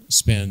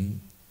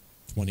spend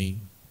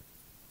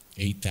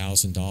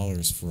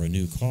 $28,000 for a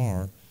new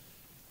car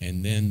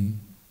and then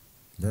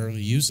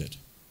barely use it.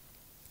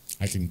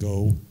 I can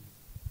go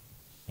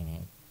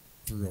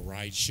through a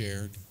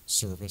ride-shared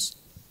service,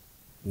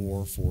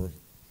 or for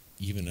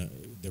even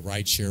the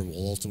ride-share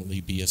will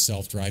ultimately be a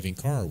self-driving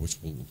car, which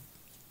will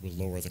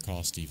lower the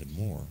cost even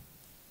more.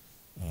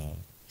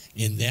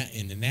 In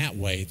that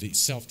way, the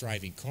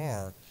self-driving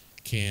car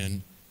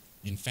can,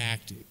 in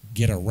fact,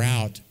 get a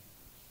route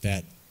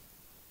that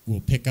will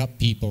pick up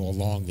people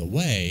along the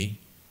way,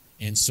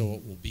 and so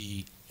it will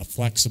be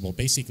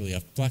basically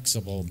a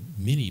flexible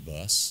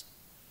minibus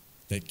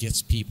that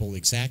gets people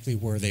exactly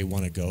where they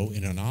want to go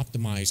in an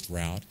optimized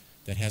route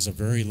that has a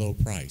very low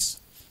price.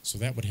 So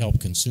that would help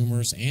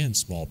consumers and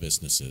small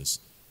businesses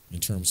in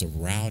terms of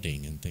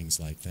routing and things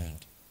like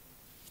that.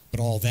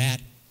 But all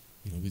that,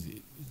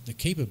 the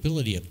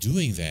capability of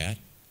doing that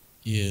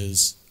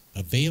is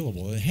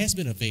available. It has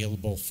been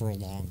available for a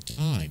long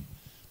time.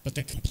 But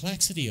the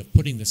complexity of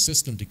putting the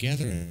system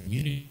together and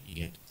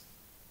communicating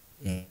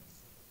it,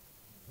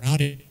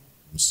 routing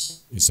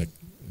is a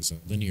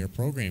linear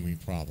programming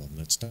problem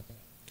that's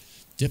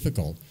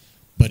difficult.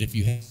 But if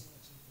you have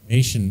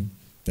information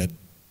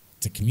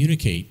to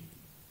communicate,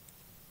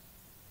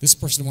 this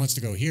person wants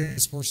to go here,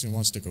 this person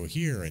wants to go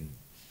here, and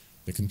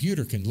the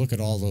computer can look at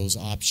all those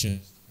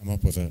options, come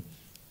up with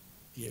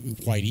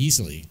quite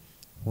easily,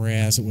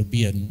 whereas it would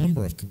be a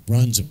number of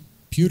runs of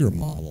computer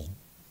model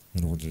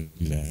in order to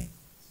do that.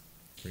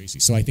 Crazy.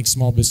 So I think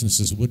small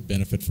businesses would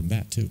benefit from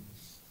that too.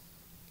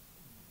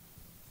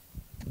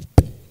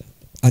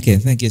 Okay,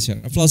 thank you,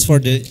 sir. Applause for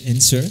the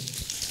answer.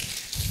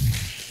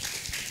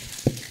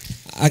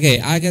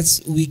 Okay, I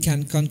guess we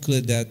can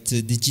conclude that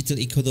digital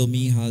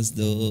economy has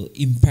the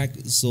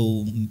impact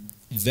so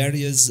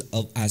various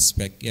of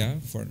aspect, yeah,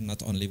 for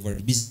not only for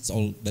business,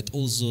 but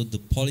also the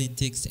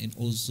politics and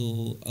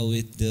also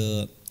with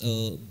the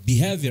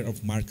behavior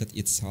of market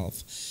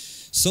itself.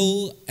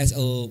 So, as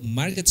a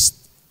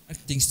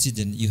marketing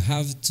student, you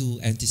have to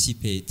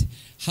anticipate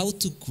how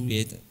to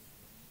create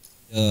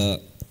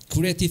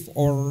creative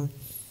or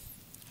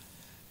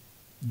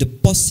the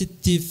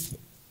positive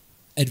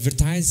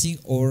advertising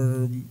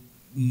or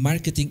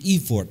marketing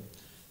effort,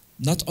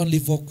 not only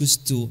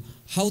focused to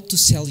how to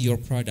sell your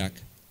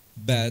product,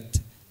 but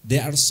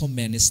there are so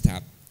many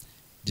steps.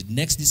 The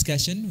next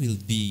discussion will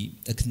be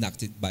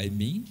conducted by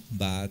me,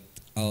 but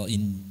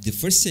in the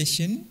first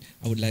session,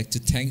 I would like to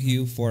thank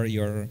you for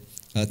your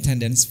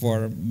attendance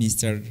for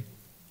Mr.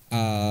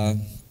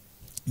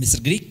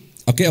 Greek.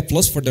 Okay,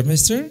 applause for the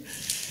Mr.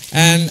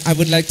 And I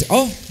would like to,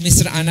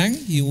 Mr. Anang,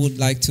 you would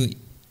like to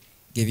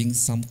giving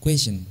some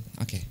question.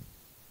 Okay.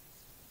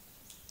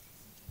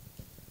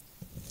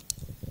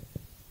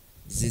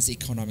 This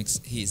economics,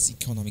 he is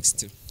economics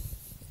too.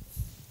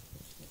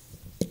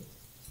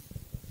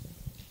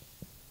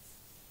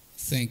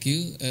 Thank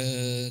you.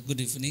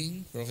 Good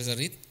evening, Professor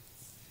Reed.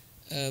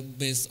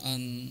 Based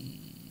on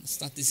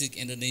Statistic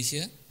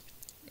Indonesia,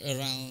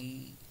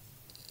 around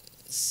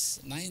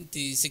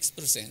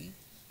 96%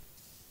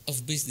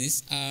 of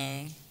business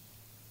are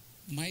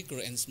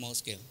micro and small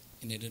scale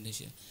in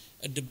Indonesia.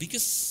 The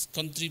biggest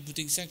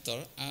contributing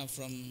sector are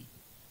from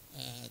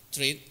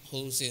trade,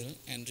 wholesale,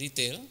 and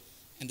retail,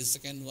 and the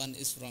second one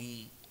is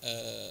from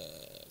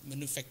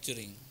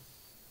manufacturing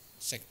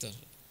sector.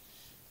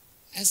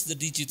 As the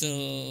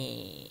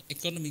digital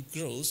economy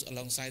grows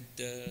alongside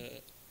the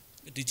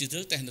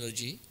digital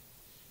technology,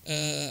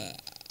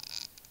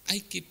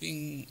 I keep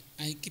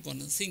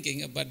on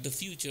thinking about the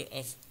future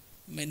of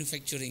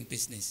manufacturing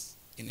business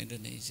in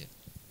Indonesia.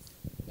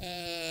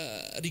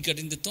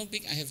 Regarding the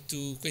topic, I have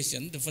two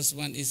questions. The first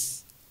one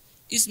is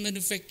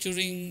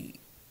manufacturing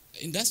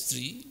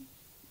industry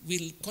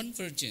will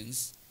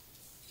convergence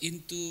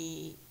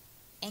into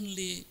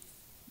only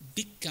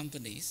big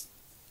companies,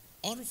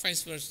 or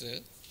vice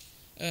versa,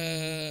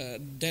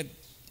 that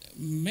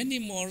many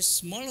more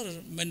smaller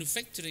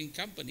manufacturing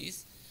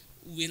companies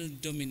will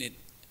dominate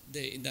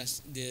the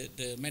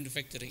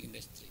manufacturing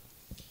industry.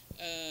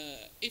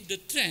 If the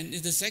trend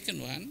is the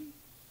second one,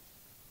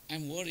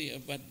 I'm worried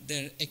about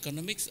their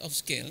economics of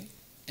scale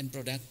and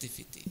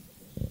productivity.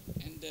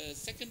 And the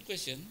second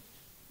question,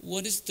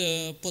 what is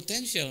the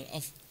potential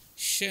of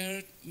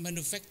shared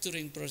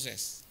manufacturing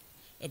process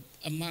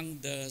among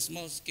the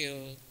small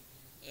scale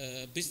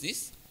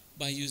business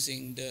by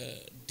using the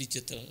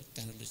digital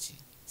technology?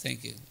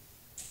 Thank you.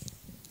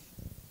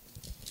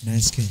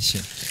 Nice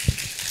question.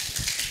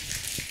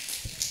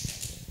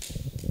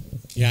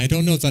 Yeah, I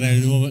don't know that I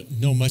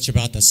know much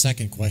about the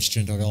second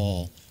question at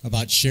all,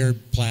 about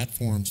shared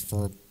platforms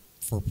for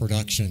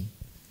production.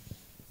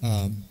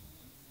 In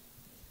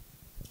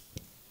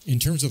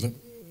terms of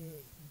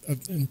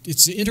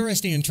it's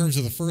interesting in terms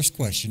of the first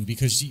question,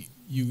 because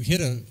you hit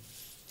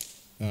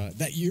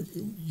that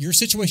your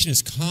situation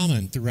is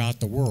common throughout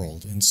the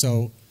world, and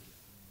so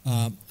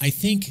I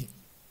think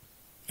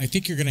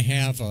you're going to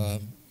have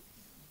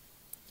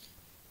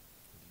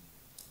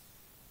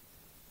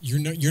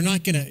you're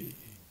not going to.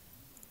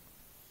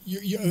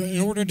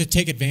 In order to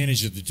take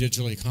advantage of the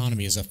digital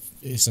economy as a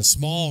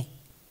small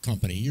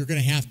company, you're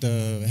going to have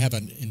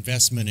an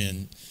investment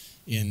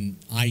in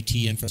IT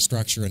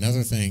infrastructure and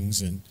other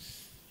things, and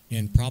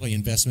probably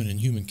investment in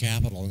human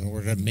capital in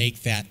order to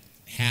make that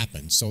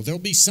happen. So there'll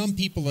be some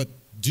people that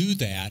do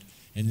that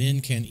and then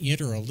can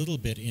enter a little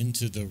bit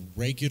into the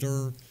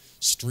regular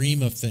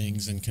stream of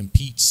things and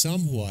compete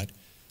somewhat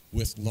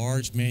with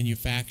large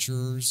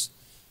manufacturers.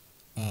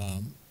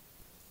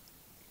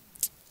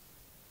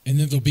 And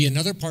then there'll be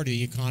another part of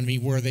the economy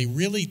where they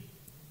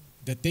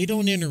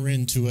don't enter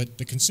into it,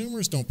 the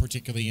consumers don't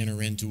particularly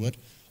enter into it,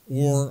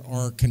 or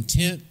are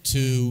content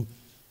to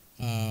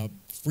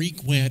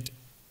frequent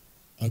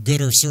a good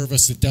or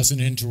service that doesn't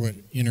enter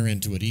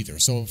into it either.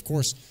 So of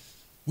course,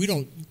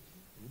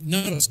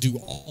 none of us do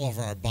all of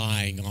our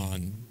buying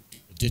on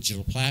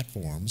digital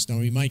platforms. Now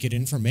we might get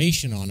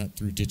information on it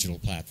through digital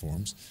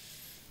platforms.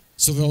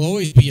 So there'll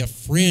always be a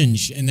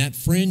fringe, and that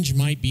fringe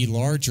might be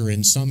larger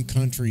in some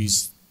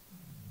countries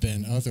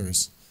than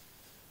others.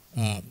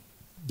 The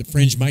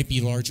fringe might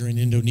be larger in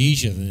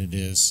Indonesia than it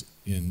is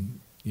in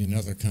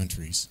other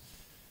countries.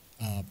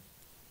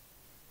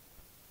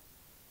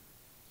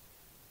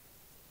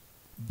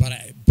 But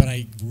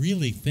I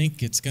really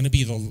think it's going to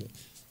be the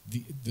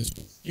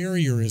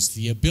barrier is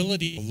the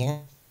ability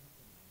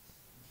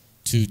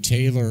to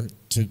tailor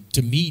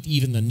to meet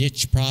even the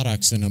niche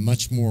products in a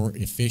much more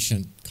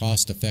efficient,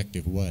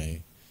 cost-effective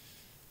way.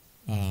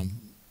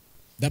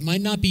 That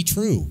might not be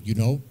true,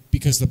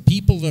 because the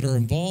people that are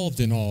involved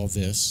in all of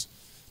this,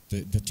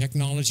 the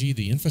technology,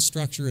 the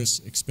infrastructure is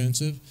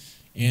expensive,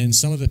 and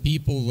some of the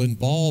people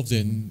involved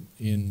in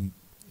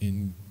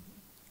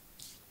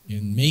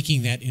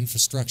making that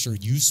infrastructure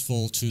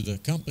useful to the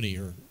company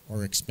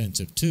are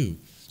expensive too.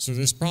 So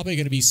there's probably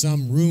going to be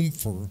some room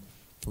for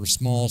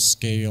small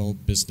scale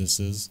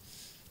businesses,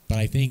 but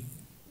I think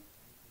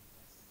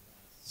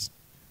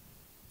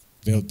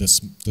the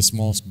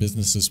small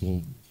businesses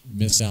will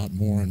miss out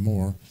more and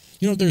more.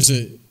 There's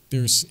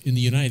in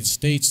the United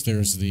States,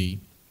 and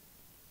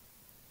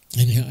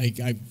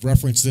I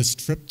referenced this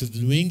trip to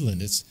New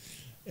England.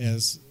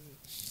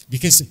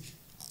 Because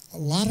a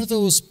lot of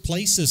those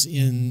places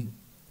in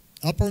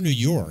upper New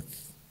York,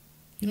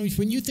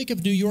 when you think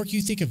of New York,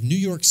 you think of New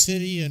York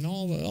City and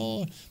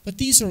but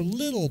these are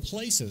little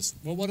places.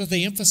 Well, what do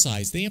they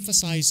emphasize? They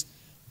emphasize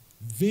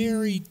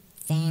very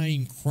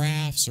fine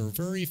crafts or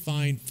very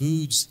fine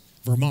foods.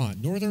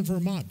 Northern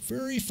Vermont,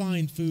 very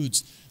fine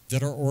foods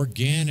that are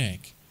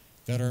organic,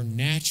 that are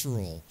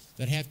natural,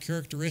 that have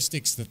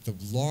characteristics that the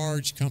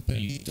large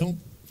companies don't.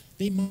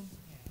 They might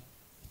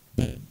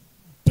have,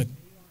 but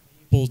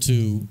able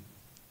to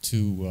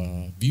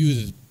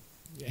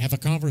have a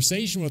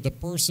conversation with the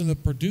person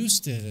that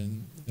produced it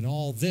and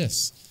all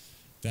this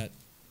that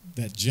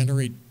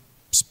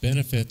generates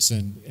benefits,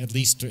 and at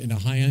least in a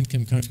high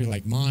income country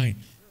like mine,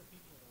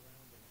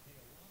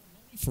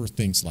 for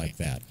things like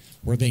that,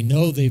 where they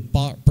know they've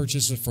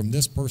purchased it from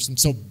this person.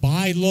 So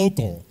buy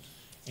local.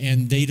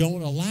 And they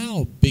don't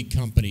allow big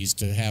companies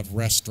to have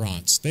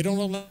restaurants. They don't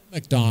allow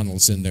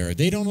McDonald's in there.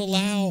 They don't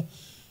allow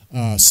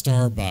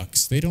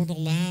Starbucks. They don't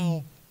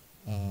allow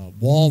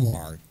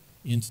Walmart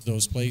into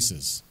those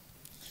places.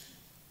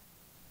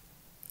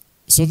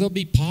 So there'll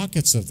be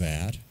pockets of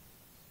that.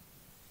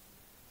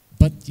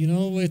 But, you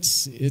know,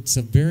 it's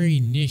a very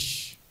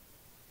niche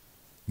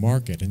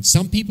market. And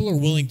some people are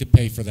willing to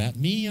pay for that.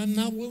 Me, I'm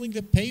not willing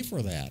to pay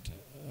for that.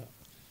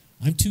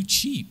 I'm too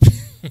cheap.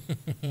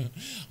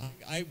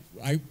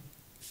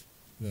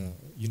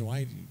 You know,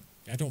 I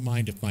don't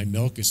mind if my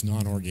milk is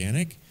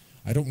non-organic.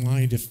 I don't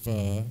mind if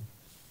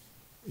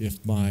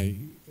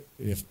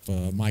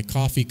my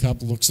coffee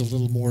cup looks a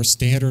little more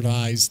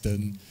standardized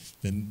than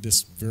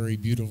this very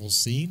beautiful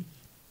scene.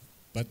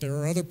 But there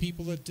are other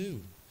people that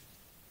do.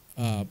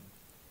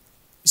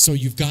 So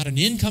you've got an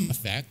income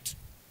effect.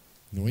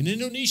 You know, in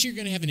Indonesia, you're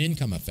going to have an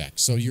income effect.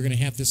 So you're going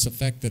to have this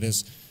effect that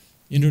as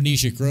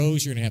Indonesia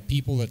grows, you're going to have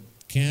people that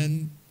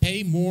can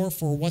pay more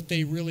for what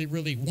they really,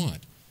 really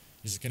want.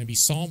 Is it going to be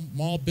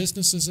small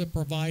businesses that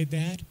provide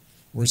that,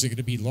 or is it going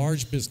to be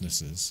large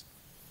businesses?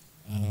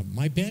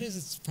 My bet is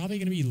it's probably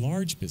going to be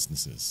large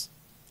businesses.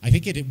 I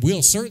think it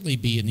will certainly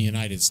be in the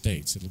United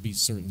States. It'll be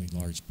certainly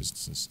large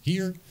businesses.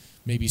 Here,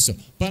 maybe so.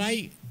 But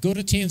I go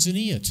to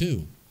Tanzania,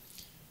 too.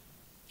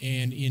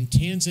 And in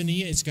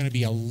Tanzania, it's going to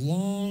be a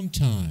long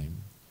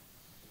time.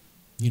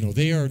 You know,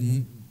 they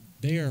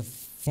are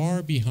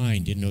far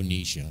behind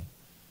Indonesia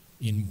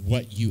in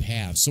what you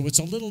have. So it's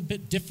a little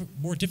bit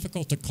more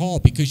difficult to call,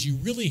 because you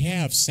really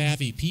have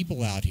savvy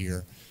people out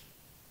here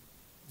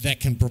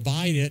that can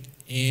provide it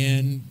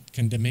and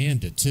can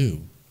demand it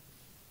too.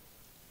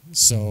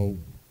 So,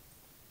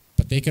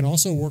 but they can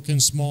also work in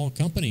small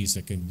companies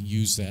that can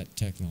use that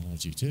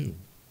technology too.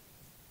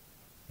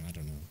 I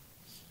don't know.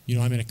 You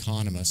know, I'm an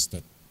economist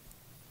that,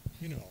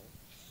 you know,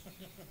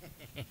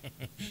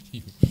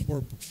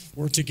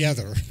 we're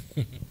together.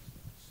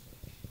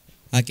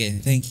 Okay,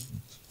 thank you.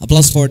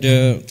 Applause for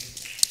the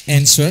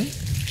answer.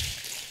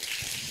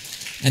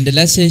 And the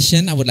last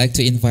session, I would like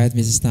to invite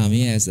Mrs.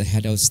 Tami as the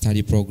head of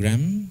study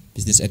program,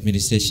 business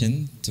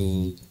administration,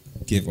 to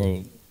give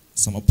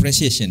some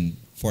appreciation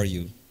for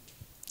you.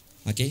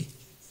 Okay,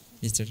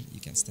 Mister,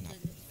 you can stand up.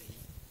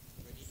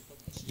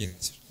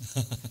 Yes.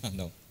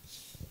 No.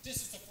 This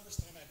is the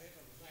first time I've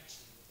ever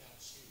lectured without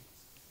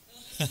shoes.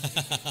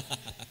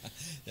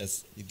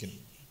 Yes, you can.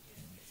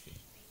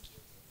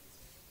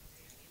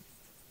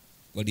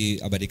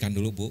 Boleh diabadikan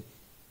dulu, Bu.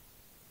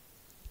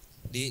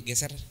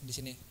 Digeser di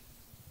sini.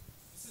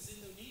 This is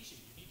Indonesia.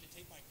 You need to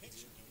take my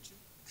picture, don't you?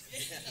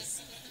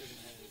 Yes.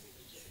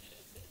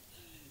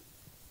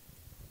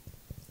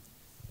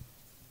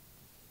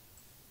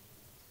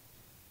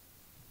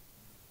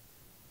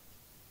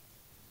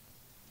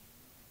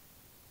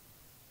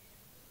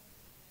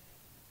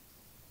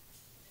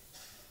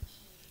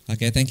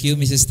 Okay, thank you,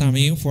 Mrs.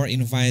 Tami, for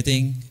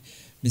inviting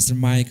Mr.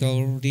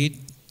 Michael Reed.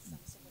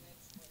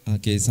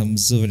 Okay, some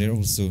souvenir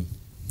also.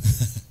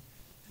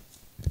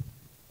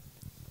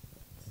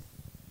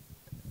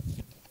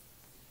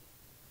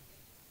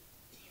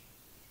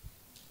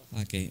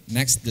 Okay,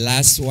 next, the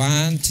last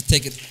one to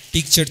take a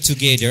picture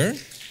together.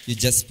 You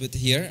just put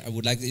here. I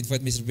would like to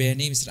invite Mr.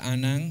 Benny, Mr.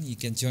 Anang. You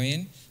can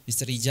join,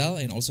 Mr.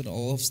 Rijal, and also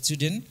all of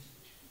student.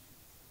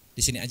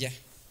 Di sini aja.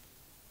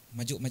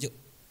 Maju, maju.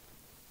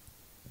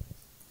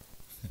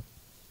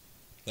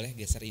 Boleh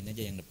geserin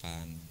aja yang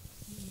depan.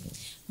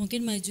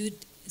 Mungkin maju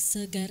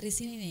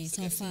segaris ini nih,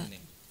 sofa. Ini.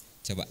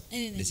 Coba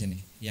ini. Di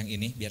sini. Yang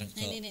ini biar ke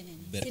Ini.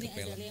 biar Sini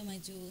ke Azalia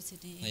maju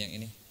sini. Nah, yang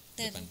ini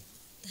depan.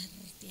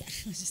 Ya.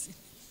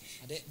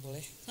 Adek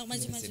boleh. Sok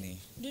maju. Sini.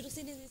 Duduk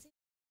sini.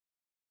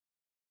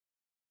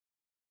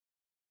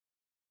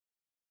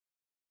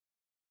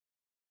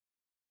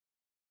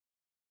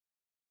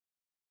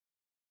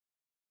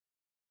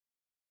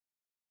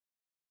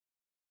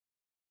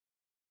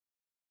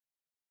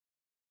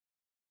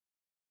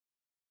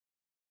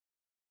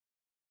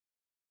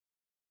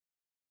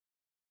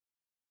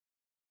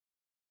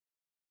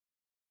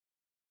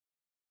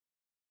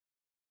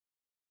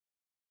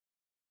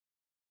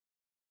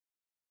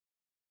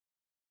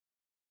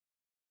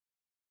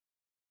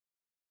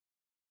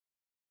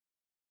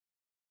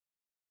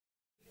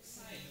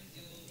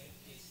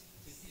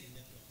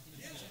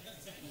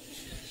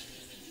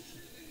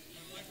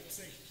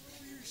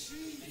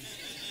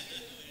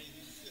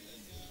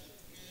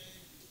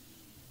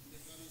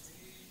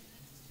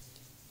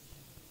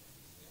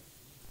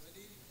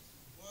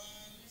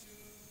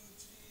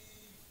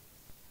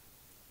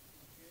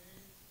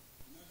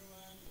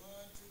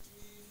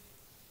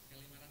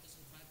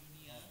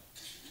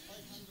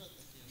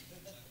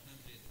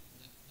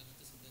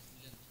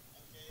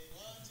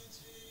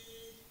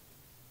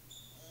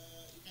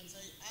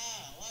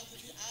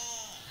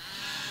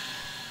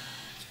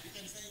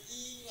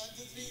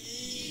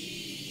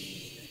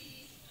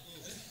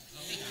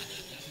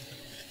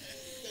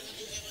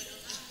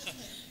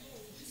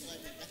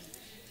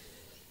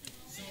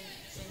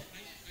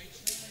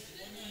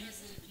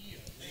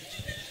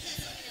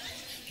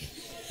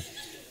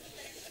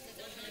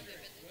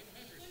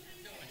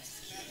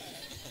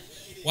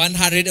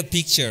 100 a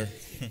picture.